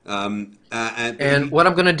 And what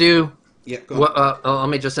I'm going to do Yeah, go on. Well, let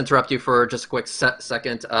me just interrupt you for just a quick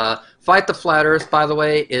second. Fight the Flat Earth, by the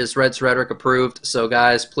way, is Red's Rhetoric approved. So,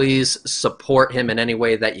 guys, please support him in any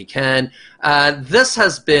way that you can. This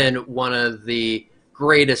has been one of the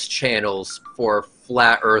greatest channels for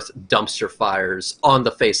Flat Earth dumpster fires on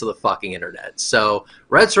the face of the fucking internet. So,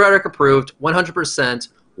 Red's Rhetoric approved, 100%.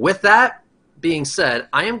 With that being said,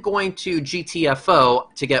 I am going to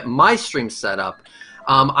GTFO to get my stream set up.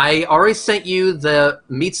 I already sent you the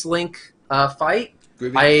Meets Link fight.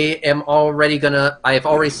 Groovy. I have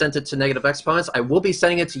already sent it to Negative Exponents. I will be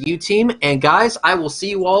sending it to you, team. And guys, I will see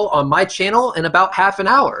you all on my channel in about half an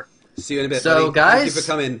hour. See you in a bit, So, buddy. guys, Thank you for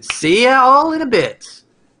coming. see ya all in a bit.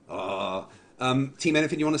 Team,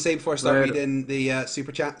 anything you want to say before I start Later. reading the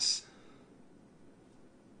super chats?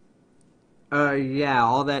 Yeah,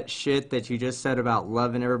 all that shit that you just said about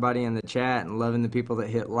loving everybody in the chat and loving the people that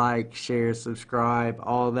hit like, share, subscribe,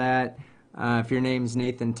 all that. If your name's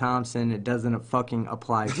Nathan Thompson, it doesn't fucking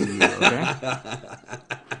apply to you, okay?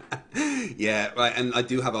 Yeah, right. And I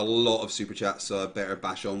do have a lot of super chats, so I better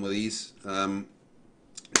bash on with these.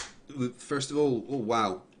 First of all, oh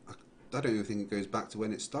wow, I don't even think it goes back to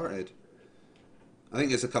when it started. I think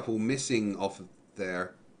there's a couple missing off of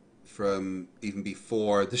there from even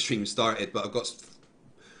before the stream started, but I've got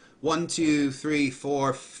 1, 2, 3,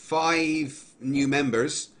 4, 5 new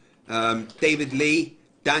members. David Lee,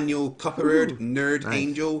 Daniel Copperard, Nerd nice.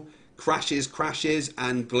 Angel, Crashes,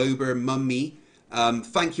 and Glober Mummy.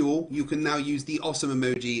 Thank you all. You can now use the awesome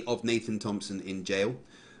emoji of Nathan Thompson in jail.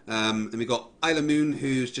 And we've got Isla Moon,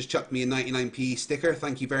 who's just chucked me a 99p sticker.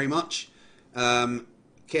 Thank you very much.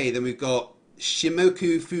 Okay, then we've got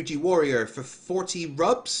Shimoku Fuji Warrior for 40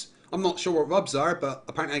 rubs. I'm not sure what rubs are, but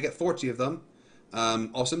apparently I get 40 of them.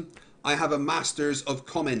 Awesome. I have a Masters of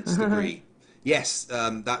Comments degree. Yes,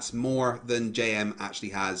 that's more than JM actually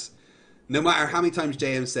has. No matter how many times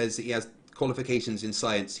JM says that he has qualifications in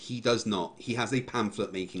science, he does not. He has a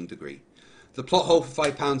pamphlet making degree. The plot hole for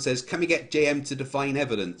 £5 says, can we get JM to define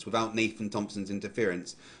evidence without Nathan Thompson's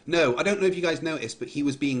interference? No, I don't know if you guys noticed, but he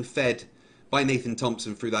was being fed by Nathan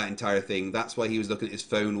Thompson through that entire thing. That's why he was looking at his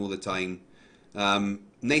phone all the time.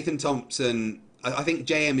 Nathan Thompson, I think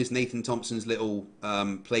JM is Nathan Thompson's little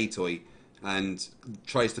play toy and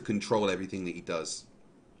tries to control everything that he does.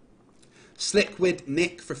 Slickwid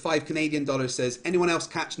Nick for $5 Canadian says, anyone else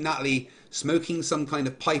catch Natalie smoking some kind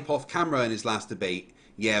of pipe off camera in his last debate?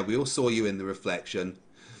 Yeah, we all saw you in the reflection.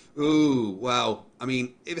 Ooh, well, I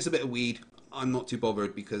mean, if it's a bit of weed, I'm not too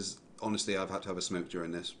bothered because honestly I've had to have a smoke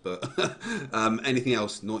during this. But anything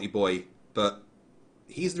else, naughty boy. But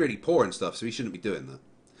he's really poor and stuff, so he shouldn't be doing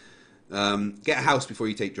that. Get a house before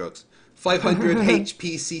you take drugs. 500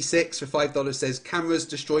 HPC6 for $5 says, cameras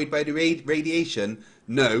destroyed by the radiation?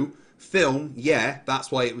 No. Film? Yeah,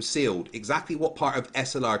 that's why it was sealed. Exactly what part of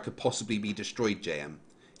SLR could possibly be destroyed, JM?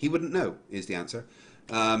 He wouldn't know, is the answer.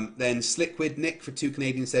 Then Slickwid Nick for $2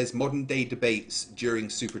 Canadian says, modern day debates during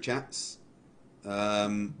super chats.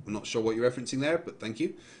 I'm not sure what you're referencing there, but thank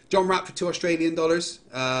you. John Rapp for $2 Australian.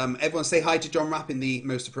 Everyone say hi to John Rapp in the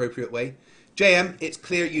most appropriate way. JM, it's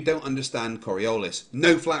clear you don't understand Coriolis.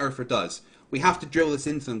 No flat earther does. We have to drill this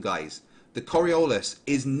into them, guys. The Coriolis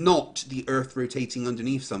is not the Earth rotating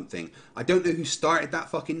underneath something. I don't know who started that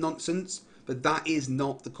fucking nonsense, but that is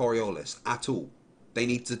not the Coriolis at all. They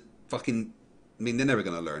need to fucking... I mean, they're never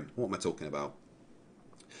going to learn. What am I talking about?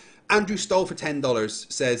 Andrew Stoll for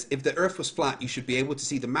 $10 says, if the Earth was flat, you should be able to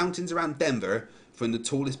see the mountains around Denver from the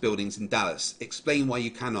tallest buildings in Dallas. Explain why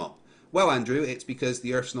you cannot. Well, Andrew, it's because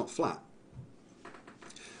the Earth's not flat.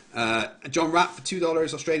 John Rapp for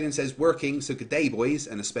 $2 Australian says, working, so good day, boys,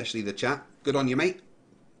 and especially the chat. Good on you, mate.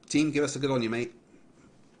 Team, give us a good on you, mate.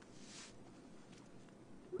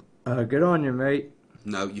 Good on you, mate.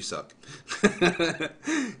 No, you suck.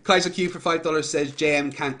 Kaiser Q for $5 says,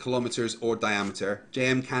 JM can't kilometers or diameter.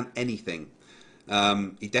 JM can't anything.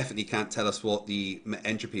 He definitely can't tell us what the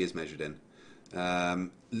entropy is measured in.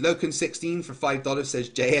 Loken16 for $5 says,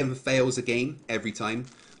 JM fails again every time.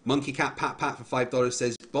 Monkey Cat Pat Pat for $5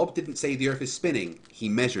 says, Bob didn't say the Earth is spinning. He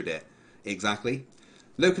measured it. Exactly.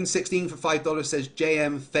 Loken16 for $5 says,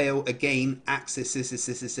 JM fail again. Axis.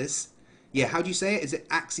 Yeah, how do you say it? Is it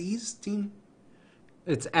axes, team?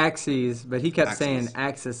 It's axes, but he kept saying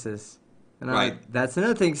axis. And Right. That's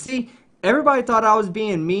another thing. See, everybody thought I was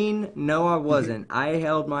being mean. No, I wasn't. I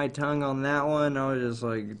held my tongue on that one. I was just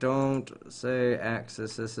like, don't say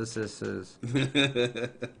axis.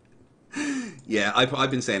 Yeah,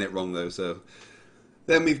 I've been saying it wrong though. So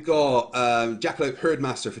then we've got Jackalope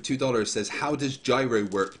Herdmaster for $2 says, how does gyro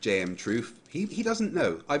work, JM Truth? He doesn't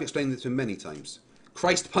know. I've explained it to him many times.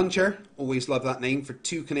 Christ Puncher, always love that name, for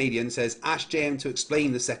 2 Canadian, says, ask JM to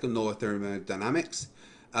explain the second law of thermodynamics.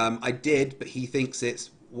 I did, but he thinks it's,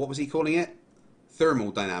 what was he calling it?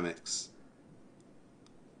 Thermodynamics.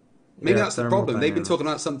 Maybe that's the problem. They've been talking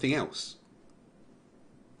about something else.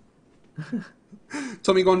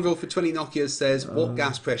 Tommy Gonville for 20 Nokias says, what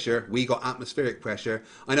gas pressure? We got atmospheric pressure.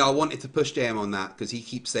 I know, I wanted to push JM on that because he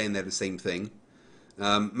keeps saying they're the same thing.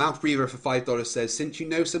 Mouth Breather for $5 says, since you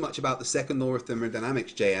know so much about the second law of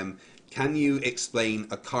thermodynamics, JM, can you explain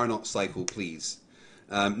a Carnot cycle, please?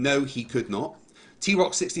 No, he could not.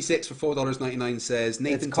 T-Rock66 for $4.99 says,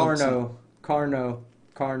 Nathan Thompson... Carno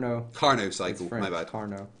cycle, my bad.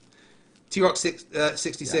 Carno. T-Rock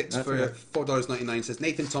 66 for $4.99 says,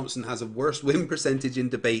 Nathan Thompson has a worse win percentage in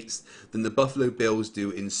debates than the Buffalo Bills do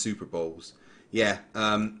in Super Bowls. Yeah,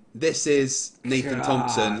 this is Nathan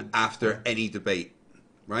Thompson after any debate,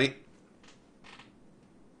 right?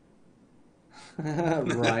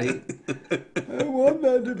 Right. I won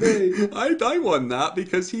that debate. I won that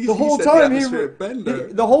because he said the atmospheric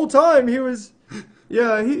bender. The whole time he was...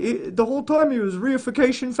 Yeah, the whole time he was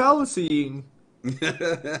reification fallacying.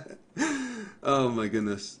 Oh my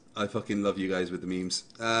goodness. I fucking love you guys with the memes.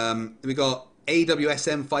 We got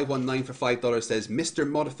AWSM519 for $5 says, Mr.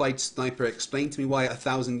 Modified Sniper, explain to me why at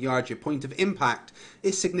 1,000 yards your point of impact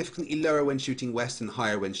is significantly lower when shooting west and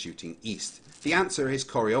higher when shooting east. The answer is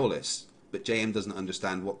Coriolis, but JM doesn't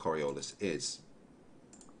understand what Coriolis is.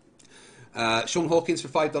 Sean Hawkins for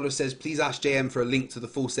 $5 says, please ask JM for a link to the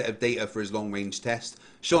full set of data for his long-range test.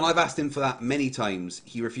 Sean, I've asked him for that many times.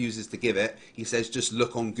 He refuses to give it. He says, just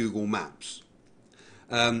look on Google Maps.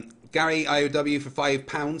 Gary IOW for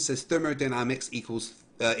 £5 says, thermodynamics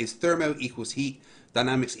is thermo equals heat,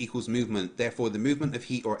 dynamics equals movement. Therefore, the movement of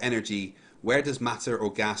heat or energy, where does matter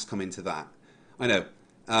or gas come into that? I know.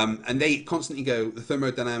 And they constantly go, the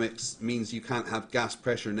thermodynamics means you can't have gas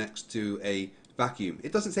pressure next to a vacuum.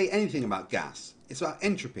 It doesn't say anything about gas. It's about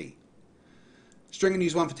entropy. Stringer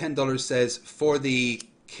News 1 for $10 says, for the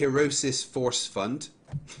Kerosis Force Fund.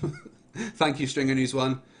 Thank you, Stringer News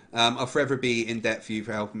 1. I'll forever be in debt for you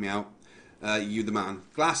for helping me out. You the man.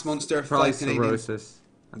 Glass Monster, Probably 5 Canadian. cirrhosis.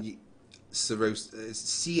 Cirrhosis.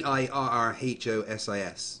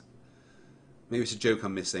 Cirrhosis. Maybe it's a joke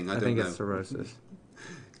I'm missing. I don't know. think it's cirrhosis.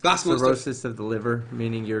 Glass Monster. Cirrhosis of the liver,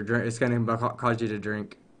 meaning it's going to cause you to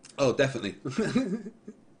drink. Oh, definitely.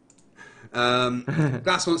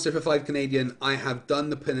 Glass Monster for 5 Canadian. I have done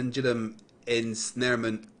the pendulum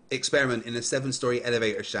experiment in a 7-story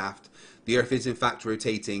elevator shaft. The Earth is in fact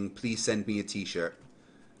rotating. Please send me a T-shirt.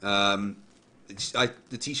 The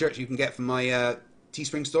T-shirts you can get from my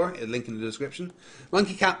Teespring store. A link in the description.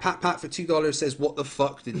 Monkey Cat Pat for $2 says, "What the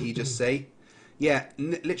fuck did he just say?" Yeah,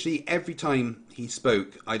 literally every time he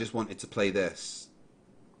spoke, I just wanted to play this.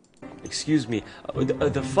 Excuse me,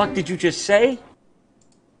 the fuck did you just say?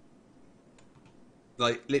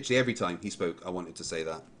 Like, literally every time he spoke, I wanted to say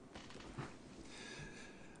that.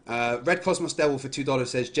 Red Cosmos Devil for $2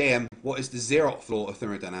 says, JM, what is the zeroth law of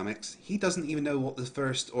thermodynamics? He doesn't even know what the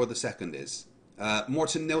first or the second is.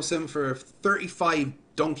 Morton Nilsson for 35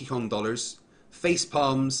 Donkey Kong dollars. Face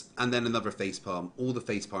palms, and then another face palm. All the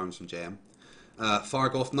face palms from JM.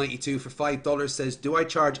 Fargoth92 for $5 says, do I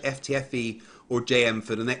charge FTFE or JM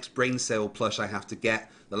for the next brain cell plush I have to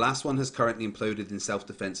get? The last one has currently imploded in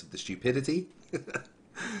self-defense of the stupidity.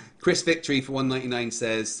 Chris Victory for $1.99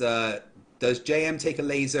 says, does JM take a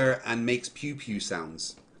laser and makes pew pew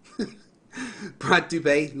sounds? Brad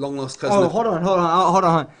Dubé, long lost cousin. Oh, hold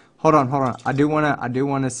on. I do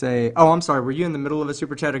wanna say. Oh, I'm sorry. Were you in the middle of a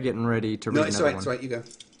super chat or getting ready to read another one? No, it's right. You go.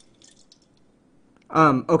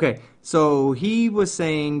 Okay, so he was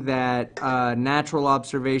saying that natural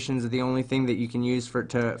observations are the only thing that you can use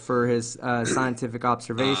for his scientific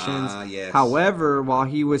observations. Yes. However, while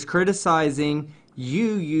he was criticizing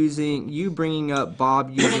you bringing up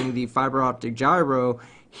Bob using the fiber optic gyro,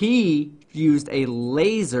 he used a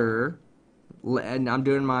laser, and I'm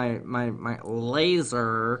doing my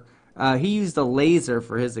laser. He used a laser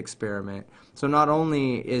for his experiment. So not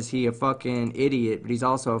only is he a fucking idiot, but he's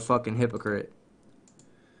also a fucking hypocrite.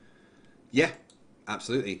 Yeah,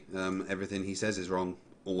 absolutely. Everything he says is wrong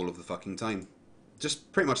all of the fucking time.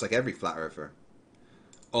 Just pretty much like every flat earther.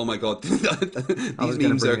 Oh my god, these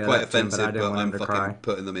memes are quite offensive, but I'm fucking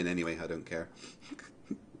putting them in anyway. I don't care.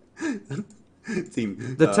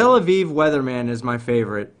 The Tel Aviv weatherman is my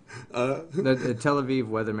favorite. The Tel Aviv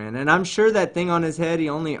weatherman, and I'm sure that thing on his head, he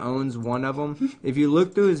only owns one of them. If you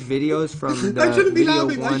look through his videos from the video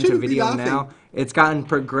 1 to video now, it's gotten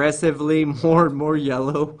progressively more and more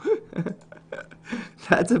yellow.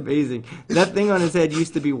 That's amazing. That thing on his head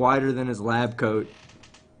used to be wider than his lab coat.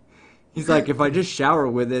 He's like, if I just shower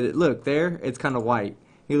with it, look there, it's kind of white.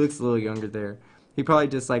 He looks a little younger there. He probably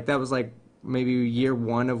just like that was like maybe year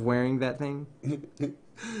 1 of wearing that thing.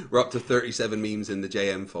 We're up to 37 memes in the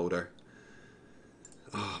JM folder.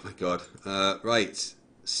 Oh my god. Right.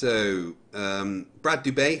 So, Brad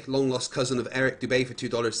Dubé, long lost cousin of Eric Dubé for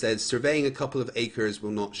 $2 says, surveying a couple of acres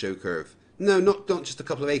will not show curve. No, not just a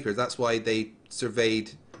couple of acres. That's why they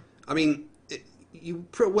surveyed. I mean, you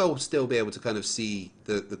pretty well still be able to kind of see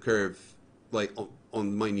the curve like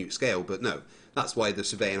on minute scale, but no. That's why the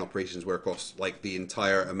surveying operations were across like the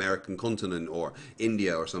entire American continent or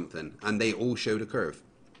India or something, and they all showed a curve.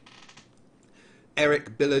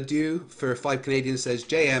 Eric Billadieu for 5 Canadian says,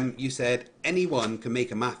 JM, you said anyone can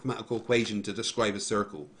make a mathematical equation to describe a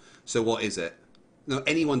circle. So what is it? No,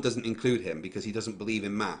 anyone doesn't include him because he doesn't believe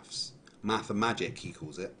in maths. Mathemagic, he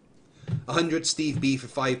calls it. 100 Steve B for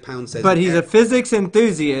 £5 says... But he's a physics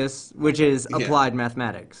enthusiast, which is applied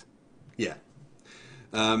mathematics. Yeah.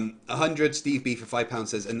 100 Steve B for £5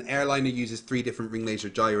 says, an airliner uses 3 different ring laser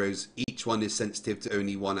gyros. Each one is sensitive to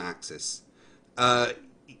only one axis.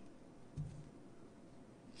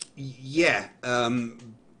 Yeah, I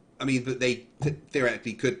mean, but they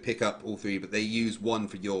theoretically could pick up all 3, but they use one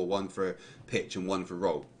for yaw, one for pitch, and one for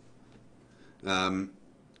roll.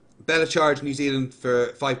 Bella Charge New Zealand for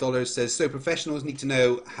 $5 says, so professionals need to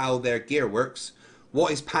know how their gear works.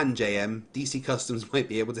 What is Pan JM? DC Customs might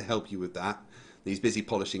be able to help you with that. He's busy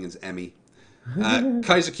polishing his Emmy.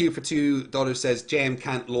 Kaiser Q for $2 says, JM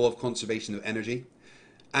can't law of conservation of energy.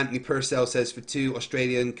 Anthony Purcell says for 2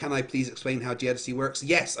 Australian, can I please explain how geodesy works?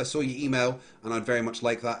 Yes, I saw your email and I'd very much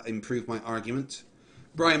like that improve my argument.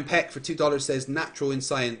 Brian Peck for $2 says natural in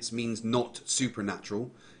science means not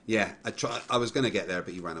supernatural. Yeah, I was going to get there,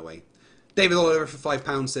 but he ran away. David Oliver for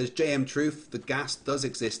 £5 says, JM Truth, the gas does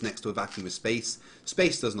exist next to a vacuum of space.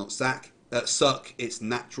 Space does not suck, it's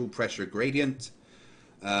natural pressure gradient.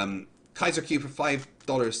 Kaiser Q for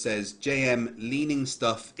 $5 says, JM leaning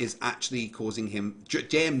stuff is actually causing him...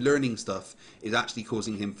 JM learning stuff is actually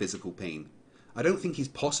causing him physical pain. I don't think it's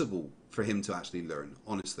possible for him to actually learn,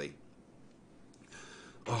 honestly.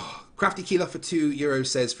 Oh, Crafty Keela for €2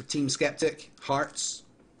 says, for Team Skeptic, hearts.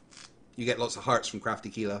 You get lots of hearts from Crafty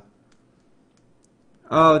Keela.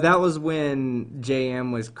 Oh, that was when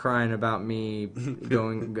JM was crying about me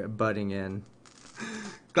butting in.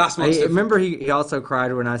 Glass Monster. I remember he also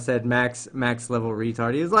cried when I said max level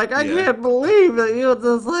retard. He was like, I can't believe that you have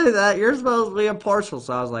to say that. You're supposed to be impartial.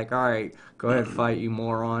 So I was like, all right, go ahead, fight, you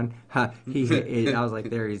moron. I was like,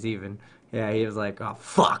 there, he's even. Yeah, he was like, oh,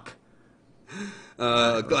 fuck.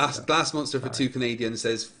 Glass Monster for 2 Canadian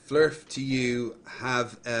says, Flurf, do you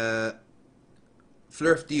have a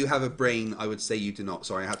brain? I would say you do not.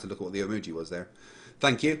 Sorry, I had to look at what the emoji was there.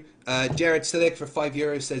 Thank you. Jared Silic for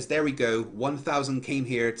 €5 says, there we go. 1,000 came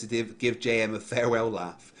here to give JM a farewell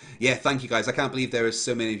laugh. Yeah, thank you guys. I can't believe there are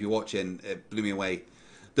so many of you watching. It blew me away.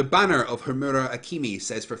 The Banner of Homura Akimi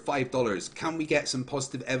says for $5, can we get some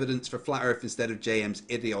positive evidence for Flat Earth instead of JM's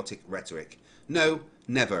idiotic rhetoric? No,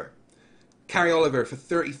 never. Carrie Oliver for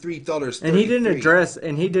 $33. And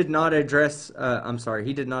he did not address. I'm sorry,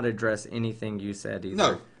 he did not address anything you said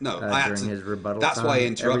either. No, during his rebuttal. That's time. why I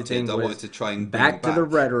interrupted. I wanted to try and back to the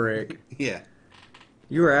rhetoric. Yeah,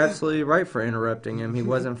 you were absolutely right for interrupting him. He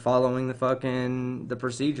wasn't following the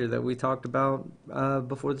procedure that we talked about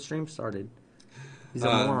before the stream started. He's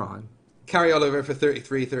a moron. Carrie Oliver for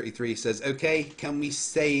 $33 says, okay, can we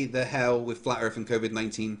say the hell with Flat Earth and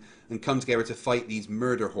COVID-19 and come together to fight these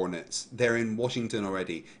murder hornets? They're in Washington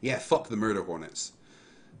already. Yeah, fuck the murder hornets.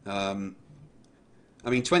 I mean,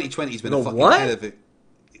 2020's been a fucking hell of it.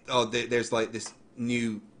 Oh, there's like this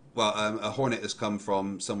new... Well, a hornet that's come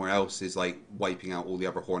from somewhere else is like wiping out all the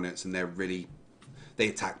other hornets, and they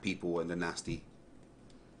attack people and they're nasty.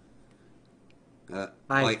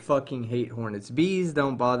 I fucking hate hornets. Bees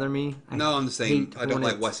don't bother me. No, I'm the same. I don't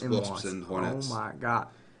like wasps and hornets. Oh my god.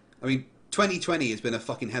 I mean, 2020 has been a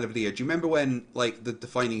fucking hell of a year. Do you remember when like the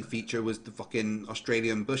defining feature was the fucking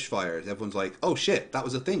Australian bushfires? Everyone's like, oh shit, that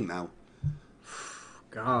was a thing now.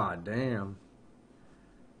 God damn.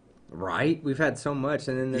 Right? We've had so much,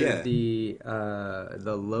 and then there's the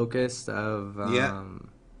locust of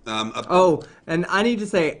and I need to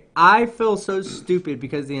say, I feel so stupid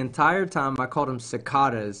because the entire time I called them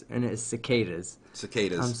cicadas, and it's cicadas.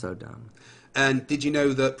 Cicadas. I'm so dumb. And did you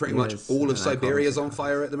know that pretty much all of Siberia is on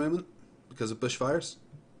fire at the moment because of bushfires?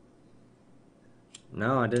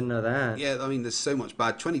 No, I didn't know that. Yeah, I mean, there's so much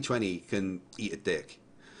bad. 2020 can eat a dick.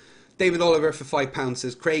 David Oliver for £5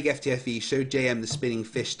 says, Craig FTFE showed JM the spinning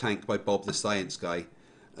fish tank by Bob the Science Guy.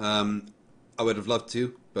 I would have loved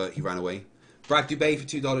to, but he ran away. Brad Dubay for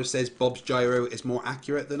 $2 says Bob's gyro is more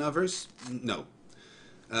accurate than others. No.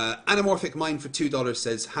 Anamorphic Mind for $2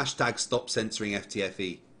 says hashtag stop censoring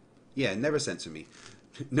FTFE. Yeah, never censor me.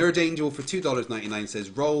 Nerd Angel for $2.99 says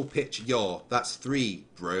roll, pitch, yaw. That's 3,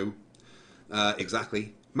 bro.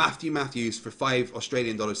 Exactly. Matthew Matthews for $5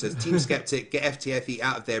 Australian says Team Skeptic, get FTFE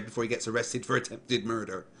out of there before he gets arrested for attempted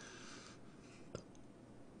murder.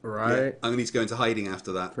 Right. Yeah, I'm going to need to go into hiding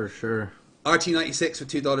after that. For sure. RT96 for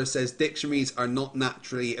 $2 says dictionaries are not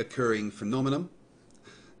naturally occurring phenomenon.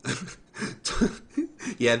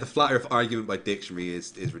 Yeah, the flat earth argument by dictionary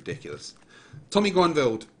is ridiculous. Tommy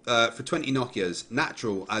Gronville for 20 Nokias,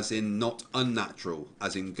 natural as in not unnatural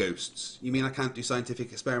as in ghosts. You mean I can't do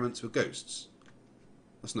scientific experiments with ghosts?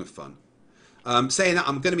 That's no fun. Saying that,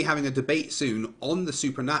 I'm going to be having a debate soon on the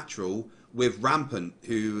supernatural with Rampant,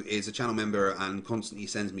 who is a channel member and constantly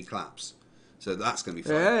sends me claps. So that's going to be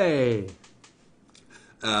fun. Hey!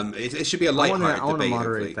 It should be a light-hearted debate. I want to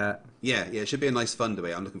moderate hopefully. that. Yeah, it should be a nice, fun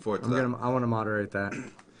debate. I'm looking forward to that. I want to moderate that.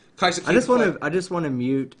 Kaiser I just want to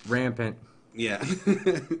mute Rampant. Yeah.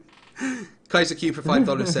 Kaiser Q for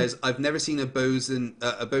 $5 says, I've never seen a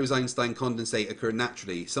Bose-Einstein condensate occur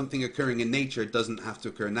naturally. Something occurring in nature doesn't have to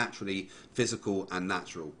occur naturally, physical and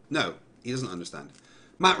natural. No, he doesn't understand.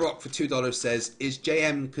 Matt Rock for $2 says, is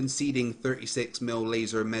JM conceding 36mm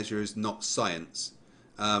laser measures not science?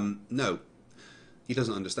 No, he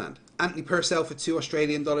doesn't understand. Anthony Purcell for $2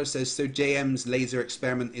 Australian says, so JM's laser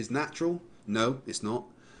experiment is natural? No, it's not.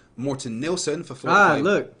 Morton Nilsson for 45.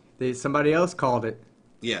 Look, somebody else called it.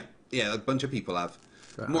 Yeah, a bunch of people have.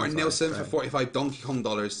 Right, Morton Nilsson for 45 Donkey Kong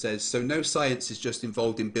dollars says, so no science is just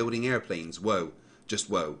involved in building airplanes. Whoa. Just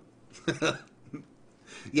whoa.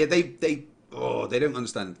 Yeah, they don't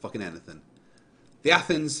understand fucking anything. The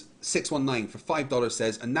Athens 619 for $5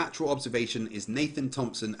 says, a natural observation is Nathan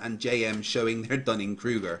Thompson and JM showing their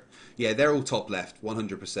Dunning-Kruger. Yeah, they're all top left,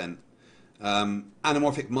 100%.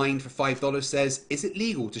 Anamorphic Mind for $5 says, is it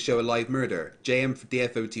legal to show a live murder? JM for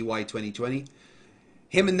DFOTY 2020.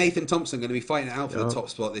 Him and Nathan Thompson are going to be fighting it out for the top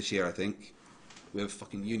spot this year, I think. With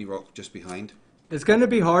fucking Unirock just behind. It's going to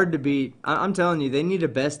be hard to beat. I'm telling you, they need a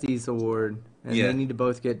Besties award. And they need to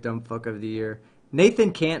both get Dumb Fuck of the Year.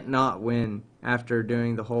 Nathan can't not win after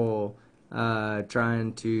doing the whole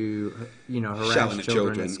trying to, harass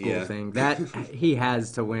children at school thing. That he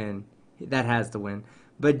has to win. That has to win.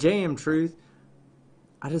 But JM Truth,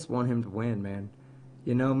 I just want him to win, man.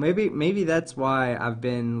 Maybe that's why I've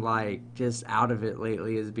been just out of it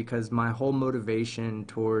lately, is because my whole motivation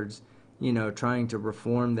towards, trying to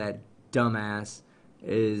reform that dumbass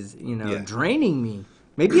is, draining me.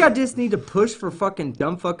 Maybe I just need to push for fucking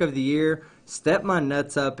Dumb Fuck of the Year, step my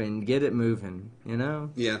nuts up, and get it moving,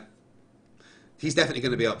 Yeah. He's definitely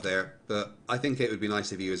going to be up there, but I think it would be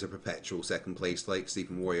nice if he was a perpetual second place like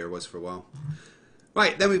Sleeping Warrior was for a while.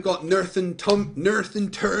 Right, then we've got Nerthan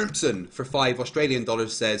Thompson for $5 Australian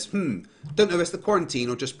says, don't know if it's the quarantine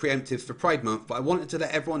or just preemptive for Pride Month, but I wanted to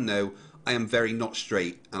let everyone know I am very not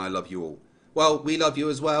straight and I love you all. Well, we love you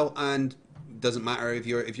as well, and it doesn't matter if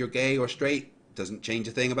you're gay or straight. Doesn't change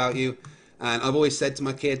a thing about you. And I've always said to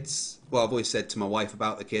my kids, well, I've always said to my wife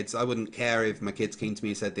about the kids, I wouldn't care if my kids came to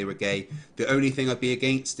me and said they were gay. The only thing I'd be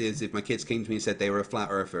against is if my kids came to me and said they were a flat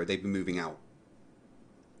earther, they'd be moving out.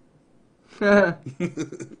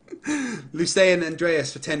 Lucian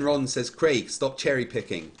Andreas for 10 Ron says, Craig, stop cherry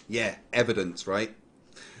picking. Yeah, evidence, right?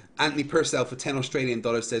 Anthony Purcell for 10 Australian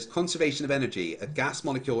says, conservation of energy. A gas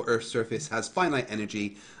molecule Earth's surface has finite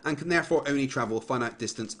energy and can therefore only travel a finite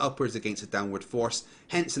distance upwards against a downward force,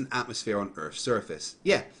 hence an atmosphere on Earth's surface.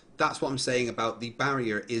 Yeah, that's what I'm saying about the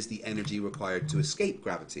barrier is the energy required to escape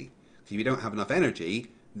gravity. If you don't have enough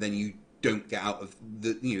energy, then you don't get out of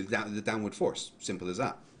the downward force. Simple as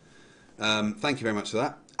that. Thank you very much for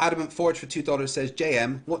that. Adamant Forge for $2 says,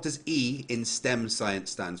 JM, what does E in STEM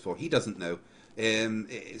science stands for? He doesn't know.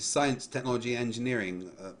 It's science, technology, engineering,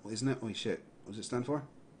 isn't it? Oh shit, what does it stand for?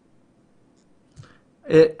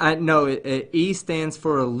 E stands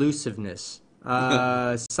for elusiveness.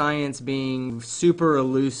 Science being super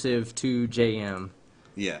elusive to JM.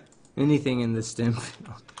 Yeah. Anything in the STEM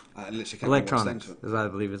field. Electronics, as I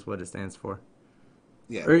believe is what it stands for.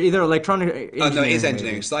 Yeah. Or either electronic. Oh no, it is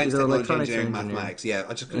engineering. Maybe. Science, either technology, engineering, mathematics. Yeah,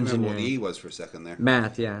 I just couldn't remember what the E was for a second there.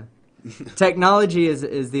 Math, yeah. Technology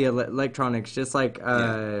is the electronics, just like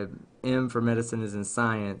M for medicine is in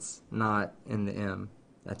science, not in the M.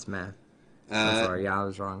 That's math. I'm sorry, I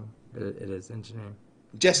was wrong. It is engineering.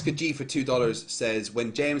 Jessica G for $2 says,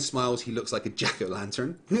 when James smiles, he looks like a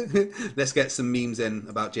jack-o'-lantern. Let's get some memes in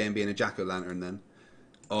about James being a jack-o'-lantern then.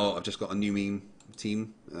 Oh, I've just got a new meme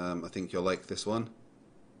team. I think you'll like this one.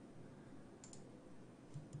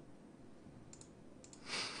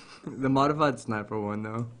 The modified sniper one,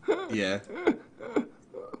 though. Yeah.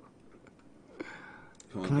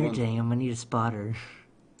 Come Come here, on. JM. I need a spotter.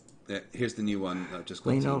 Yeah, here's the new one that I've just got.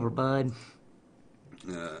 Lean over, bud.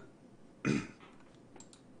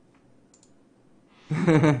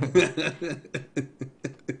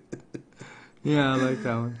 Yeah, I like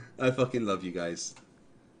that one. I fucking love you guys.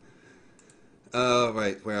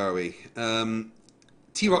 Right, where are we?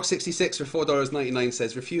 T-Rock66 for $4.99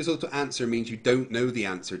 says, refusal to answer means you don't know the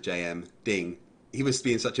answer, JM. Ding. He was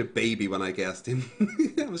being such a baby when I guessed him.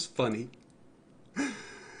 That was funny.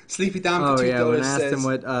 Sleepy Dan for $2 yeah, when I asked says, him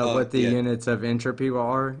what the units of entropy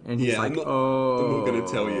are, and he's like, I'm not going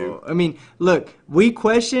to tell you. I mean, look, we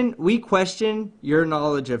question your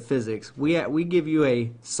knowledge of physics. We give you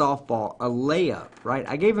a softball, a layup, right?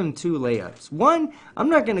 I gave him 2 layups. One, I'm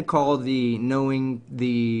not going to call the knowing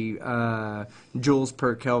the joules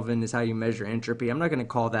per Kelvin is how you measure entropy. I'm not going to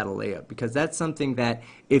call that a layup, because that's something that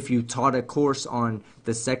if you taught a course on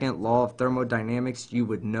the second law of thermodynamics, you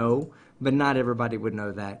would know. But not everybody would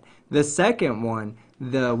know that. The second one,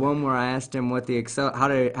 the one where I asked him what the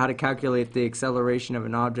how to calculate the acceleration of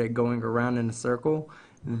an object going around in a circle,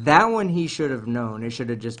 that one he should have known. It should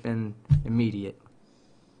have just been immediate.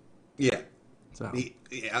 Yeah. So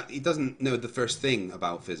he doesn't know the first thing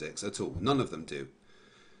about physics at all. None of them do.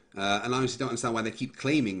 And I honestly don't understand why they keep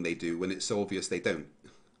claiming they do when it's so obvious they don't.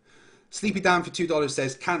 Sleepy Dan for $2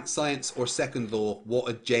 says, can't science or second law, what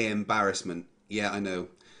a J-embarrassment. Yeah, I know.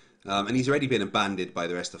 And he's already been abandoned by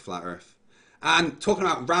the rest of Flat Earth. And talking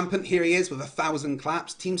about rampant, here he is with 1,000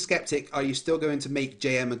 claps. Team Skeptic, are you still going to make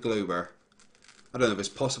JM a Glober? I don't know if it's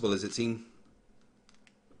possible, is it, team?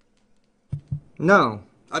 No.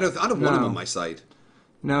 I don't want him on my side.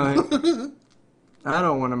 No, I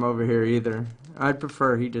don't want him over here either. I'd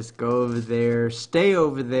prefer he just go over there, stay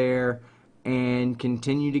over there, and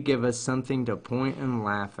continue to give us something to point and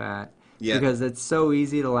laugh at. Yeah. Because it's so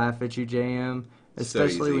easy to laugh at you, JM.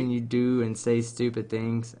 Especially when you do and say stupid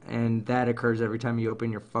things, and that occurs every time you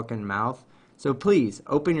open your fucking mouth. So please,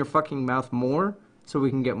 open your fucking mouth more so we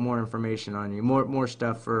can get more information on you. More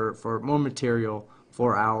stuff for more material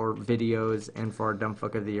for our videos and for our Dumb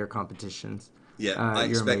Fuck of the Year competitions. Yeah, I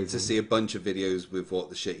expect to see a bunch of videos with what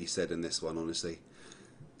the shit he said in this one, honestly.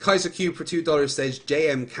 Kaiser Cube for $2 says,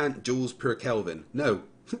 JM can't joules per Kelvin. No.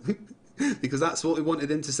 Because that's what we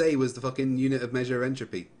wanted him to say was the fucking unit of measure of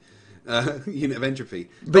entropy. Unit of entropy.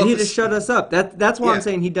 But he just shut us up. That's why I'm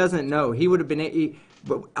saying he doesn't know. He would have been...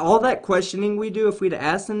 but all that questioning we do, if we'd have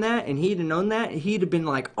asked him that and he'd have known that, he'd have been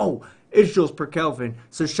like, oh, it's joules per Kelvin,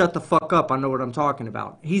 so shut the fuck up. I know what I'm talking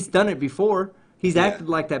about. He's done it before. He's acted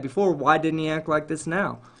like that before. Why didn't he act like this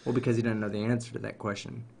now? Well, because he didn't know the answer to that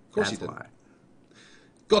question. Of course he didn't.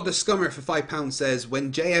 God the Scummer for £5 says,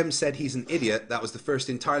 when JM said he's an idiot, that was the first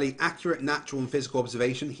entirely accurate natural and physical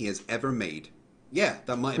observation he has ever made. Yeah,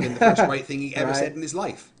 that might have been the first right thing he ever said in his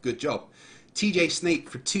life. Good job. TJ Snake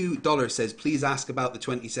for $2 says, please ask about the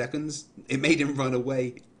 20 seconds. It made him run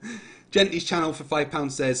away. Gently's channel for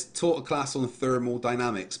 £5 says, taught a class on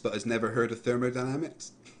thermodynamics, but has never heard of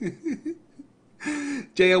thermodynamics.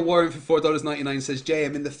 JL Warren for $4.99 says,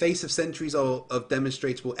 JM, in the face of centuries of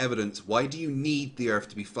demonstrable evidence, why do you need the Earth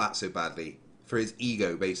to be flat so badly? For his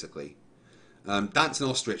ego, basically. Dancing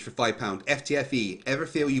Ostrich for £5. FTFE, ever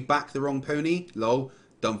feel you backed the wrong pony? Lol,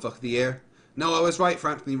 dumb fuck of the year. No, I was right for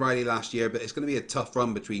Anthony Riley last year, but it's going to be a tough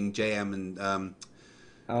run between JM and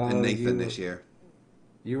Nathan this year.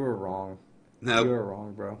 You were wrong. No. You were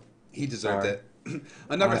wrong, bro. He deserved it.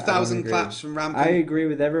 Another 1,000 claps from Rampant. I agree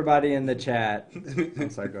with everybody in the chat. I'm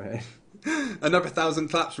sorry, go ahead. Another 1,000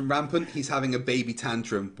 claps from Rampant. He's having a baby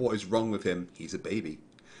tantrum. What is wrong with him? He's a baby.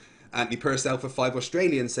 Anthony Purcell for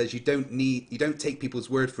 $5 says, you don't take people's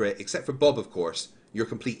word for it, except for Bob, of course. You're a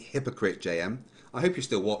complete hypocrite, JM. I hope you're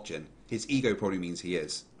still watching. His ego probably means he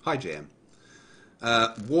is. Hi, JM.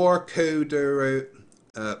 I don't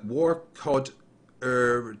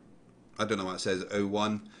know what it says,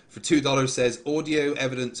 01, for $2 says, audio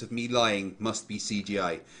evidence of me lying must be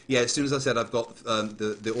CGI. Yeah, as soon as I said I've got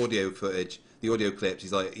the audio footage, the audio clips,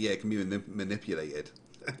 he's like, yeah, it can be manipulated.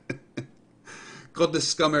 God the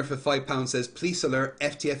Scummer for £5 says, police alert,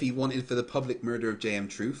 FTFE wanted for the public murder of JM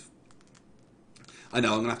Truth. I know,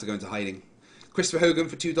 I'm going to have to go into hiding. Christopher Hogan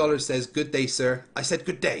for $2 says, good day, sir. I said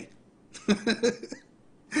good day.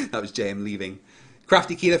 That was JM leaving.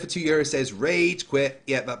 Crafty Keela for €2 says, rage quit.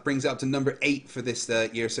 Yeah, that brings it up to number 8 for this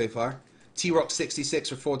year so far.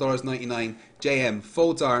 T-Rock66 for $4.99. JM,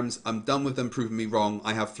 folds arms. I'm done with them proving me wrong.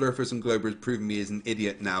 I have Flurfers and Globers proving me as an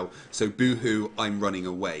idiot now. So boo-hoo, I'm running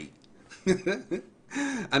away. And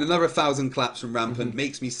another 1,000 claps from Rampant.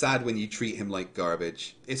 Makes me sad when you treat him like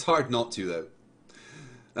garbage. It's hard not to, though.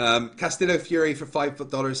 Castillo Fury for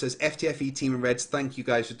 $5 says, FTFE Team and Reds, thank you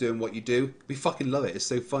guys for doing what you do. We fucking love it. It's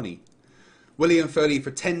so funny. William Foley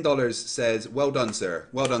for $10 says, well done, sir.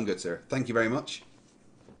 Well done, good sir. Thank you very much.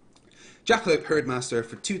 Jackalope Herdmaster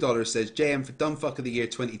for $2 says, JM for Dumbfuck of the Year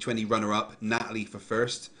 2020 runner-up, Natalie for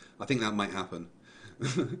first. I think that might happen.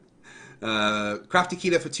 Crafty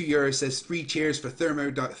Keela for €2 says, free cheers for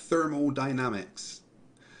thermodynamics.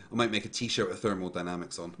 I might make a t-shirt with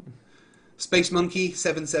thermodynamics on. Space Monkey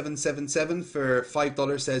 7777 for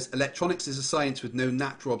 $5 says, electronics is a science with no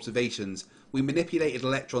natural observations. We manipulated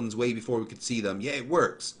electrons way before we could see them. Yeah, it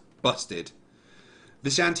works. Busted.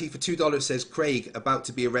 Vishanti for $2 says, Craig about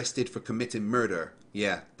to be arrested for committing murder.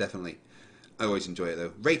 Yeah, definitely. I always enjoy it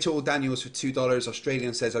though. Rachel Daniels for $2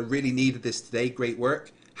 Australian says, I really needed this today. Great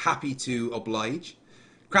work. Happy to oblige.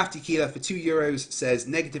 Crafty Keela for €2 says,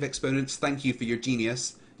 negative exponents, thank you for your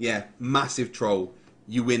genius. Yeah, massive troll.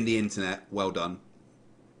 You win the internet. Well done.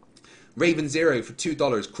 Raven Zero for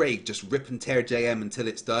 $2. Craig, just rip and tear JM until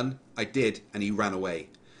it's done. I did, and he ran away.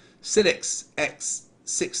 Silix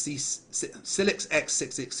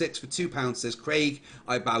X666 for £2 says, Craig,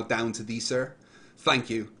 I bow down to thee, sir. Thank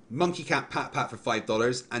you. Monkey Cat Pat Pat for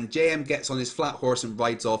 $5. And JM gets on his flat horse and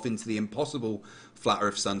rides off into the impossible flat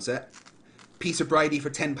earth sunset. Peter Bridie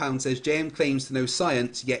for £10 says, JM claims to know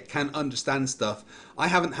science, yet can't understand stuff I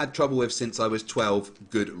haven't had trouble with since I was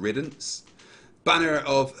 12. Good riddance. Banner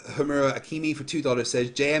of Homura Akimi for $2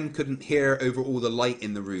 says, JM couldn't hear over all the light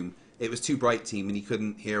in the room. It was too bright, team, and he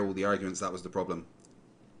couldn't hear all the arguments. That was the problem.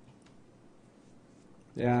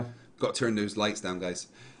 Yeah. Got to turn those lights down, guys.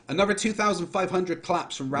 Another 2,500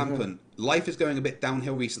 claps from Rampant. Life is going a bit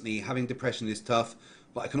downhill recently. Having depression is tough,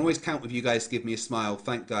 but I can always count with you guys to give me a smile.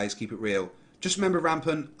 Thank guys. Keep it real. Just remember,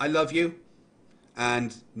 Rampant, I love you,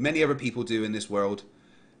 and many other people do in this world.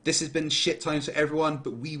 This has been shit times for everyone,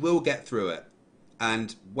 but we will get through it.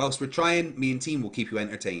 And whilst we're trying, me and team will keep you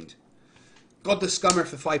entertained. God the Scummer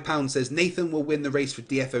for £5 says, Nathan will win the race for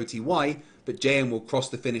DFOTY, but JM will cross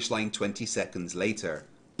the finish line 20 seconds later.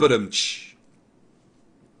 But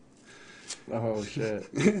Oh, shit.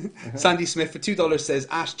 Sandy Smith for $2 says,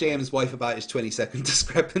 ask JM's wife about his 20-second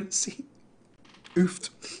discrepancy.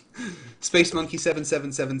 Oofed. Space Monkey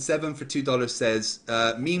 7777 for $2 says,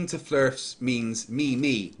 meme to flirfs means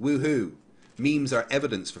me. Woohoo. Memes are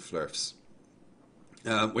evidence for flirfs.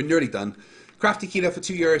 We're nearly done. Crafty Keela for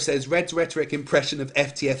 €2 says, Red's rhetoric impression of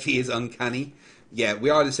FTFE is uncanny. Yeah, we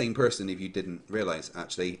are the same person if you didn't realise,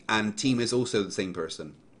 actually. And Team is also the same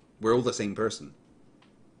person. We're all the same person.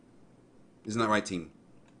 Isn't that right, Team?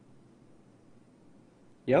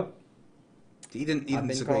 Yep. He didn't I've been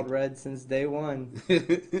disagree. called Red since day one.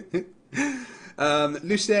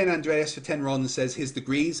 Lucien Andreas for 10 Ron says, his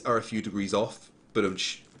degrees are a few degrees off.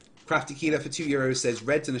 Crafty Keela for €2 says,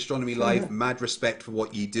 Reds and Astronomy Live, mad respect for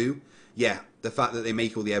what ye do. Yeah, the fact that they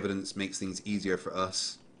make all the evidence makes things easier for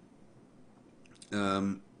us.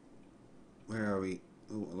 Where are we?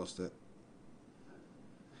 Oh, I lost it.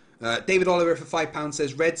 David Oliver for £5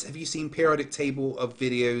 says, Reds, have you seen periodic table of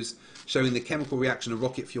videos showing the chemical reaction of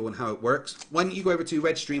rocket fuel and how it works? Why don't you go over to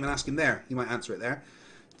Red's stream and ask him there? He might answer it there.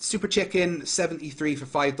 Super Chicken 73 for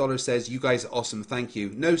 $5 says, you guys are awesome, thank you.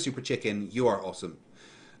 No, Super Chicken, you are awesome.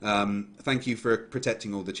 Thank you for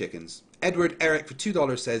protecting all the chickens. Edward Eric for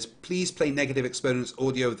 $2 says, please play Negative Exponents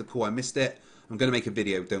audio of the call. I missed it. I'm going to make a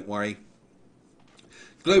video, don't worry.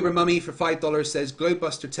 Glober Mummy for $5 says,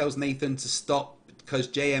 Globebuster tells Nathan to stop because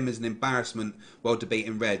JM is an embarrassment while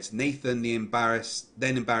debating Reds. Nathan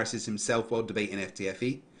then embarrasses himself while debating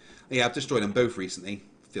FTFE. Yeah, I've destroyed them both recently.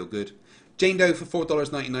 Feel good. Jane Doe for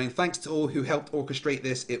 $4.99. Thanks to all who helped orchestrate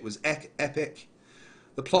this. It was epic.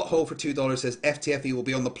 The Plot Hole for $2 says, FTFE will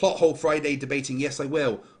be on the Plot Hole Friday debating. Yes, I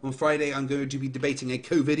will. On Friday, I'm going to be debating a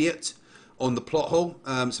COVID-idiot on the Plot Hole.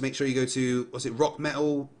 So make sure you go to, what's it, Rock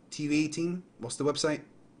Metal TV team? What's the website?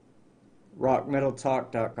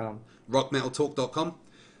 rockmetaltalk.com. rockmetaltalk.com.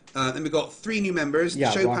 Then we've got 3 new members,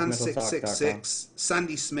 Yeah, Chopin666,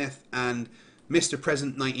 Sandy Smith, and Mr.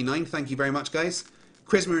 Present 99. Thank you very much, guys.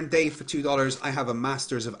 Chrismer and Dave for $2. I have a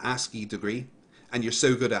Masters of ASCII degree, and you're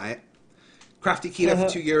so good at it. Crafty Keela for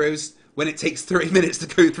 €2. When it takes 30 minutes to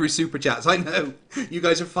go through Super Chats. I know. You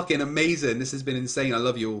guys are fucking amazing. This has been insane. I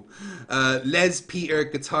love you all. Les Peter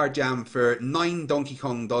Guitar Jam for $9 Donkey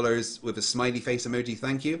Kong dollars with a smiley face emoji.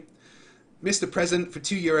 Thank you. Mr. Present for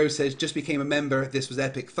 €2 says, just became a member. This was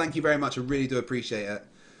epic. Thank you very much. I really do appreciate it.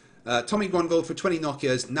 Tommy Gronville for 20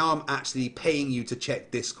 Nokias. Now I'm actually paying you to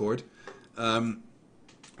check Discord.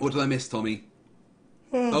 What did I miss, Tommy?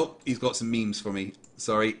 Oh, he's got some memes for me.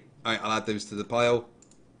 Sorry. All right, I'll add those to the pile.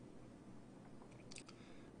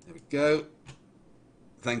 There we go.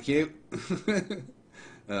 Thank you.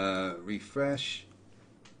 Refresh.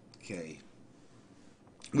 Okay.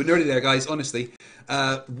 We're nearly there, guys, honestly.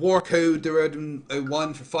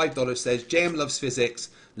 Warcode01 for $5 says, JM loves physics,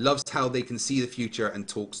 loves how they can see the future and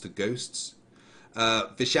talks to ghosts.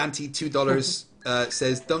 Vishanti, $2,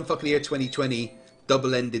 says, Dumbfucklier 2020,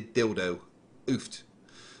 double-ended dildo. Oofed.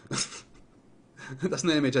 That's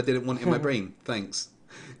an image I didn't want in my brain. Thanks.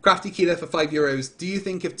 Crafty Keeler for €5. Do you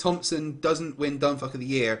think if Thompson doesn't win Dumbfuck of the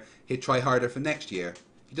Year, he'd try harder for next year?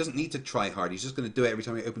 He doesn't need to try hard. He's just going to do it every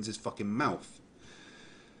time he opens his fucking mouth.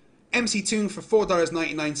 MC Toon for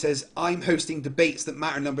 $4.99 says, I'm hosting Debates That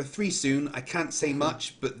Matter number 3 soon. I can't say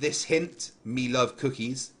much, but this hint, me love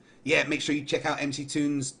cookies. Yeah, make sure you check out MC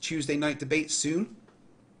Toon's Tuesday night debates soon.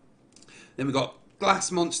 Then we got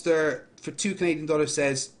Glass Monster for $2 Canadian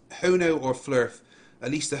says, Hono or Flurf?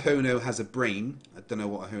 At least a Hono has a brain. I don't know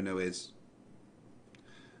what a Hono is.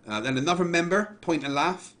 Then another member, Point and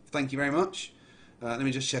Laugh. Thank you very much. Let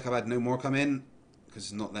me just check I've had no more come in, because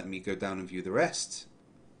it's not letting me go down and view the rest.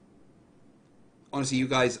 Honestly, you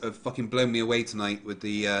guys have fucking blown me away tonight with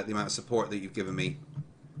the amount of support that you've given me.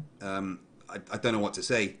 I don't know what to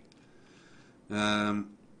say.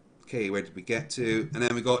 Okay, where did we get to? And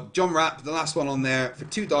then we got John Rapp, the last one on there, for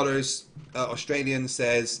 $2. Australian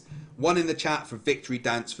says, one in the chat for victory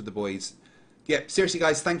dance for the boys. Yeah, seriously,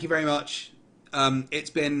 guys, thank you very much. It's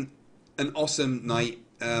been an awesome night.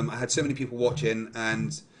 I had so many people watching,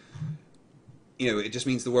 and you know, it just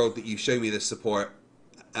means the world that you show me this support.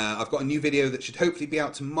 I've got a new video that should hopefully be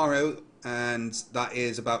out tomorrow, and that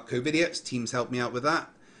is about COVIDiots. Teams helped me out with that.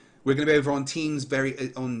 We're going to be over on Teams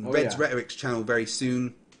on Red's Rhetoric's channel very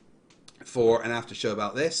soon for an after show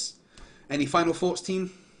about this. Any final thoughts,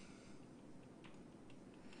 team?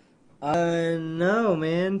 No,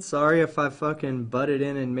 man. Sorry if I fucking butted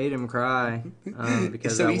in and made him cry.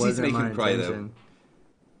 Because it's so that easy to wasn't make my him cry, intention. though.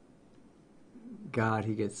 God,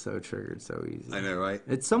 he gets so triggered so easy. I know, right?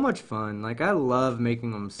 It's so much fun. Like, I love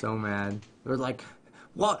making them so mad. They're like,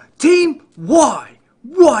 what? Team? Why?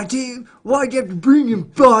 Why, team? Why do you have to bring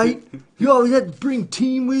him fight? You always have to bring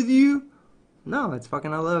team with you? No, it's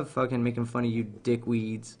fucking, I love fucking making fun of you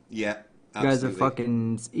dickweeds. Yeah, absolutely. You guys are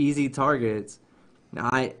fucking easy targets.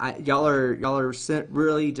 Y'all are sent,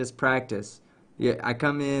 really just practice. Yeah, I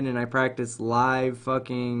come in and I practice live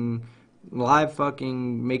fucking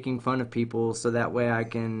making fun of people so that way I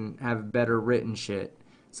can have better written shit.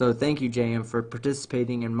 So thank you, JM, for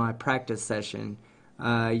participating in my practice session.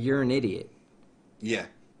 You're an idiot. Yeah.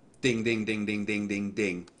 Ding, ding, ding, ding, ding, ding,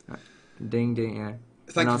 ding. Ding, ding, yeah.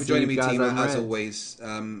 Thank you for joining me, team, as Reds. always.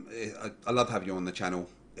 I love having you on the channel.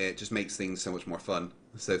 It just makes things so much more fun.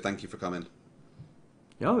 So thank you for coming.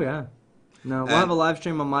 Oh, yeah. No, we'll have a live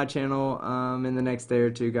stream on my channel in the next day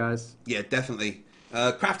or two, guys. Yeah, definitely.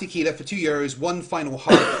 Crafty Keeler for €2. One final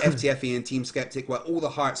heart for FTFE and Team Skeptic, where all the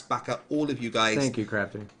hearts back up all of you guys. Thank you,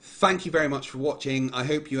 Crafty. Thank you very much for watching. I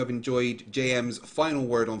hope you have enjoyed JM's final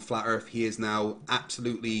word on Flat Earth. He is now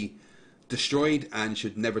absolutely destroyed and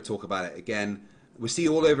should never talk about it again. We'll see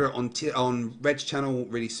you all over on Red's channel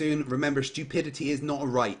really soon. Remember, stupidity is not a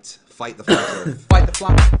right. Fight the Flat Earth. Fight the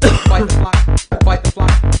flat. Fight the flat. Fight the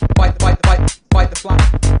flat. Fight the flat. Fight the flat.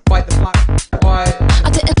 Fight the flat. Fight the flat.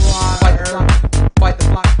 Fight the flat. Fight the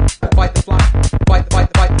flat. Fight the flat.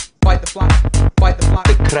 Fight the flat. Fight the flat. Fight the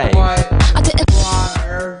flat.